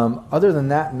 Other than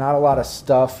that, not a lot of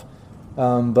stuff.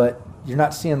 But you're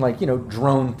not seeing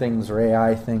drone things or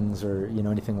AI things or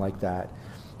anything like that.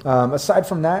 Aside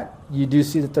from that, you do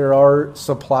see that there are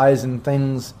supplies and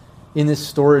things in this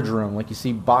storage room. Like you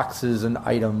see boxes and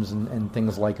items and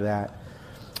things like that.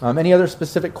 Any other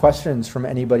specific questions from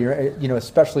anybody, or,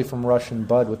 especially from Rush and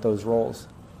Bud with those rolls?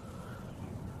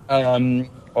 Well,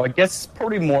 I guess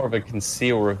probably more of a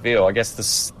conceal reveal. I guess to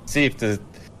see if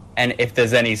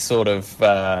there's any sort of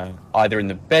either in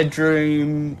the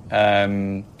bedroom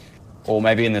or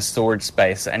maybe in the storage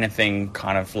space, anything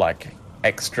kind of like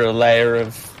extra layer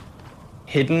of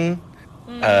hidden,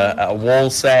 a wall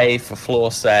safe, a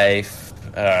floor safe,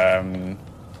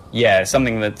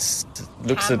 something that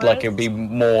looks like it would be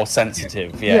more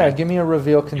sensitive. Yeah, give me a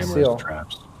reveal conceal.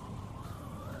 Traps.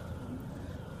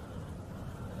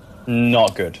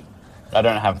 Not good. I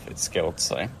don't have it skilled,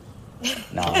 so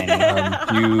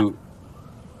 9.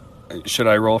 Should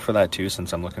I roll for that too,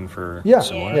 since I'm looking for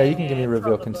similar? Yeah, you can give me a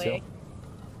reveal probably. conceal.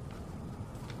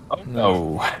 Oh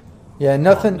no. Yeah,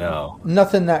 nothing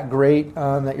that great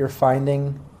that you're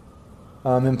finding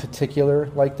in particular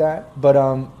like that.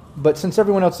 But since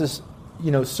everyone else is,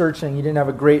 searching, you didn't have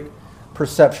a great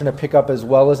perception to pick up as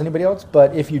well as anybody else.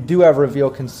 But if you do have reveal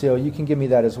conceal, you can give me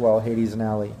that as well, Hades and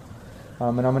Allie.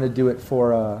 And I'm going to do it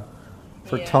for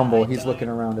Tumble. He's looking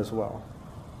around as well.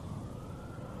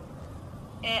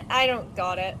 I don't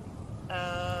got it.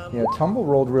 Yeah, Tumble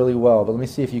rolled really well, but let me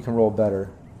see if you can roll better.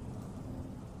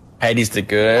 Hades did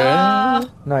good.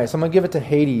 Nice. I'm going to give it to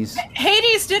Hades.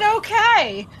 Hades did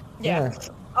okay. Yeah.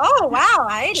 Oh,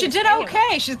 wow. She did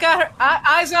okay. She's got her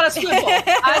eyes on a swivel.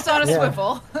 Eyes on a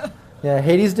swivel. Yeah,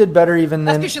 Hades did better even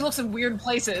That's than... because she looks in weird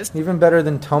places. Even better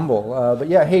than Tumble. But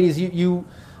yeah, Hades, you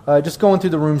just going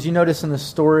through the rooms, you notice in the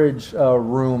storage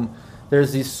room,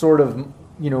 there's these sort of,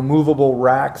 movable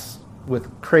racks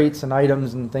with crates and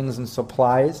items and things and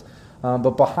supplies.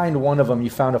 But behind one of them, you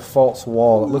found a false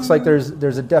wall. It looks like there's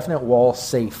a definite wall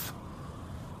safe.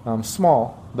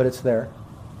 Small, but it's there.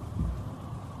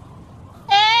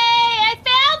 Hey, I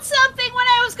found something when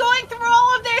I was going through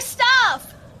all of their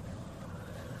stuff.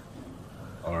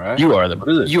 All right. You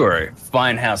are a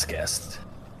fine house guest.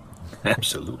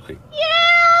 Absolutely. Yeah,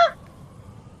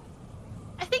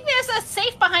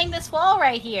 this wall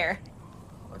right here.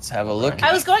 Let's have a look.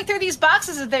 I was going through these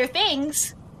boxes of their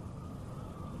things,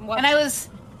 What? and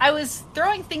I was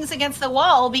throwing things against the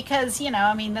wall because,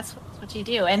 that's what you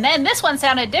do. And then this one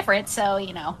sounded different, so,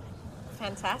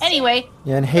 Fantastic. Anyway,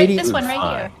 Yeah, and Hades. this one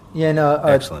right here. Yeah, and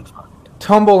Excellent find.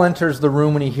 Tumble enters the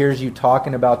room when he hears you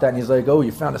talking about that, and he's like, "Oh,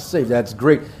 you found a safe. That's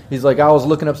great." He's like, "I was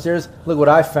looking upstairs. Look what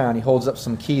I found." He holds up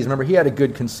some keys. Remember, he had a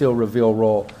good conceal reveal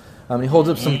roll. He holds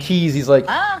up some keys. He's like,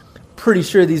 "Pretty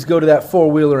sure these go to that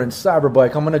 4-wheeler and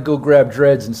Cyberbike. I'm gonna go grab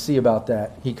Dreads and see about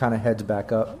that." He kind of heads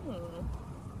back up.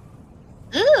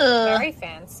 Ooh. Very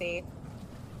fancy.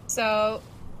 So,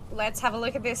 let's have a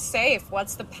look at this safe.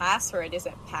 What's the password? Is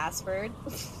it password?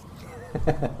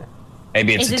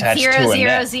 Maybe it's Is it attached 000? to a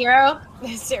net. 000.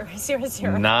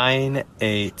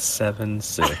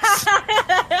 9876.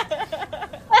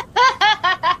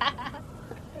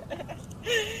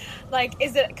 Like,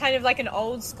 is it kind of like an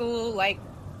old school, like,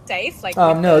 safe? Like,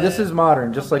 No, this is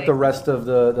modern, just like the rest of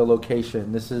the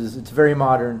location. It's very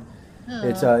modern.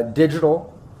 It's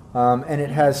digital, and it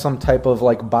has some type of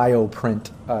like bioprint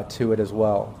to it as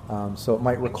well. So it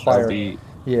might require,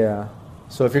 yeah.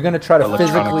 So if you're going to try to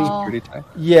physically, if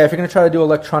you're going to try to do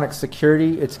electronic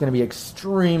security, it's going to be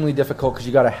extremely difficult because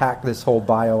you got to hack this whole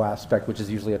bio aspect, which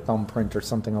is usually a thumbprint or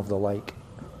something of the like.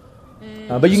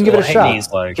 But you can give it a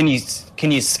shot. Can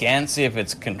you scan, see if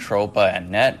it's controlled by a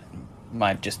net?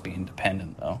 Might just be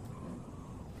independent though.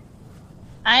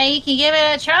 I can give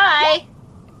it a try.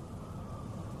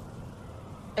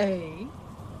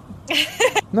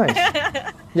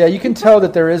 Nice. Yeah, you can tell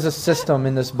that there is a system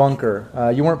in this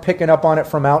bunker. You weren't picking up on it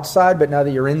from outside, but now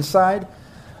that you're inside,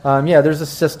 there's a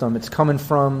system. It's coming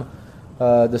from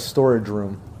the storage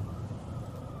room.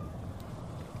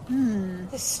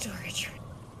 The storage room.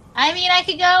 I mean, I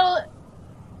could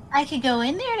go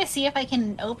in there to see if I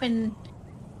can open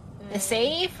the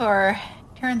safe or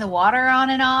turn the water on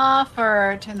and off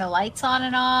or turn the lights on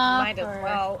and off. Might as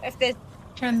well. If there's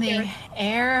turn the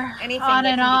air anything on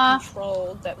that and can off. be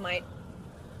controlled that might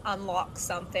unlock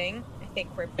something, I think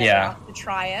we're better off to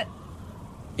try it.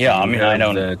 Yeah, I mean, I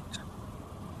don't That.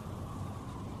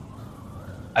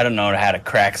 know how to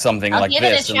crack something I'll like give it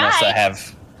a this unless try.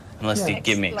 unless you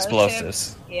give me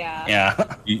explosives. Yeah.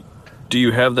 Yeah. Do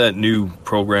you have that new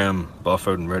program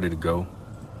buffered and ready to go?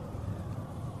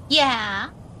 Yeah.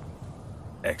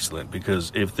 Excellent,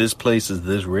 because if this place is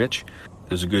this rich,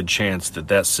 there's a good chance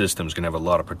that system's going to have a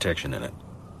lot of protection in it.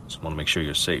 Just want to make sure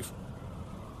you're safe.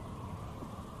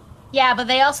 Yeah, but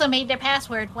they also made their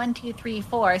password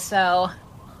 1234, so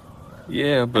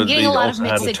Yeah, but getting they a lot of also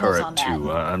had mixed a signals turret on that.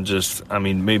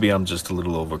 too. Maybe I'm just a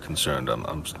little over concerned.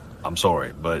 I'm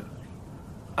sorry, but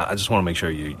I just want to make sure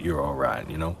you're all right.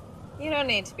 You don't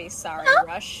need to be sorry,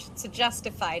 Rush. It's a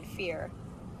justified fear.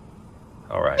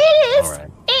 All right. It is. All right.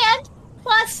 And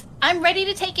plus, I'm ready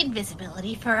to take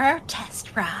invisibility for our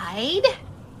test ride.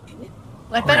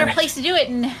 What better place to do it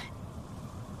than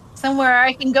somewhere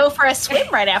I can go for a swim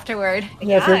right afterward?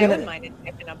 Yeah, if you're I gonna- wouldn't mind it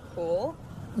dipping a pool.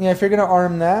 Yeah, if you're going to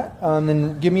arm that,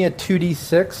 then give me a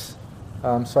 2d6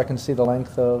 so I can see the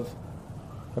length of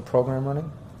the program running.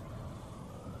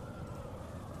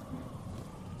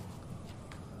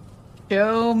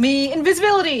 Show me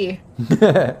invisibility.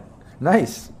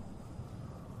 Nice.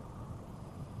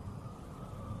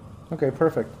 Okay,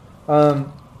 perfect. So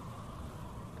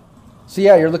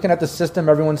yeah, you're looking at the system.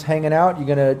 Everyone's hanging out. You're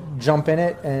gonna jump in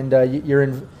it, and you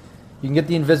can get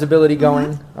the invisibility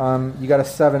going. You got a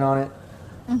 7 on it,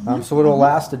 so it'll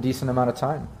last a decent amount of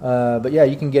time. But yeah,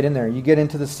 you can get in there. You get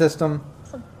into the system.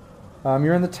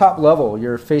 You're in the top level.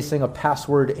 You're facing a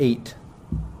password 8.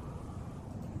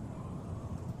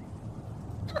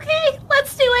 Okay,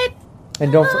 let's do it.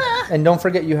 And don't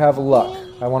forget you have luck.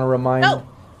 I want to remind. Oh.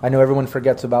 I know everyone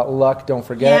forgets about luck. Don't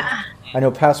forget. Yeah. I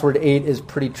know password 8 is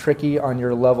pretty tricky on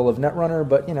your level of Netrunner,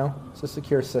 but it's a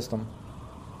secure system.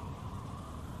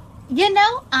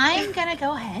 I'm gonna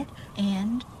go ahead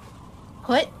and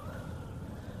put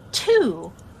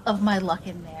 2 of my luck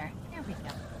in there. There we go.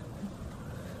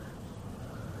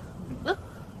 Whoop.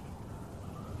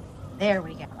 There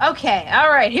we go. Okay, all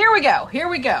right, here we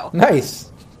go. Nice.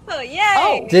 Oh,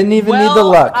 yay! Didn't even need the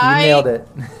Well, luck. You I- nailed it.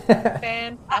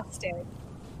 Fantastic.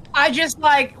 I just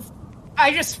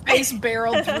face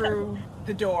barreled through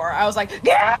the door. I was like,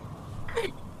 yeah!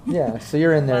 Yeah, so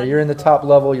you're in there. You're in the top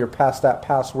level. You're past that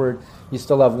password. You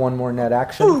still have one more net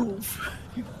action. Oof.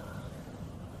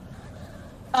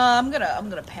 I'm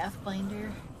gonna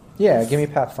Pathfinder Yeah, give me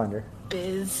Pathfinder.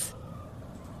 biz.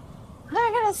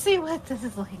 I'm gonna see what this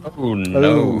is looking like. Oh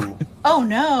no. Ooh. Oh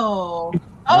no!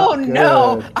 Oh Not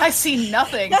no! good. I see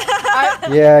nothing.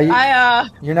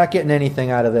 You're not getting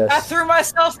anything out of this. I threw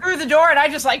myself through the door and I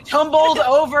just like tumbled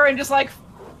over and just like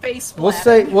face We'll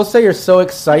planted. say you're so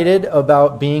excited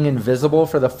about being invisible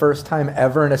for the first time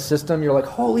ever in a system. You're like,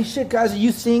 holy shit, guys, are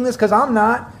you seeing this? Because I'm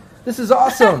not. This is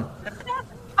awesome.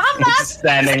 I'm not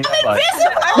standing like,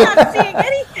 I'm not seeing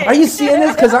anything. Are you seeing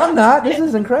this? Because I'm not. This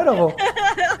is incredible.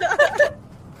 I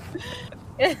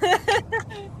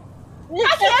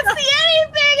can't see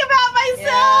anything about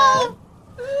myself.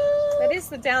 That is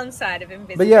the downside of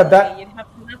invisibility. But yeah, you'd have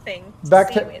nothing to back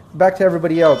see to with. back to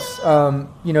everybody else.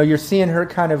 You're seeing her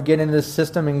kind of get into this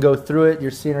system and go through it.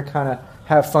 You're seeing her kind of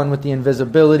have fun with the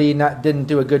invisibility. Didn't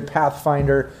do a good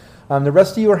Pathfinder. The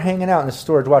rest of you are hanging out in the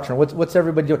storage watching. What's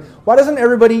everybody doing? Why doesn't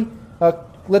everybody?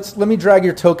 Let me drag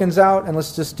your tokens out and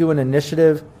let's just do an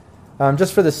initiative,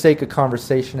 just for the sake of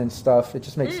conversation and stuff. It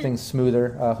just makes things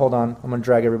smoother. Hold on, I'm gonna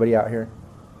drag everybody out here.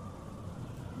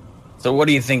 So what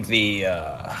do you think the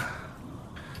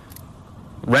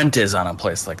rent is on a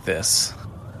place like this?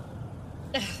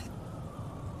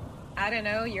 I don't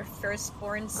know, your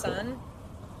firstborn son.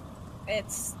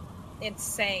 It's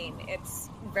insane. It's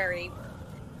very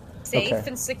safe Okay.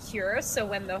 and secure, so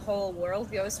when the whole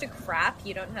world goes to crap,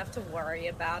 you don't have to worry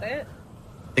about it.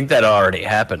 I think that already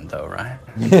happened, though, right?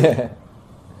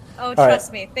 Oh, right.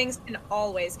 trust me, things can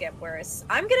always get worse.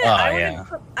 I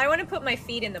want to put my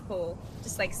feet in the pool,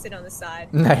 just like sit on the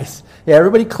side. Nice. Yeah,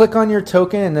 everybody click on your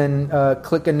token and then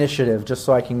click initiative, just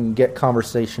so I can get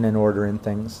conversation in order and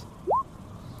things.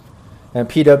 And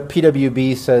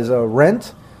PWB says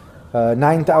rent,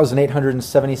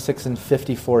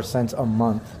 $9,876.54 a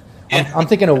month. I'm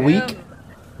thinking a week.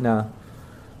 No,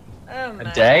 Oh my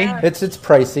day? God. it's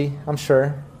pricey. I'm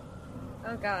sure.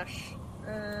 Oh gosh.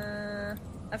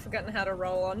 I've forgotten how to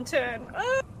roll on turn.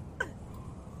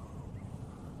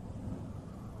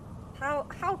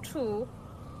 How to?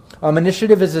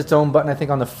 Initiative is its own button, I think,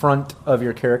 on the front of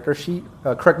your character sheet.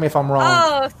 Correct me if I'm wrong.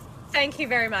 Oh, thank you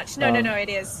very much. No, it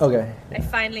is. Okay. I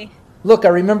finally. Look, I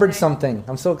remembered something.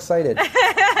 I'm so excited.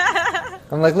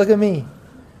 I'm like, look at me.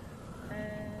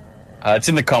 It's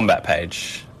in the combat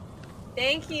page.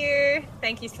 Thank you.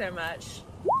 Thank you so much.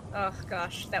 Oh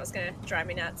gosh, that was gonna drive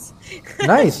me nuts.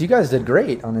 Nice. You guys did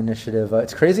great on initiative.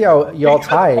 It's crazy how you all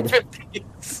tied.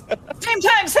 Same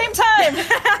time.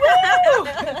 Woo!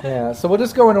 Yeah, so we'll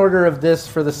just go in order of this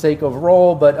for the sake of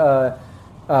roll, but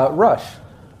Rush,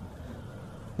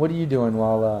 what are you doing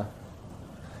while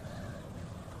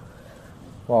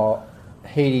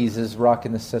Hades is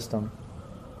rocking the system?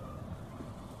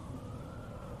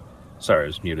 Sorry, I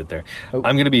was muted there. Oh.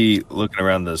 I'm going to be looking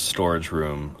around the storage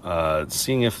room,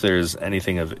 seeing if there's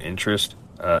anything of interest,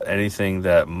 anything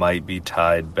that might be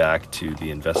tied back to the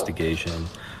investigation.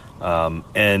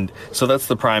 And so that's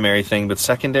the primary thing, but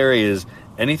secondary is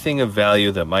anything of value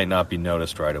that might not be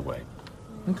noticed right away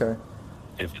Okay.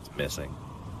 if it's missing.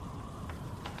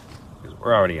 'Cause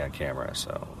we're already on camera,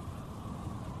 so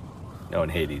knowing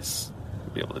Hades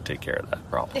will be able to take care of that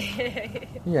problem.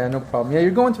 Yeah, no problem. Yeah,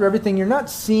 you're going through everything. You're not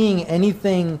seeing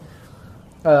anything,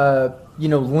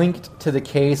 linked to the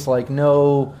case, like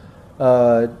no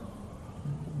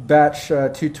batch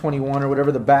 221 or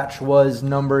whatever the batch was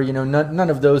number. None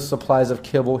of those supplies of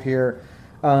kibble here.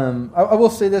 I will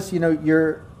say this.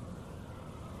 You're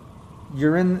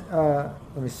in.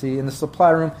 Let me see. In the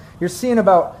supply room, you're seeing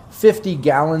about 50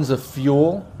 gallons of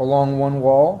fuel along one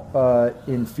wall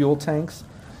in fuel tanks.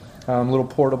 Little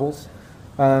portables.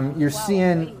 You're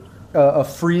seeing a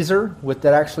freezer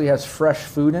that actually has fresh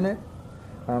food in it.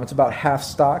 It's about half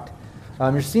stocked.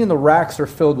 You're seeing the racks are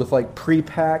filled with like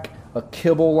pre-pack, a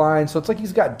kibble line. So it's like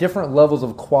he's got different levels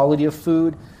of quality of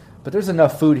food, but there's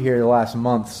enough food here to last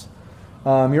months.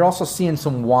 You're also seeing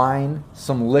some wine,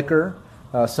 some liquor,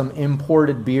 some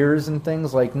imported beers and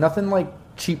things, like nothing like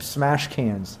cheap smash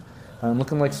cans.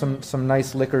 Looking like some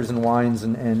nice liquors and wines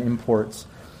and imports.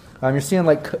 You're seeing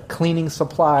like cleaning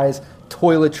supplies,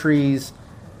 toiletries,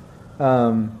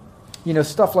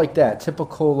 stuff like that.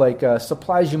 Typical like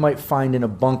supplies you might find in a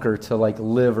bunker to like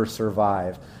live or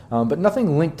survive, but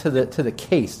nothing linked to the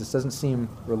case. This doesn't seem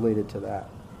related to that.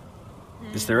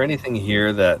 Is there anything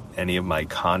here that any of my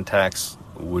contacts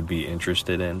would be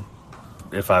interested in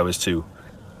if I was to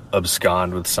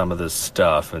abscond with some of this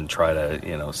stuff and try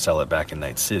to, sell it back in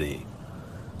Night City?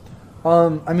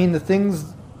 The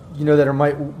things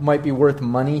that might be worth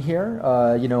money here.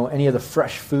 Any of the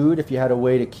fresh food. If you had a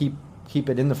way to keep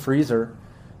it in the freezer,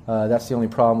 that's the only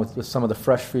problem with some of the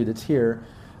fresh food that's here.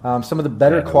 Some of the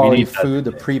better quality food,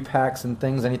 the pre-packs and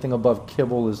things, anything above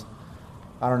kibble is,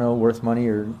 I don't know, worth money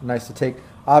or nice to take.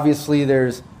 Obviously,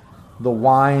 there's the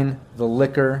wine, the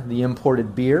liquor, the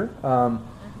imported beer.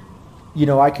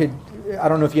 I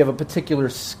don't know if you have a particular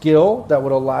skill that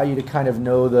would allow you to kind of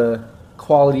know the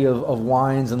quality of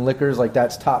wines and liquors, like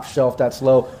that's top shelf, that's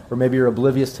low, or maybe you're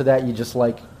oblivious to that, you just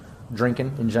like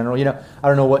drinking in general. I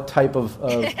don't know what type of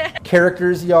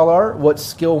characters y'all are, what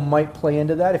skill might play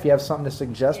into that. If you have something to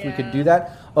suggest, we could do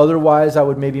that. Otherwise, I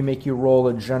would maybe make you roll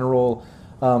a general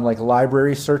like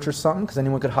library search or something, because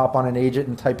anyone could hop on an agent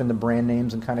and type in the brand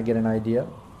names and kind of get an idea.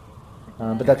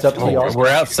 But that's up to y'all. We're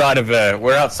outside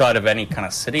of any kind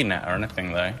of city net or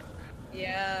anything, though.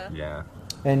 Yeah.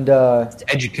 And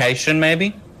education,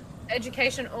 maybe.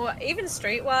 Education, or even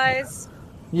streetwise.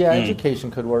 Yeah,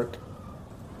 education could work.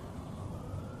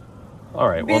 All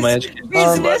right. Well, my education.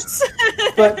 Business.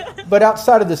 But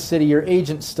outside of the city, your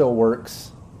agent still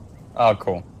works. Oh,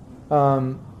 cool.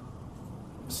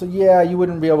 So yeah, you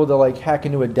wouldn't be able to like hack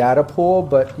into a data pool,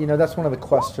 but that's one of the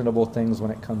questionable things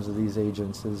when it comes to these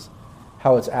agents is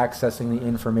how it's accessing the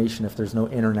information if there's no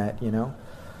internet,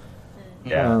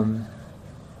 Yeah.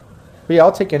 But yeah,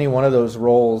 I'll take any one of those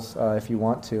roles if you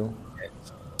want to.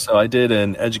 So I did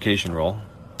an education roll,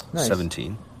 Nice.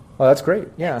 17. Oh, that's great.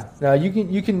 Yeah. Now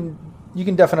you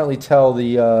can definitely tell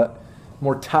the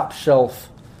more top shelf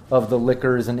of the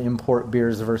liquors and import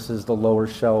beers versus the lower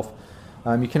shelf.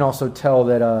 You can also tell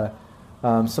that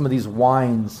some of these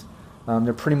wines,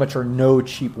 there pretty much are no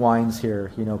cheap wines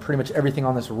here. Pretty much everything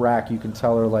on this rack you can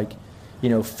tell are like,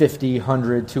 $50, $100,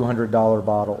 $200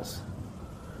 bottles.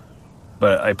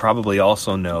 But I probably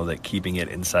also know that keeping it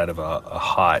inside of a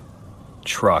hot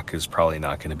truck is probably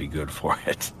not going to be good for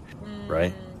it,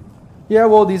 right? Yeah,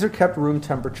 well, these are kept room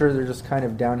temperature. They're just kind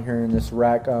of down here in this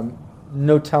rack.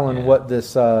 No telling what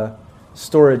this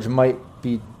storage might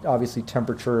be, obviously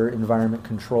temperature, environment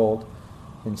controlled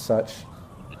and such.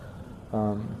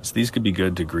 So these could be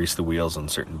good to grease the wheels on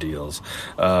certain deals.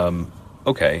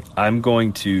 Okay, I'm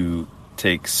going to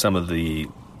take some of the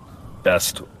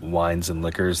best wines and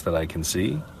liquors that I can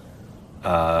see. And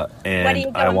What are you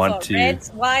going I want for? to Reds,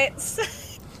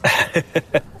 whites?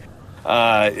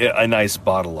 a nice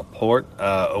bottle of port,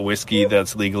 a whiskey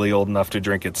that's legally old enough to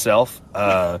drink itself.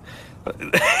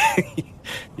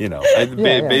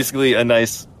 Basically a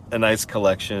nice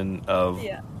collection of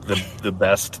the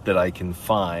best that I can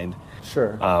find.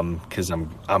 Sure. Because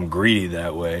I'm greedy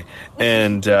that way,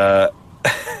 and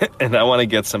and I want to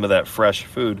get some of that fresh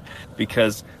food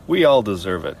because we all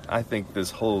deserve it. I think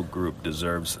this whole group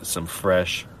deserves some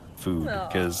fresh food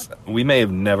because we may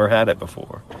have never had it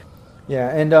before. Yeah,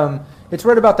 and it's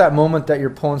right about that moment that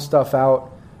you're pulling stuff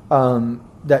out,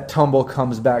 that Tumble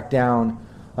comes back down,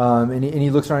 and he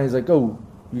looks around and he's like, "Oh,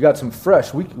 you got some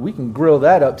fresh. We can grill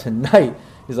that up tonight."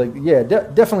 He's like, "Yeah,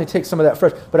 definitely take some of that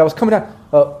fresh." But I was coming down,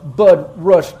 Bud,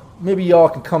 Rush, maybe y'all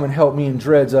can come and help me and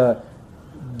Dreads.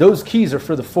 Those keys are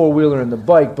for the four-wheeler and the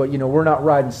bike, but, we're not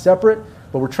riding separate,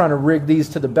 but we're trying to rig these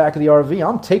to the back of the RV.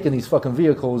 I'm taking these fucking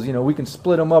vehicles. We can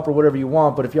split them up or whatever you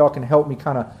want, but if y'all can help me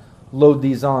kind of load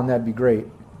these on, that'd be great.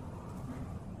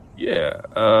 Yeah.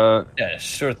 Yeah,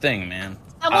 sure thing, man.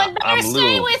 Someone better stay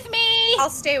little- with me. I'll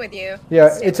stay with you.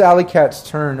 Yeah, it's Alley Cat's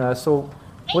turn. So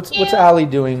what's Alley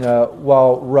doing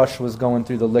while Rush was going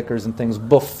through the liquors and things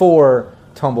before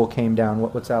Tumble came down?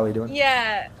 What's Alley doing?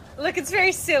 Yeah. Look, it's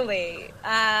very silly,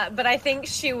 but I think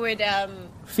she would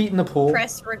Feet in the pool.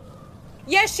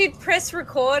 she'd press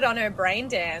record on her brain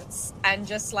dance and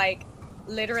just like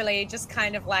literally just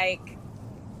kind of like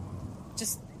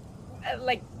just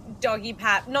like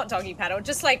not doggy paddle,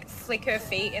 just like flick her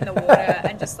feet in the water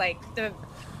and just like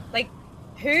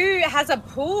who has a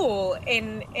pool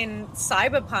in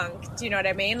Cyberpunk? Do you know what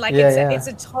I mean? Like it's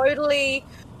a totally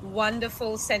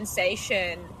wonderful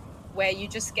sensation where you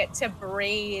just get to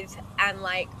breathe and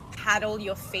like paddle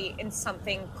your feet in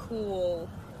something cool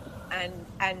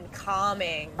and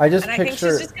calming. I just and picture I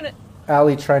think she's just gonna...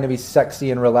 Allie trying to be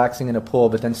sexy and relaxing in a pool,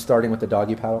 but then starting with the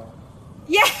doggy paddle.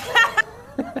 Yeah.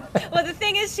 Well, the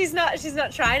thing is, she's not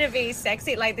trying to be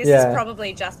sexy. Like this is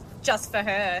probably just for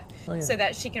her, so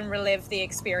that she can relive the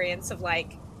experience of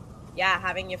like,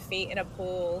 having your feet in a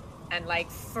pool and like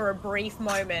for a brief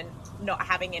moment not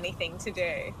having anything to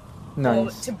do. Nice.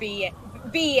 Or to be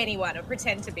anyone or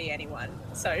pretend to be anyone.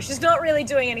 So she's not really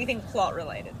doing anything plot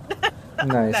related.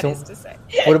 Nice. That is to say.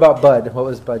 What about Bud? What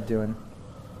was Bud doing?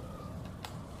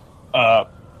 I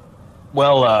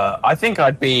think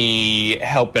I'd be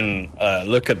helping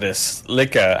look at this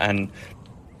liquor and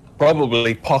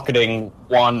probably pocketing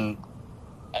one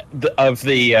of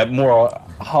the more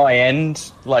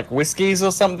high-end like whiskeys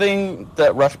or something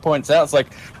that Rush points out. It's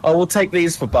like, oh, we'll take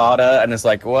these for barter, and it's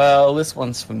like, well, this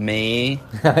one's for me,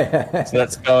 so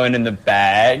that's going in the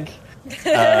bag.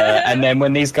 And then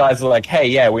when these guys are like, hey,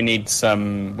 yeah, we need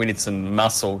some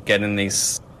muscle getting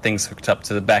these things hooked up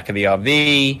to the back of the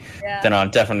RV, then I'll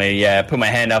definitely put my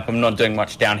hand up. I'm not doing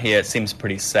much down here. It seems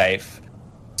pretty safe.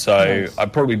 So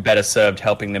I'm probably better served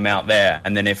helping them out there.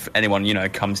 And then if anyone,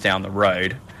 comes down the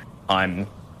road, I'm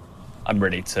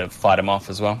ready to fight them off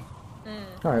as well.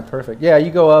 All right, perfect. Yeah, you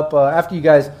go up after you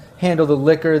guys handle the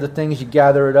liquor, the things, you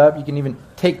gather it up. You can even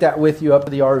take that with you up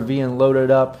to the RV and load it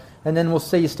up. And then we'll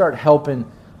say you start helping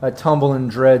Tumble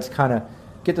and Dreads kind of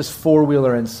get this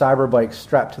four-wheeler and Cyberbike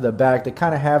strapped to the back. They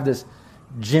kind of have this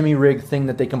jimmy rig thing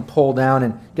that they can pull down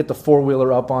and get the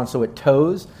four-wheeler up on so it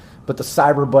tows. But the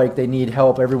Cyberbike, they need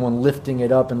help, everyone lifting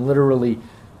it up and literally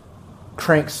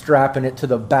crank strapping it to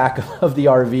the back of the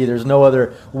RV. There's no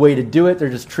other way to do it. They're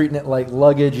just treating it like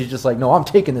luggage. He's just like, no, I'm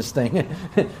taking this thing.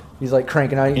 He's like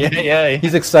cranking out. Yeah.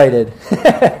 He's excited.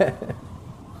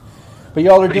 But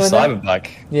y'all are doing Cyberbike. that?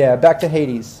 Yeah, back to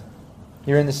Hades.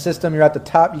 You're in the system. You're at the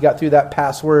top. You got through that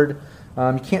password.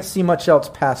 You can't see much else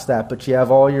past that, but you have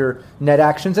all your net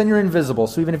actions, and you're invisible.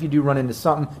 So even if you do run into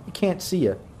something, you can't see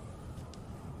you.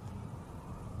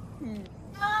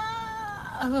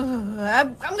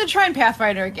 I'm going to try and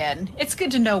Pathfinder again. It's good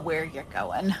to know where you're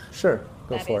going. Sure.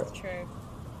 Go That for is it. true.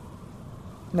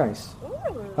 Nice.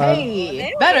 Ooh, Hey, there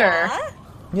we better. are.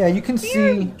 Yeah, you can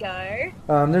There we see go.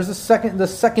 there's the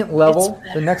second level.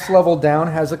 The next level down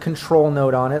has a control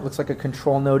node on it. Looks like a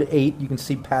control node 8. You can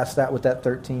see past that with that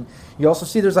 13. You also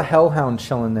see there's a Hellhound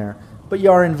chilling there, but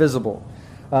you are invisible.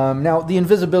 Now, the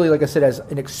invisibility, like I said, has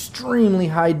an extremely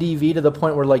high DV to the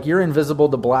point where you're invisible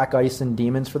to black ice and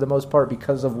demons for the most part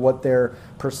because of what their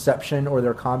perception or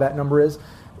their combat number is.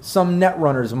 Some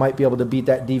netrunners might be able to beat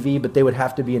that DV, but they would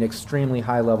have to be an extremely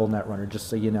high-level netrunner, just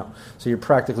so you know. So you're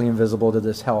practically invisible to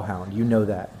this Hellhound. You know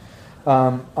that.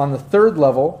 On the third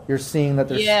level, you're seeing that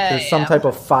there's some type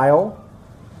of file.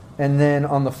 And then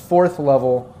on the fourth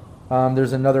level,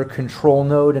 there's another control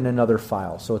node and another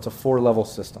file. So it's a 4-level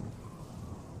system.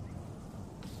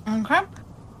 Okay.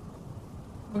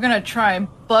 We're going to try and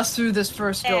bust through this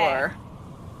first door.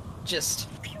 Just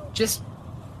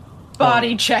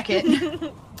body check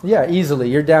it. Yeah, easily.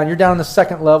 You're down on the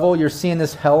second level. You're seeing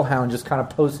this Hellhound just kind of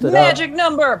posted up. Magic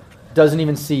number. Doesn't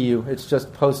even see you. It's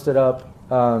just posted up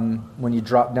when you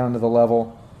drop down to the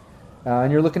level.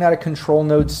 And you're looking at a control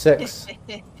node 6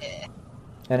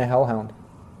 and a Hellhound.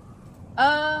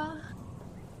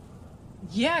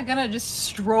 Yeah, gonna just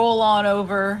stroll on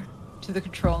over to the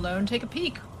control node and take a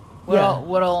peek. What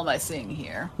all am I seeing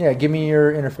here? Yeah, give me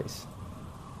your interface.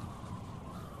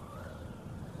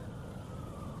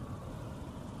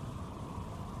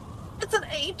 It's an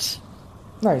 8.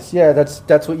 Nice. Yeah,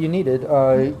 that's what you needed.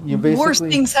 You basically Worse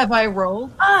things have I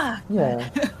rolled. Yeah.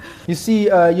 You see,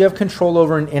 you have control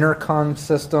over an intercom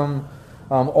system,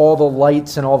 all the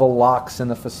lights and all the locks in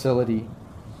the facility.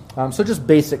 So just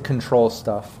basic control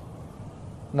stuff.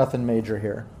 Nothing major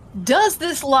here. Does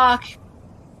this lock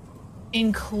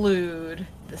include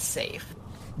the safe?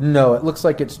 No, it looks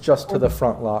like it's just to the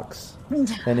front locks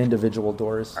and individual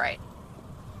doors. All right.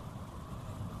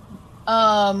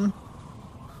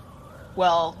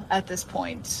 Well, at this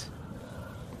point,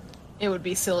 it would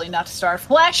be silly not to start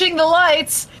flashing the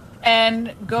lights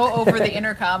and go over the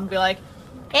intercom and be like,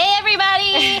 Hey,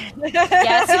 everybody!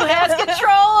 guess who has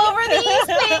control over these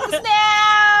things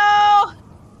now?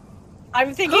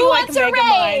 I'm thinking Who like wants a Mega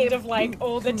Mind rave? of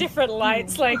all the different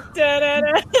lights, da da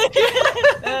da.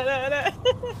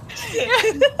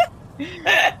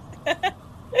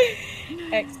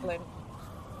 Excellent.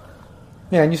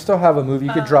 Yeah, and you still have a move.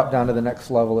 You could drop down to the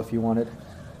next level if you wanted.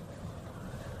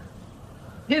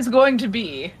 Is going to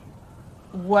be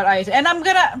what and I'm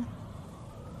gonna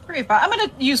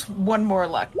use one more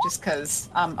luck just because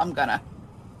I'm gonna.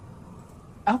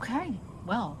 Okay,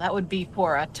 well that would be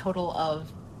for a total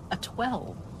of a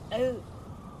 12. Oh.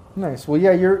 Nice. Well,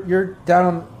 yeah, you're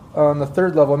down on the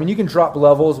third level. I mean, you can drop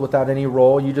levels without any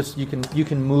roll. You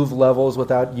can move levels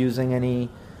without using any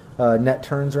net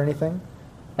turns or anything.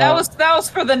 That was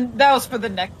for the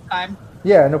next time.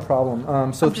 Yeah, no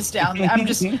problem. So I'm just down.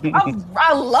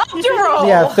 I love to roll.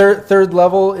 yeah, third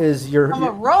level is your. I'm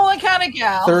a rolling kind of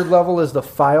gal. Third level is the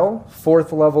file.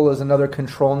 Fourth level is another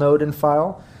control node and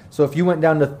file. So if you went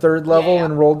down to third level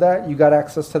and rolled that, you got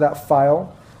access to that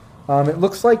file. It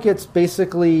looks like it's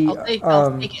basically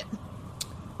I'll take it.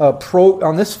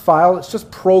 on this file. It's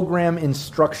just program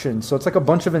instructions. So it's like a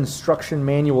bunch of instruction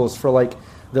manuals for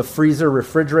the freezer,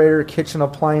 refrigerator, kitchen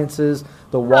appliances,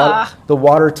 the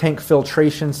water tank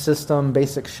filtration system,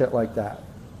 basic shit like that.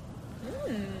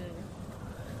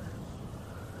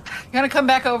 Gonna come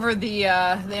back over the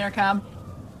intercom.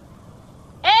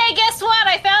 Hey, guess what?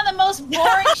 I found the most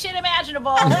boring shit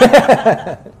imaginable.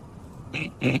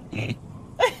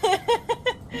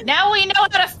 Now we know how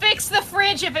to fix the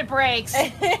fridge if it breaks.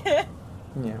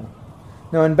 Yeah.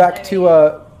 No, and back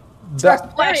to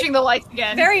Start flashing the lights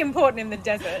again. Very important in the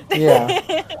desert.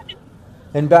 Yeah.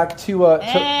 And back to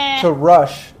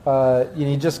Rush.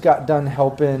 You just got done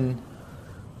helping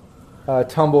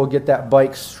Tumble get that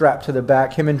bike strapped to the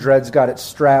back. Him and Dreads got it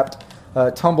strapped.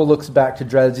 Tumble looks back to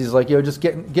Dreads. He's like, "Yo, just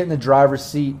get in the driver's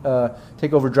seat.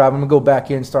 Take over drive. I'm gonna go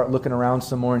back in, start looking around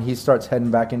some more." And he starts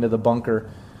heading back into the bunker.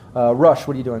 Rush,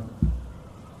 what are you doing?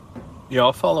 Yeah,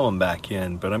 I'll follow him back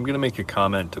in, but I'm gonna make a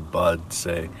comment to Bud.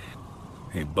 Say,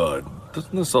 "Hey, Bud,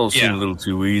 doesn't this all seem a little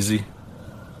too easy?"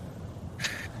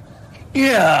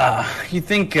 Yeah, you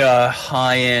think a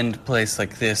high-end place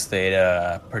like this,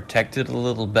 they'd protect it a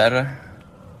little better?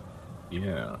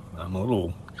 Yeah, I'm a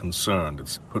little concerned.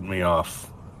 It's putting me off.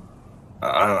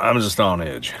 I'm just on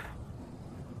edge.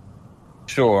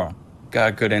 Sure,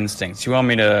 got good instincts. You want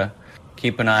me to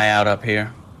keep an eye out up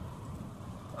here?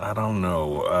 I don't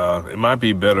know. It might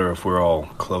be better if we're all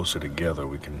closer together.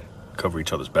 We can cover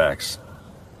each other's backs.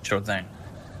 Sure thing.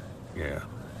 Yeah.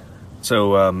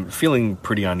 So, feeling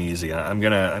pretty uneasy. I'm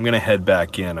gonna head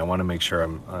back in. I want to make sure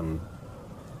I'm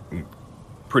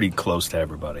pretty close to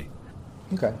everybody.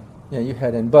 Okay. Yeah, you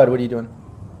head in. Bud, what are you doing?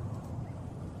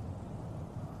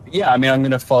 Yeah, I mean, I'm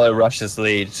gonna follow Rush's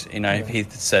lead. You know, if he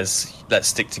says let's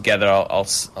stick together, I'll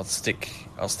stick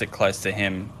close to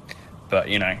him. But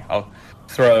you know, I'll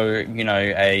throw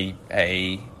a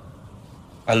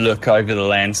look over the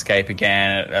landscape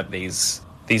again at these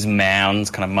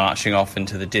mounds kind of marching off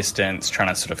into the distance, trying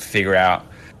to sort of figure out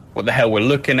what the hell we're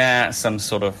looking at, some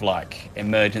sort of like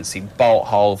emergency bolt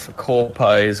hole for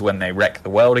corpos when they wreck the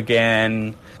world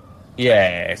again.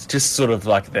 Yeah, it's just sort of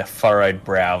like the furrowed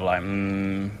brow of like,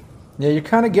 Yeah, you're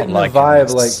kind of getting the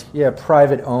vibe, like,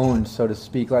 private owned, so to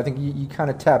speak. I think you kind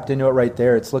of tapped into it right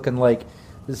there. It's looking like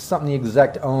this is something the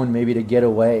exec own, maybe to get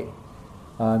away.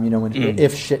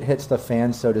 If shit hits the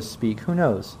fan, so to speak. Who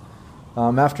knows?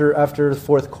 After the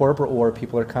fourth corporate war,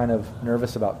 people are kind of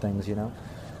nervous about things,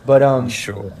 But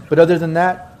sure. But other than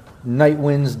that, night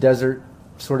winds, desert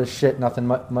sort of shit, nothing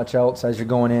much else as you're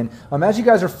going in. As you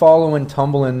guys are following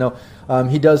Tumbling, though,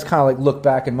 he does kind of like look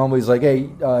back and mumble. He's like, "Hey,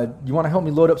 you want to help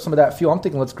me load up some of that fuel?" I'm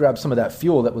thinking, let's grab some of that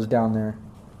fuel that was down there.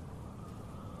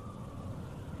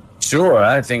 Sure,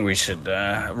 I think we should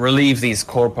relieve these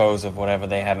corpos of whatever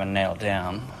they haven't nailed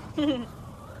down.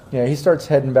 Yeah, he starts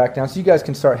heading back down. So you guys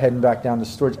can start heading back down to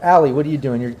storage. Allie, what are you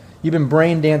doing? You've been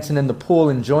brain dancing in the pool,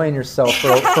 enjoying yourself for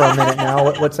a minute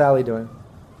now. What's Allie doing?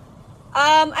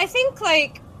 I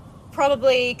think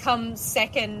probably come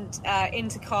second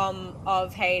intercom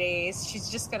of Hades. She's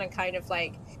just gonna kind of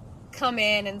come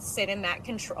in and sit in that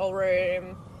control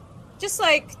room, just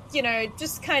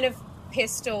just kind of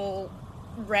pistol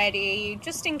ready,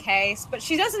 just in case. But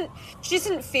she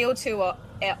doesn't feel too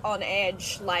on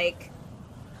edge.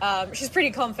 She's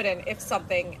pretty confident if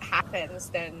something happens,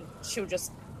 then she'll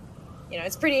just,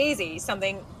 it's pretty easy.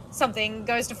 Something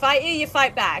goes to fight you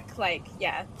fight back.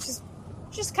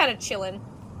 Just kind of chilling.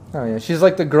 Oh yeah, she's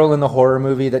like the girl in the horror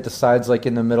movie that decides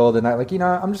in the middle of the night,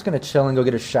 I'm just gonna chill and go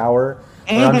get a shower,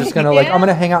 or I'm just gonna I'm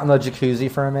gonna hang out in the jacuzzi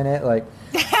for a minute.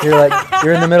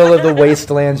 You're in the middle of the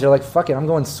wastelands. You're like, fuck it, I'm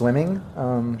going swimming.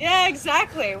 Yeah,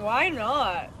 exactly. Why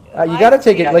not? You got to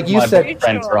take it, like you said. You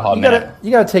got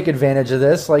to take advantage of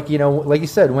this. Like you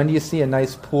said, when do you see a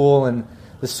nice pool and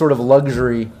this sort of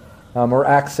luxury, or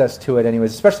access to it,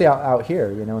 anyways? Especially out here,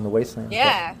 in the wasteland.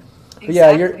 Yeah. But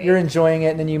exactly. You're enjoying it,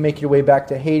 and then you make your way back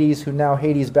to Hades. Who now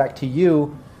Hades back to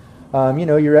you.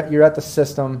 You're at the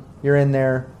system. You're in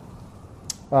there.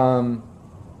 Gonna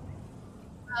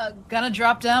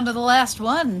drop down to the last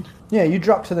one. Yeah, you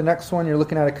drop to the next one. You're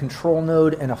looking at a control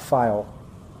node and a file.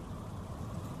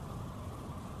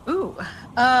 Ooh,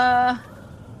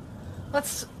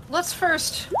 let's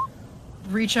first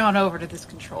reach on over to this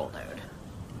control node.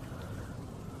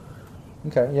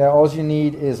 Okay, yeah, all you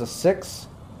need is a 6.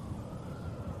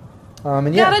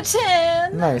 And got a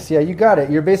 10. Nice, yeah, you got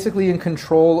it. You're basically in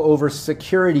control over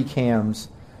security cams.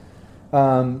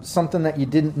 Something that you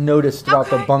didn't notice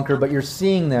about the bunker, but you're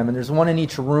seeing them, and there's one in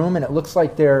each room, and it looks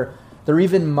like they're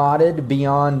even modded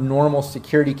beyond normal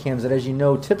security cams that, as you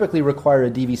know, typically require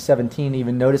a DV-17 to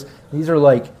even notice. These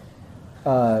are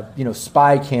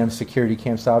spy cam, security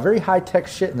cam style. Very high-tech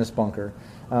shit in this bunker.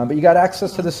 But you got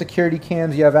access to the security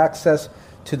cams. You have access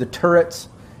to the turrets.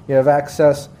 You have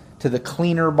access to the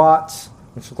cleaner bots,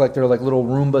 which look like they're little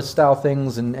Roomba-style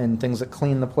things and things that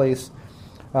clean the place.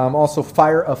 Also,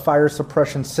 a fire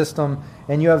suppression system.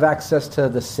 And you have access to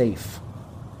the safe.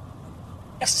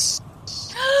 Yes.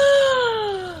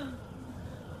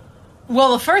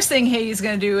 Well, the first thing Hades is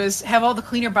going to do is have all the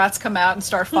cleaner bots come out and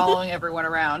start following everyone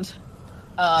around.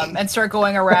 And start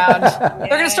going around. They're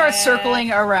going to start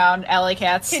circling around Alley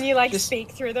Cats. Can you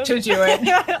speak through them? To do it.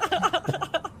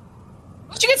 But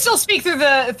you can still speak through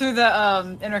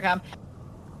the intercom.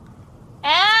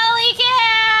 Alley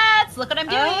Cats! Look what I'm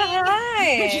doing.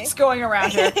 Hi. Just going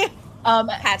around her.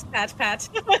 Pat, pat, pat.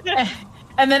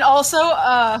 And then also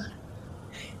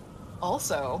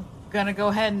gonna go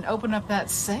ahead and open up that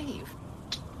safe.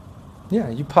 Yeah,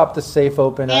 you pop the safe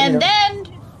open. And then,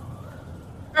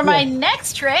 for my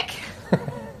next trick...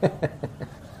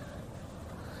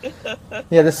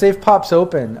 Yeah, the safe pops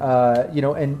open,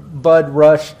 and Bud,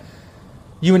 Rush,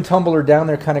 you and Tumble are down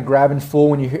there kind of grabbing fuel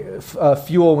when you hear,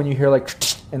 fuel when you hear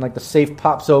and the safe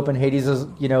pops open. Hades is,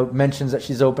 mentions that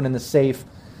she's opening the safe.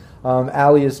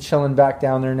 Allie is chilling back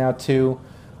down there now too.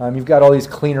 You've got all these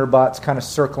cleaner bots kind of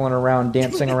circling around,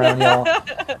 dancing around y'all.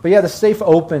 But yeah, the safe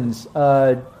opens.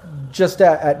 Just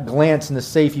at glance in the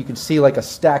safe, you can see a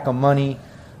stack of money,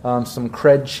 some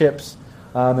cred chips,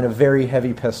 and a very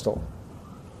heavy pistol.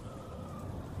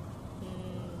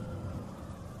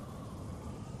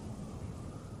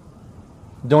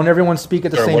 Don't everyone speak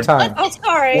at the same time. Oh,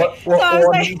 sorry.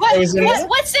 What's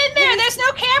in there? There's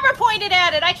no camera pointed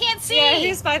at it. I can't see. Yeah,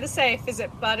 who's by the safe? Is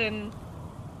it Bud and...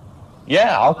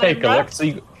 Yeah, I'll take a look.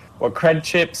 So cred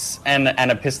chips and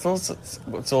a pistol?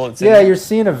 What's all it's in? Yeah, you're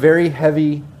seeing a very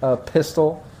heavy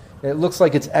pistol. It looks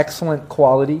like it's excellent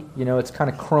quality. It's kind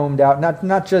of chromed out.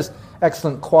 Not just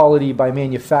excellent quality by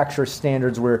manufacturer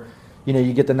standards where,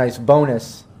 you get the nice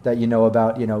bonus that you know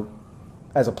about,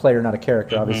 as a player, not a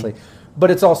character, obviously. But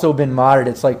it's also been modded.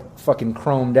 It's fucking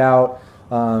chromed out,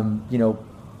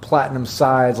 platinum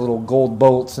sides, little gold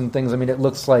bolts and things. I mean, it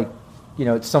looks like,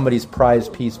 it's somebody's prize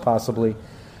piece possibly.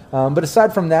 But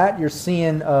aside from that, you're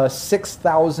seeing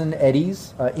 6,000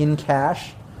 eddies in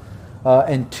cash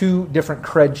and 2 different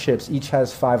cred chips. Each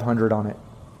has 500 on it.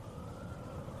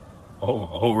 Oh,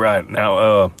 all right.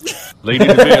 Now, Lady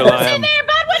DeVille, What's in there,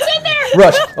 Bud? What's in there?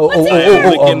 Rush. I'm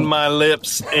licking my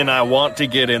lips, and I want to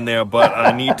get in there, but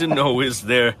I need to know, is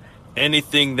there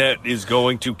anything that is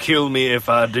going to kill me if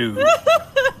I do?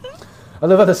 I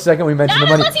love how the second we mentioned the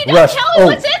money. Unless you don't Rush. tell me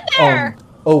what's in there.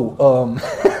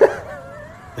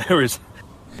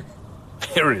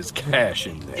 There is cash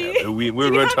in there.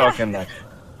 We're talking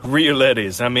real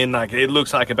eddies. I mean, it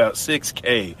looks like about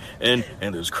 6K, and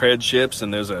there's cred chips,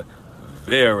 and there's a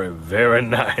very, very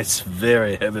nice,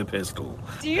 very heavy pistol.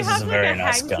 Do you have a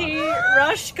hanky,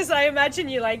 Rush? Because I imagine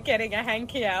you getting a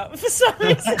hanky out for some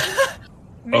reason.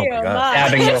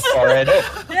 Dabbing your forehead.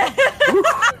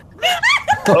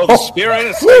 Oh, the spirit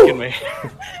is taking me.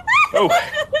 Oh,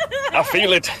 I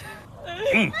feel it.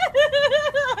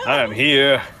 I am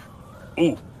here.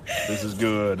 Ooh, this is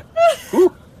good.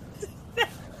 Ooh.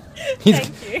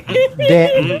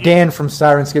 Dan from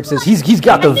Siren Skip says he's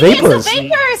got the vapors.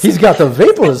 He's got the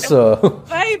vapors.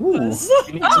 Vapors.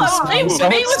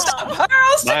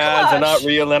 My eyes are not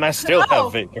real, and I still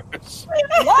have vapors.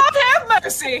 Lord have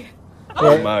mercy.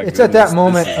 Oh my it's goodness, at that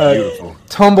moment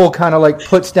Tumble kind of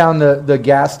puts down the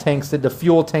gas tanks, the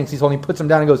fuel tanks he's holding, puts them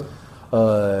down and goes,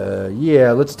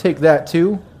 yeah, let's take that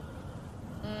too.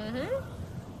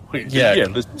 Yeah,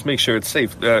 let's make sure it's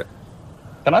safe. Can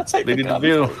I take Lady the gun,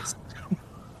 DeVille? please?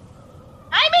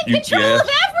 I'm in control of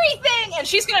everything. And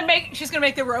she's gonna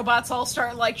make the robots all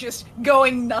start just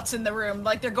going nuts in the room,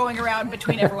 they're going around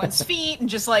between everyone's feet and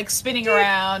just spinning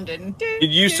around. And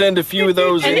Did you send a few of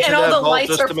those into and all that the vault lights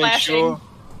just are to make flashing.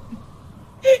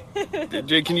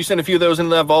 sure? Can you send a few of those into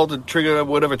that vault to trigger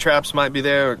whatever traps might be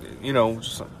there?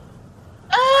 Just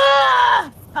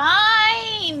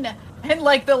fine. And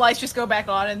the lights just go back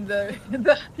on, and the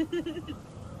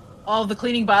all the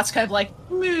cleaning bots kind of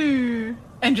moo,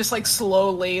 and just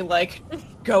slowly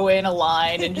go in a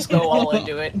line and just go all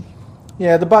into it.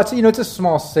 Yeah, the bots, it's a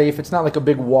small safe. It's not a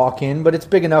big walk-in, but it's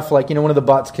big enough one of the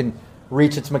bots can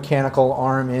reach its mechanical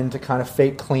arm in to kind of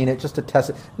fake clean it just to test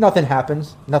it. Nothing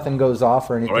happens. Nothing goes off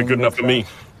or anything. all right, good enough for me.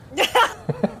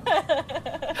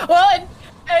 Well,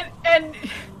 and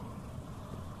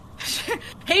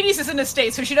Hades is in a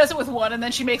state, so she does it with one, and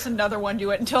then she makes another one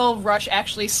do it until Rush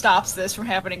actually stops this from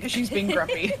happening because she's being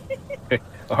grumpy.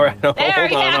 All right, no, Are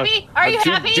you happy? Are you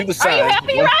happy? Are you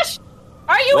happy, Rush?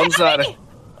 Are you happy?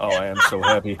 Oh, I am so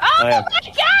happy. Oh my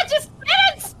God! Just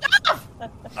get it! Stop!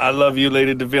 I love you,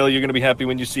 Lady DeVille. You're gonna be happy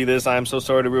when you see this. I am so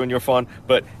sorry to ruin your fun,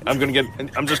 but I'm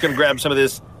just gonna grab some of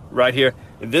this right here.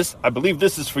 I believe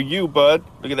this is for you, Bud.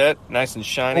 Look at that, nice and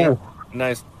shiny. Oh.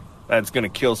 Nice. That's gonna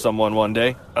kill someone one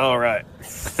day. All right.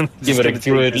 Give it a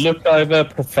good look over.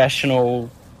 Professional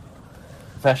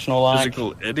eye.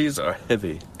 Physical eddies are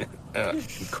heavy.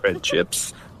 Cred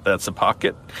chips. That's a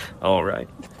pocket. All right.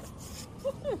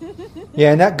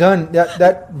 Yeah, and that gun,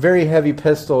 that very heavy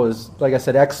pistol is, like I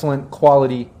said, excellent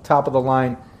quality, top of the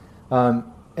line.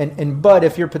 But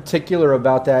if you're particular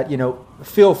about that,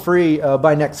 feel free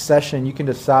by next session you can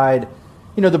decide,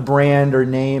 the brand or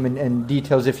name and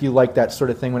details if you like that sort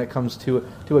of thing when it comes to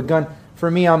a gun. For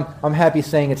me, I'm happy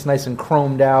saying it's nice and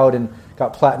chromed out and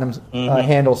got platinum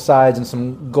handle sides and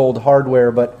some gold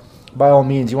hardware. But by all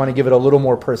means, you want to give it a little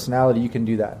more personality, you can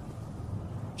do that.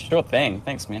 Sure thing.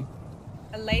 Thanks, man.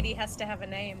 A lady has to have a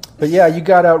name. But yeah, you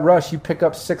got out Rush. You pick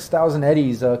up 6,000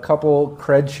 eddies, a couple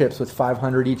cred chips with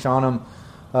 500 each on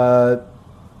them.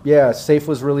 Yeah, safe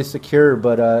was really secure,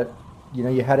 but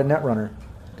you had a net runner.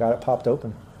 Got it popped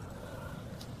open.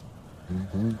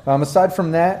 Aside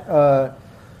from that,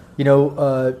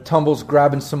 Tumble's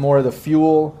grabbing some more of the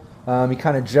fuel. He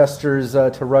kind of gestures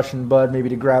to Rush and Bud maybe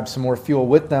to grab some more fuel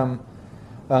with them.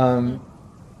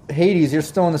 Hades, you're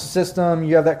still in the system.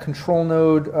 You have that control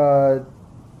node,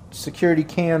 security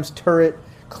cams, turret,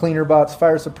 cleaner bots,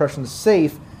 fire suppression,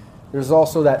 safe. There's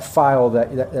also that file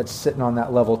that's sitting on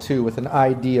that level too with an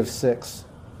ID of 6.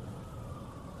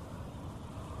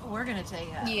 We're gonna take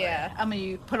Yeah. I'm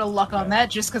gonna put a luck on that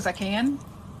just because I can.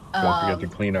 Don't forget to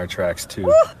clean our tracks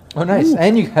too. Oh, nice.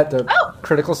 And you got the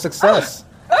critical success.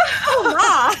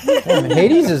 Man,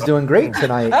 Hades is doing great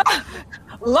tonight.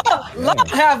 Lord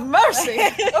have mercy.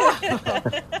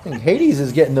 I think Hades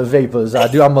is getting the vapors,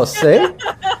 I must say.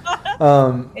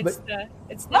 I'm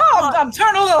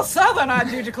turning a little southern, I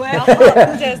do declare.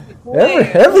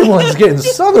 Everyone's getting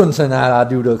southern tonight, I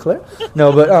do declare.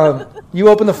 No, but you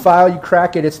open the file, you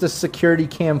crack it, it's the security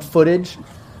cam footage.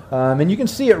 And you can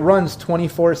see it runs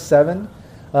 24/7.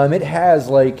 It has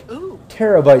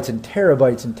terabytes and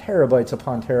terabytes and terabytes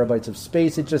upon terabytes of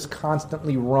space. It just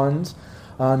constantly runs.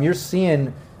 You're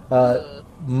seeing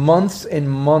months and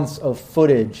months of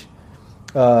footage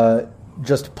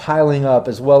just piling up,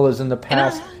 as well as in the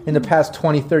past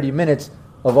 20-30 minutes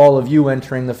of all of you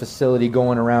entering the facility,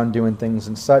 going around doing things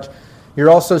and such. You're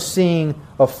also seeing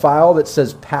a file that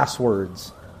says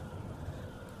passwords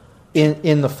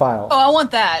in the file. Oh, I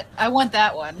want that. I want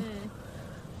that one.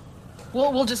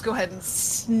 We'll just go ahead and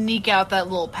sneak out that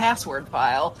little password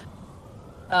file.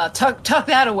 Tuck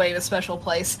that away in a special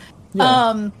place.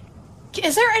 Yeah.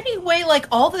 Is there any way,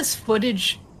 all this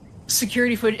footage,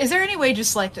 security footage, is there any way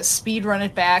just to speed run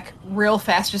it back real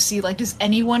fast to see does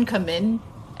anyone come in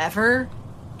ever?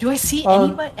 Do I see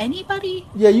anybody?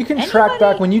 Yeah, you can track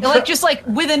back when you just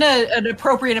within an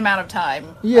appropriate amount of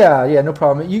time. Yeah, no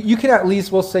problem. You can at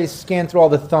least, we'll say, scan through all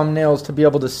the thumbnails to be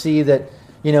able to see that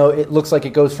it looks like it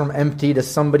goes from empty to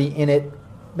somebody in it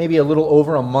maybe a little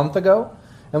over a month ago.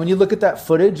 And when you look at that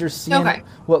footage, you're seeing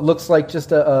what looks like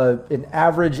just an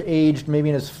average-aged, maybe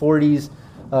in his 40s,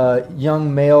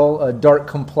 young male, dark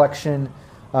complexion,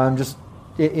 just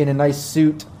in a nice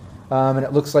suit. And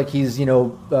it looks like he's,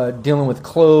 dealing with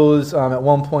clothes. At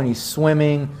one point, he's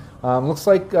swimming. Looks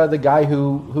like the guy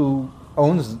who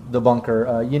owns the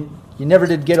bunker. You never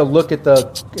did get a look at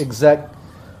the exec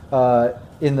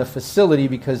in the facility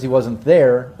because he wasn't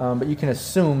there, but you can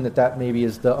assume that maybe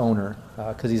is the owner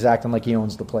because he's acting like he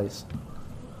owns the place.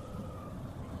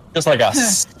 Just like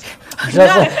us.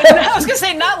 I was going to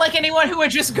say, not like anyone who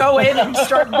would just go in and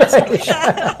start messing with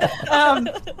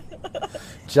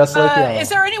just like the is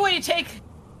there any way to take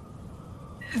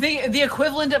the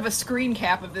equivalent of a screen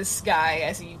cap of this guy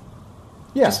as he...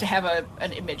 Yeah. Just to have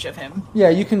an image of him. Yeah,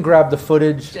 you can grab the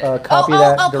footage, copy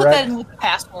I'll direct. put that in with the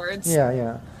passwords.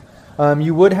 Yeah.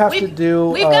 You would have to do...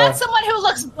 We've got someone who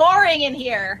looks boring in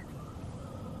here.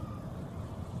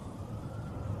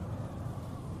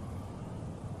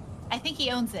 I think he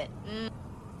owns it.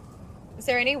 Is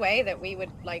there any way that we would,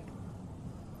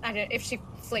 if she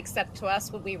flicks that to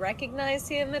us, would we recognize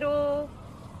him at all?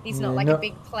 He's not a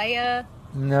big player.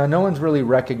 No one's really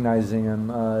recognizing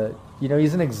him.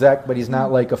 He's an exec, but he's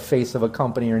not a face of a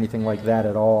company or anything like that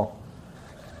at all.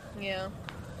 Yeah.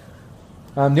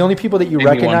 The only people that you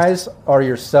recognize are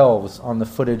yourselves on the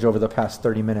footage over the past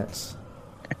 30 minutes.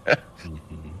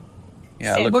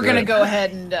 Yeah, we're going to go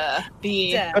ahead and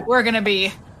we're going to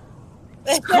be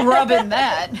scrubbing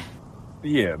that.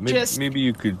 Yeah, maybe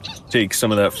you could take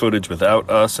some of that footage without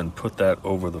us and put that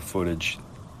over the footage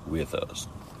with us.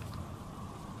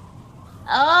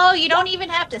 Oh, you don't even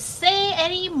have to say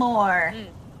any more.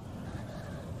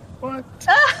 What?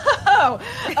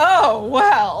 Oh,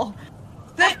 well.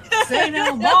 Say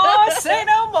no more, say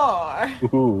no more.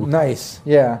 Ooh. Nice,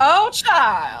 yeah. Oh,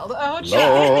 child.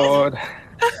 Lord.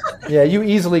 Yeah, you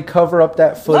easily cover up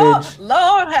that footage.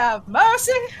 Lord have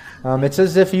mercy. It's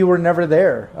as if you were never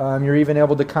there. You're even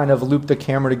able to kind of loop the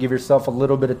camera to give yourself a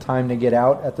little bit of time to get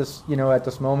out at this, at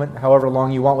this moment, however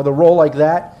long you want. With a roll like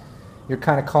that, you're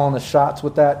kind of calling the shots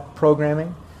with that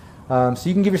programming. So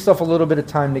you can give yourself a little bit of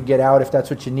time to get out if that's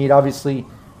what you need. Obviously,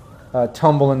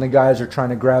 Tumble and the guys are trying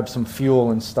to grab some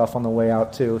fuel and stuff on the way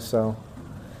out too. So.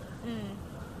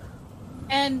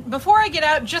 And before I get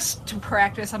out, just to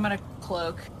practice, I'm gonna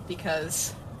cloak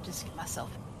because just get myself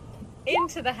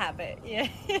into the habit. Yeah.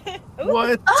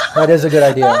 What? That is a good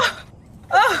idea.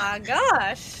 Oh my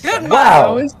gosh. Good Wow.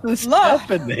 How is this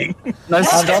happening? No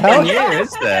stopping you,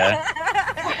 is there?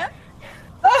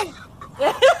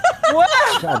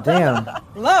 God damn.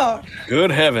 Lord,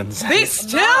 Good heavens. be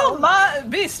still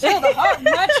the heart in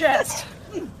my chest.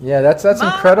 Yeah, that's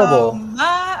incredible.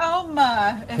 Oh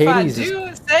my. If Hades I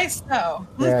do say so.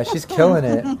 Yeah, she's killing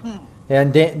it. Yeah,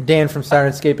 and Dan from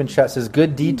Sirenscape in chat says,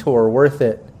 "Good detour, worth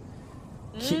it."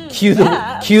 Cue the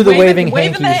waving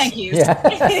hankies. The hankies.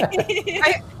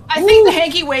 Yeah. I think the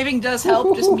hanky waving does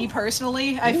help. Just me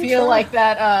personally, I feel like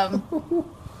that.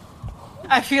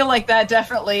 I feel like that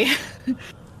definitely.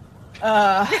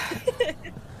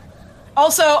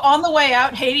 Also, on the way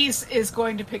out, Hades is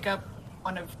going to pick up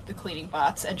one of the cleaning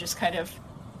bots and just kind of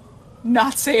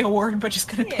not say a word, but just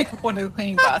going to pick up one of the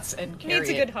cleaning bots and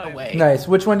carry it away. Nice.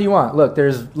 Which one do you want? Look,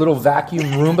 there's little vacuum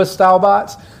Roomba style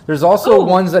bots. There's also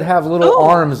ones that have little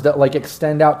arms that like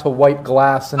extend out to wipe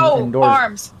glass and doors.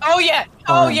 Arms. Oh yeah.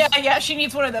 Oh Arms. yeah. She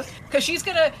needs one of those because she's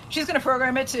gonna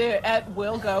program it to at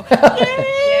will go.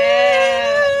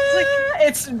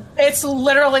 It's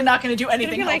literally not going to do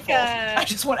anything helpful. I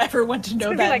just want everyone to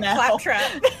know that like now.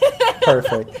 Claptrap.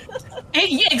 Perfect.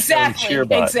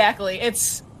 Exactly.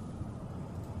 It's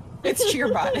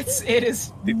Cheerbot. It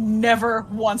is never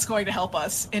once going to help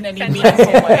us in any meaningful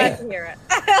way. Hear it.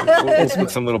 We'll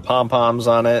put some little pom poms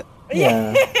on it.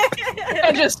 Yeah.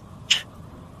 And just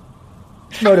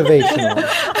It's motivational.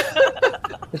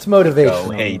 It's motivational.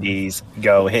 Go Hades.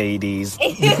 Go Hades.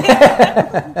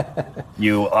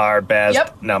 You are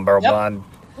best. Number one.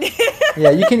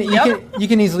 Yeah, you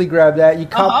can easily grab that. You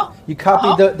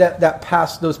copied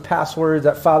those passwords,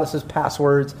 that file that says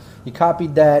passwords. You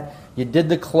copied that. You did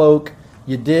the cloak.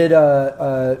 You did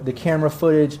the camera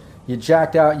footage. You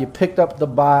jacked out. You picked up the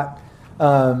bot.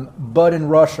 Bud and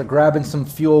Rush are grabbing some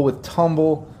fuel with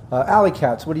Tumble. Alley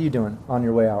Cats, what are you doing on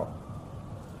your way out?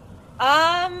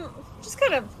 Just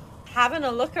kind of having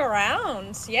a look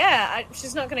around. Yeah,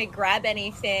 she's not going to grab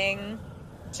anything.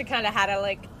 She kind of had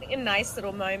a nice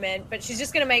little moment, but she's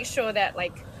just going to make sure that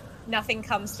nothing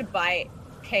comes to bite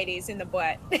Hades in the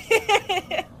butt,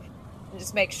 and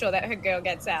just make sure that her girl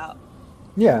gets out.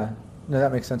 Yeah, no,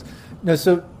 that makes sense. No,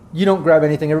 so you don't grab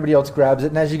anything; everybody else grabs it.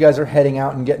 And as you guys are heading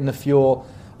out and getting the fuel,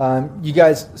 you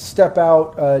guys step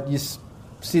out. You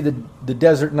see the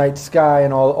desert night sky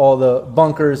and all the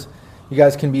bunkers. You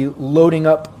guys can be loading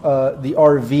up the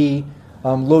RV,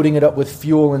 loading it up with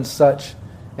fuel and such,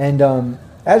 and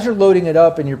as you're loading it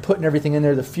up and you're putting everything in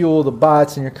there, the fuel, the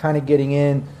bots, and you're kind of getting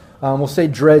in, we'll say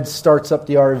Dredd starts up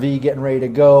the RV, getting ready to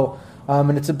go.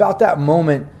 And it's about that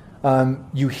moment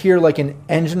you hear an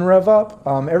engine rev up.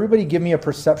 Everybody give me a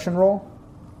perception roll.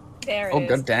 There it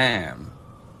is. Oh, god damn.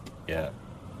 Yeah.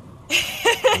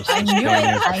 I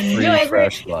knew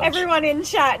it. Everyone in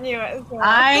chat knew it as well.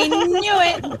 I knew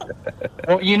it.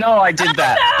 Well, I did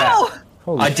that.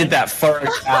 I did that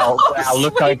first. I'll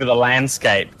look over the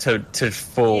landscape to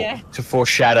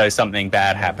foreshadow something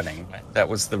bad happening. That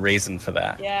was the reason for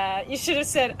that. Yeah, you should have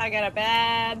said, "I got a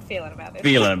bad feeling about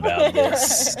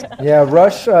this." Yeah,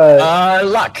 Rush.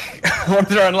 Luck. I'm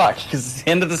throwing luck because it's the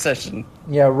end of the session.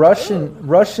 Yeah, Rush and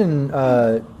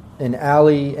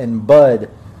Allie and Bud.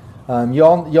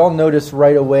 Y'all notice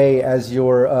right away as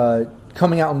you're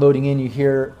coming out and loading in. You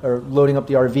hear or loading up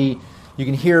the RV. You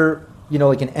can hear.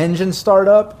 An engine start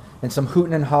up and some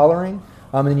hooting and hollering.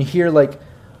 And then you hear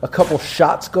a couple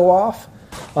shots go off.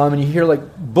 And you hear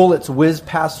bullets whiz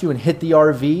past you and hit the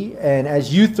RV. And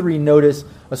as you three notice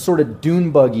a sort of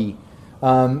dune buggy,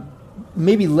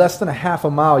 maybe less than a half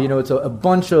a mile, it's a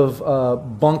bunch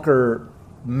of bunker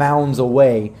mounds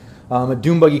away. A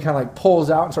dune buggy kind of pulls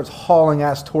out and starts hauling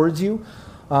ass towards you.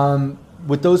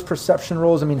 With those perception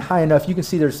rolls, high enough, you can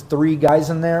see there's 3 guys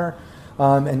in there.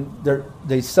 And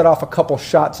they set off a couple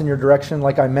shots in your direction,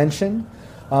 like I mentioned.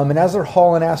 And as they're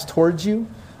hauling ass towards you,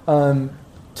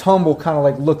 Tumble kind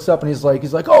of looks up and he's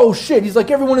like, oh shit! He's like,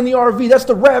 everyone in the RV, that's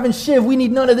the Raven Shiv. We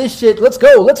need none of this shit. Let's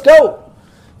go!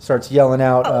 Starts yelling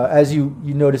out as you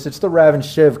notice it's the Raven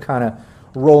Shiv kind of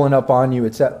rolling up on you.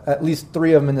 It's at least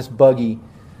 3 of them in this buggy.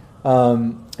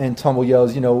 And Tumble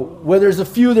yells, where there's a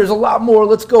few, there's a lot more.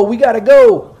 Let's go. We gotta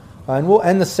go. And we'll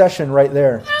end the session right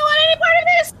there. I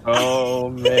Oh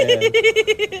man!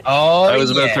 Oh, I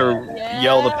was about to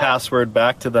yell the password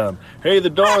back to them. Hey, the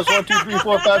door is 1, 2, 3,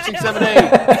 4, 5, 6, 7, 8.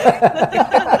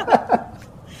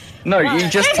 No, you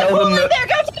just tell them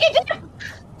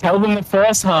tell them the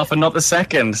first half and not the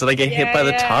second, so they get hit by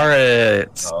the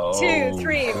turrets. Oh. 2,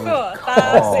 3, 4,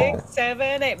 5, 6,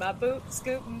 7, 8. My boot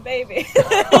scooting baby.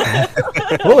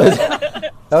 What was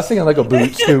that? I was singing like a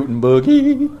boot scooting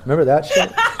boogie. Remember that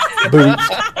shit? Boots.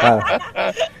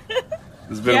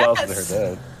 It's been a while since I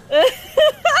heard that.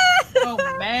 Oh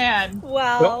man!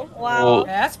 Wow.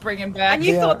 That's bringing back. And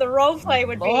you thought the roleplay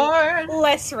would Lord. be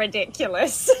less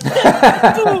ridiculous.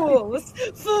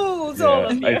 Fools, all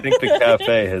of you. I think the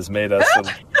cafe has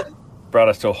brought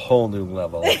us to a whole new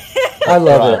level. I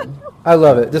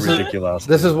love it. This Ridiculous.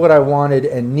 is what I wanted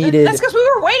and needed. That's because we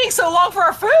were waiting so long for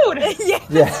our food.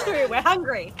 That's true. We're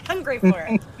hungry for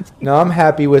it. No, I'm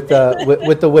happy with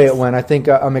the way it went. I think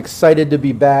I'm excited to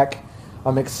be back.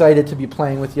 I'm excited to be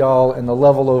playing with y'all, and the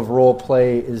level of role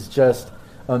play is just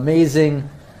amazing.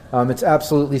 It's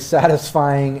absolutely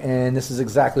satisfying, and this is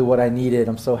exactly what I needed.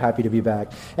 I'm so happy to be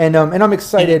back, and I'm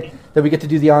excited that we get to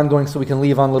do the ongoing, so we can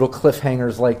leave on little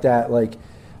cliffhangers like that, like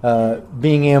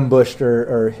being ambushed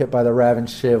or hit by the Raven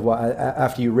Shiv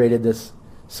after you raided this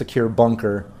secure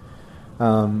bunker.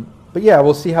 But yeah,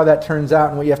 we'll see how that turns out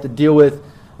and what you have to deal with.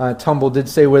 Tumble did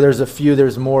say where there's a few,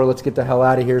 there's more. Let's get the hell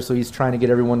out of here. So he's trying to get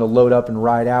everyone to load up and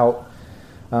ride out.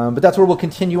 But that's where we'll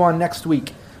continue on next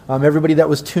week. Everybody that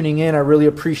was tuning in, I really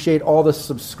appreciate all the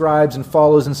subscribes and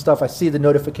follows and stuff. I see the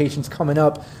notifications coming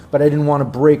up, but I didn't want to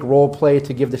break roleplay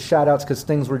to give the shout-outs because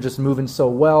things were just moving so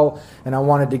well, and I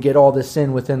wanted to get all this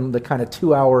in within the kind of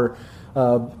 2-hour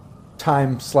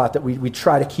time slot that we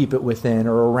try to keep it within,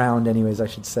 or around anyways, I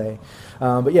should say.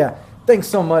 But yeah, thanks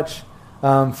so much.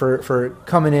 For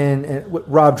coming in and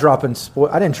Rob dropping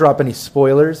I didn't drop any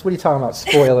spoilers. What are you talking about?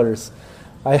 Spoilers.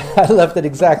 I left it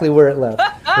exactly where it left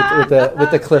with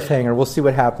the cliffhanger. We'll see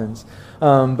what happens.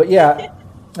 But yeah,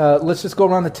 let's just go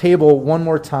around the table one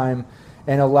more time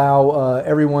and allow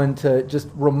everyone to just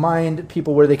remind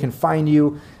people where they can find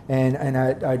you. And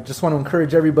I just want to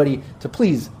encourage everybody to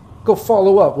please go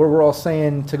follow up where we're all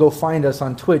saying to go find us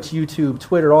on Twitch, YouTube,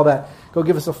 Twitter, all that. Go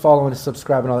give us a follow and a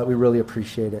subscribe and all that. We really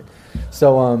appreciate it.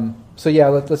 So yeah,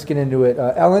 let's get into it.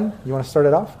 Ellen, you want to start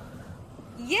it off?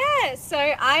 Yeah, so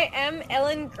I am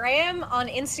Ellen Graham. On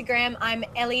Instagram, I'm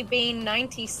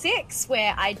EllieBean96,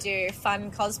 where I do fun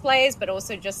cosplays, but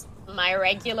also just my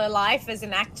regular life as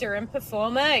an actor and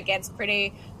performer. It gets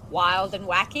pretty wild and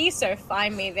wacky, so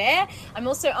find me there. I'm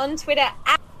also on Twitter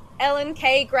at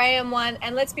EllenKGraham1,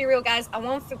 and let's be real, guys, I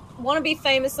want to be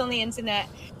famous on the internet.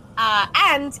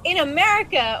 And in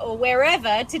America or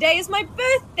wherever, today is my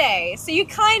birthday, so you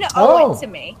kind of owe it to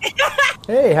me.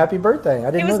 Hey, happy birthday!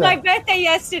 I didn't know that. It was my birthday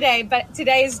yesterday, but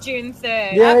today is June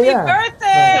 3rd. Happy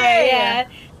birthday! Yeah.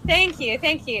 Thank you.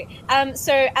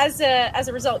 So as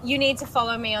a result, you need to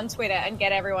follow me on Twitter and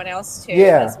get everyone else to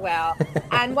as well.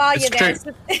 And while you're there,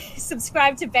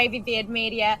 subscribe to Baby Beard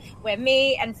Media, where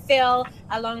me and Phil,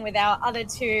 along with our other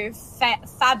two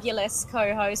fabulous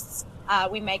co-hosts,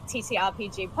 we make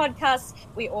TTRPG podcasts.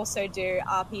 We also do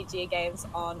RPG games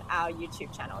on our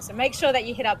YouTube channel. So make sure that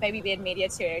you hit up Baby Beard Media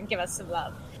too and give us some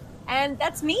love. And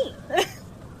that's me.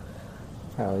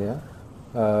 Hell yeah.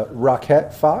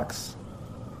 Rockette Fox.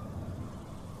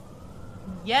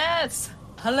 Yes.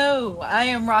 Hello, I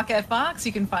am Rockette Fox.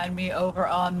 You can find me over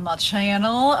on my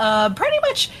channel. Pretty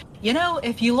much,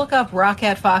 if you look up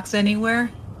Rockette Fox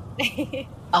anywhere,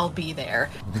 I'll be there.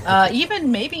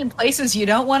 Even maybe in places you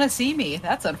don't want to see me.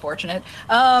 That's unfortunate.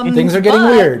 Things are getting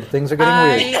weird.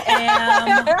 I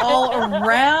am all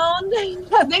around.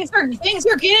 Things are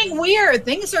getting weird.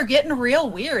 Things are getting real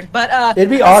weird. But it'd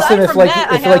be awesome if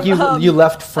you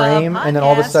left frame and then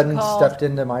all of a sudden stepped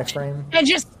into my frame. And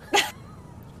just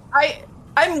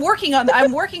I'm working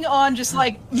on just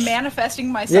like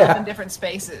manifesting myself in different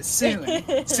spaces soon. But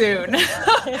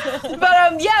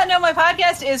my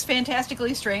podcast is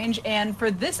Fantastically Strange, and for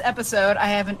this episode I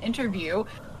have an interview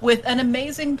with an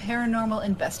amazing paranormal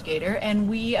investigator, and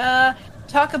we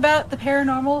talk about the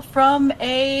paranormal from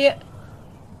a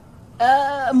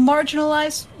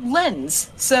marginalized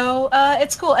lens. So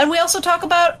it's cool. And we also talk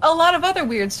about a lot of other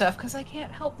weird stuff because I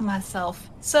can't help myself.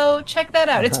 So check that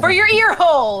out. It's for your ear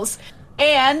holes.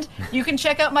 And you can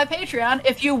check out my Patreon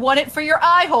if you want it for your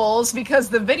eye holes, because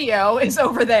the video is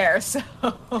over there. So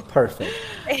perfect.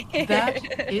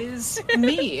 That is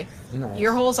me. Nice.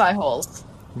 Ear holes, eye holes.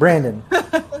 Brandon.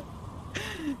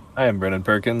 I am Brendan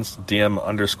Perkins,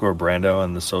 DM_Brando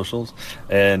on the socials.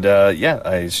 And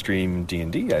I stream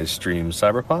D&D, I stream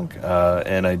Cyberpunk,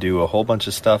 and I do a whole bunch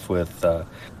of stuff with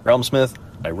Realmsmith.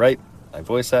 I write, I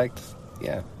voice act.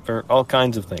 Yeah, for all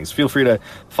kinds of things. Feel free to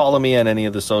follow me on any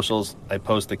of the socials. I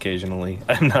post occasionally.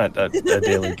 I'm not a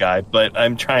daily guy, but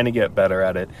I'm trying to get better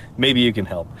at it. Maybe you can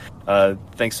help.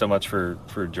 Thanks so much for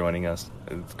joining us.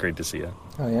 It's great to see you.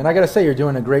 Oh, yeah. And I got to say, you're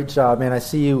doing a great job, man. I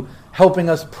see you helping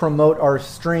us promote our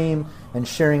stream and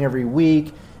sharing every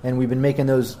week. And we've been making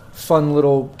those fun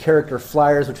little character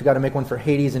flyers, which we got to make one for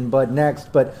Hades and Bud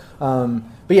next. But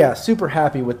yeah, super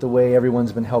happy with the way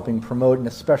everyone's been helping promote, and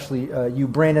especially you,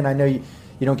 Brandon. I know you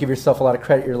don't give yourself a lot of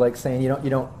credit. You're like saying you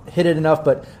don't hit it enough,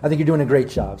 but I think you're doing a great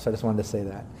job. So I just wanted to say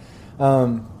that.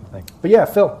 But yeah,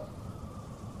 Phil.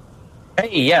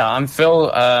 Hey, yeah, I'm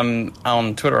Phil.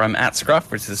 On Twitter, I'm at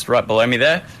Scruff, which is right below me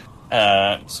there.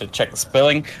 So check the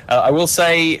spelling. I will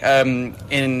say,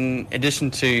 in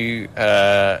addition to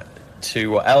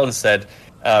what Ellen said,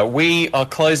 we are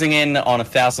closing in on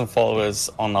 1,000 followers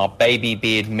on our Baby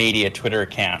Beard Media Twitter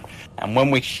account. And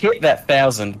when we hit that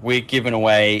 1,000, we're giving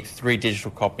away 3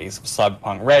 digital copies of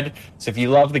Cyberpunk Red. So if you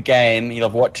love the game, you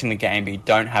love watching the game, but you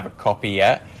don't have a copy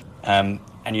yet, and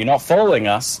you're not following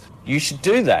us, you should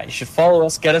do that. You should follow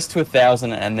us, get us to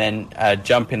 1,000, and then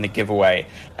jump in the giveaway.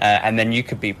 And then you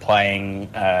could be playing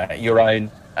your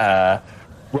own Rob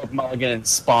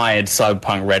Mulligan-inspired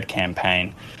Cyberpunk Red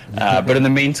campaign. But in the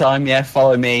meantime, yeah,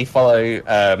 follow me, follow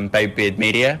Baby Beard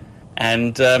Media,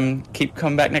 and keep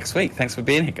coming back next week. Thanks for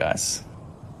being here, guys.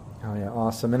 Oh, yeah,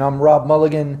 awesome. And I'm Rob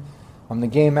Mulligan. I'm the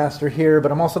Game Master here,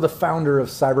 but I'm also the founder of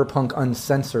Cyberpunk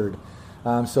Uncensored.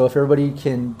 So if everybody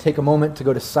can take a moment to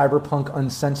go to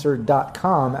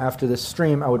cyberpunkuncensored.com after this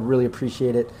stream, I would really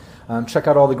appreciate it. Check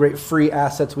out all the great free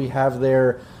assets we have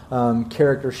there,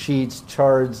 character sheets,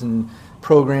 charts, and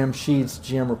program sheets,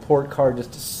 GM report card,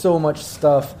 just so much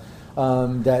stuff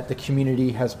that the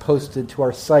community has posted to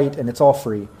our site, and it's all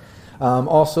free.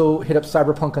 Also, hit up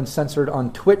Cyberpunk Uncensored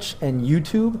on Twitch and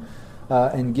YouTube.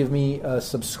 And give me a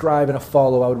subscribe and a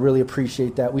follow. I would really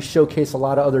appreciate that. We showcase a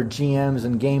lot of other GMs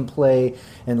and gameplay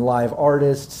and live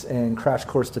artists and crash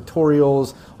course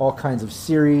tutorials, all kinds of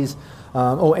series.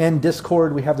 And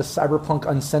Discord. We have the Cyberpunk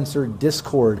Uncensored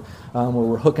Discord where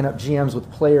we're hooking up GMs with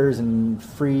players and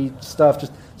free stuff.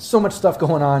 Just so much stuff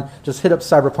going on. Just hit up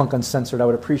Cyberpunk Uncensored. I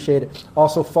would appreciate it.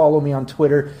 Also follow me on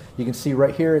Twitter. You can see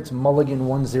right here it's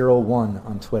Mulligan101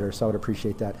 on Twitter, so I would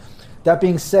appreciate that. That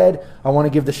being said, I want to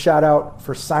give the shout out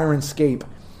for Syrinscape.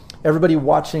 Everybody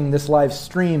watching this live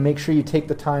stream, make sure you take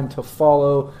the time to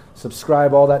follow,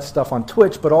 subscribe, all that stuff on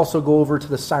Twitch, but also go over to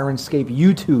the Syrinscape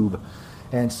YouTube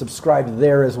and subscribe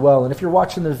there as well. And if you're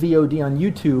watching the VOD on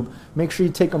YouTube, make sure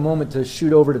you take a moment to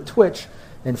shoot over to Twitch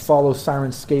and follow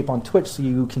Syrinscape on Twitch so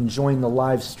you can join the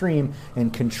live stream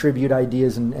and contribute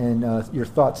ideas and your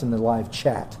thoughts in the live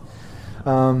chat.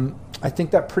 I think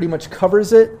that pretty much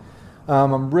covers it.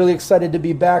 I'm really excited to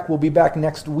be back. We'll be back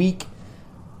next week.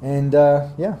 And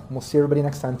yeah, we'll see everybody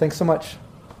next time. Thanks so much.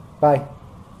 Bye.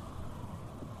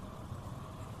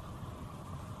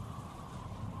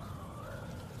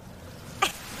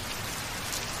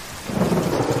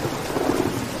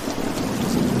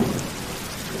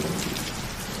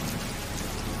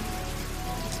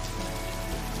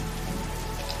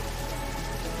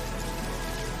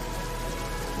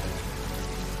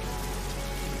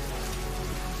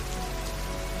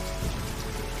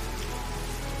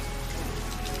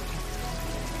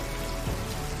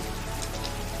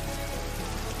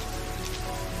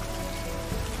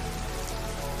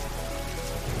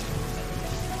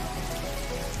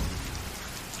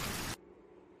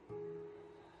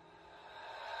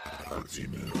 As you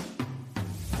know.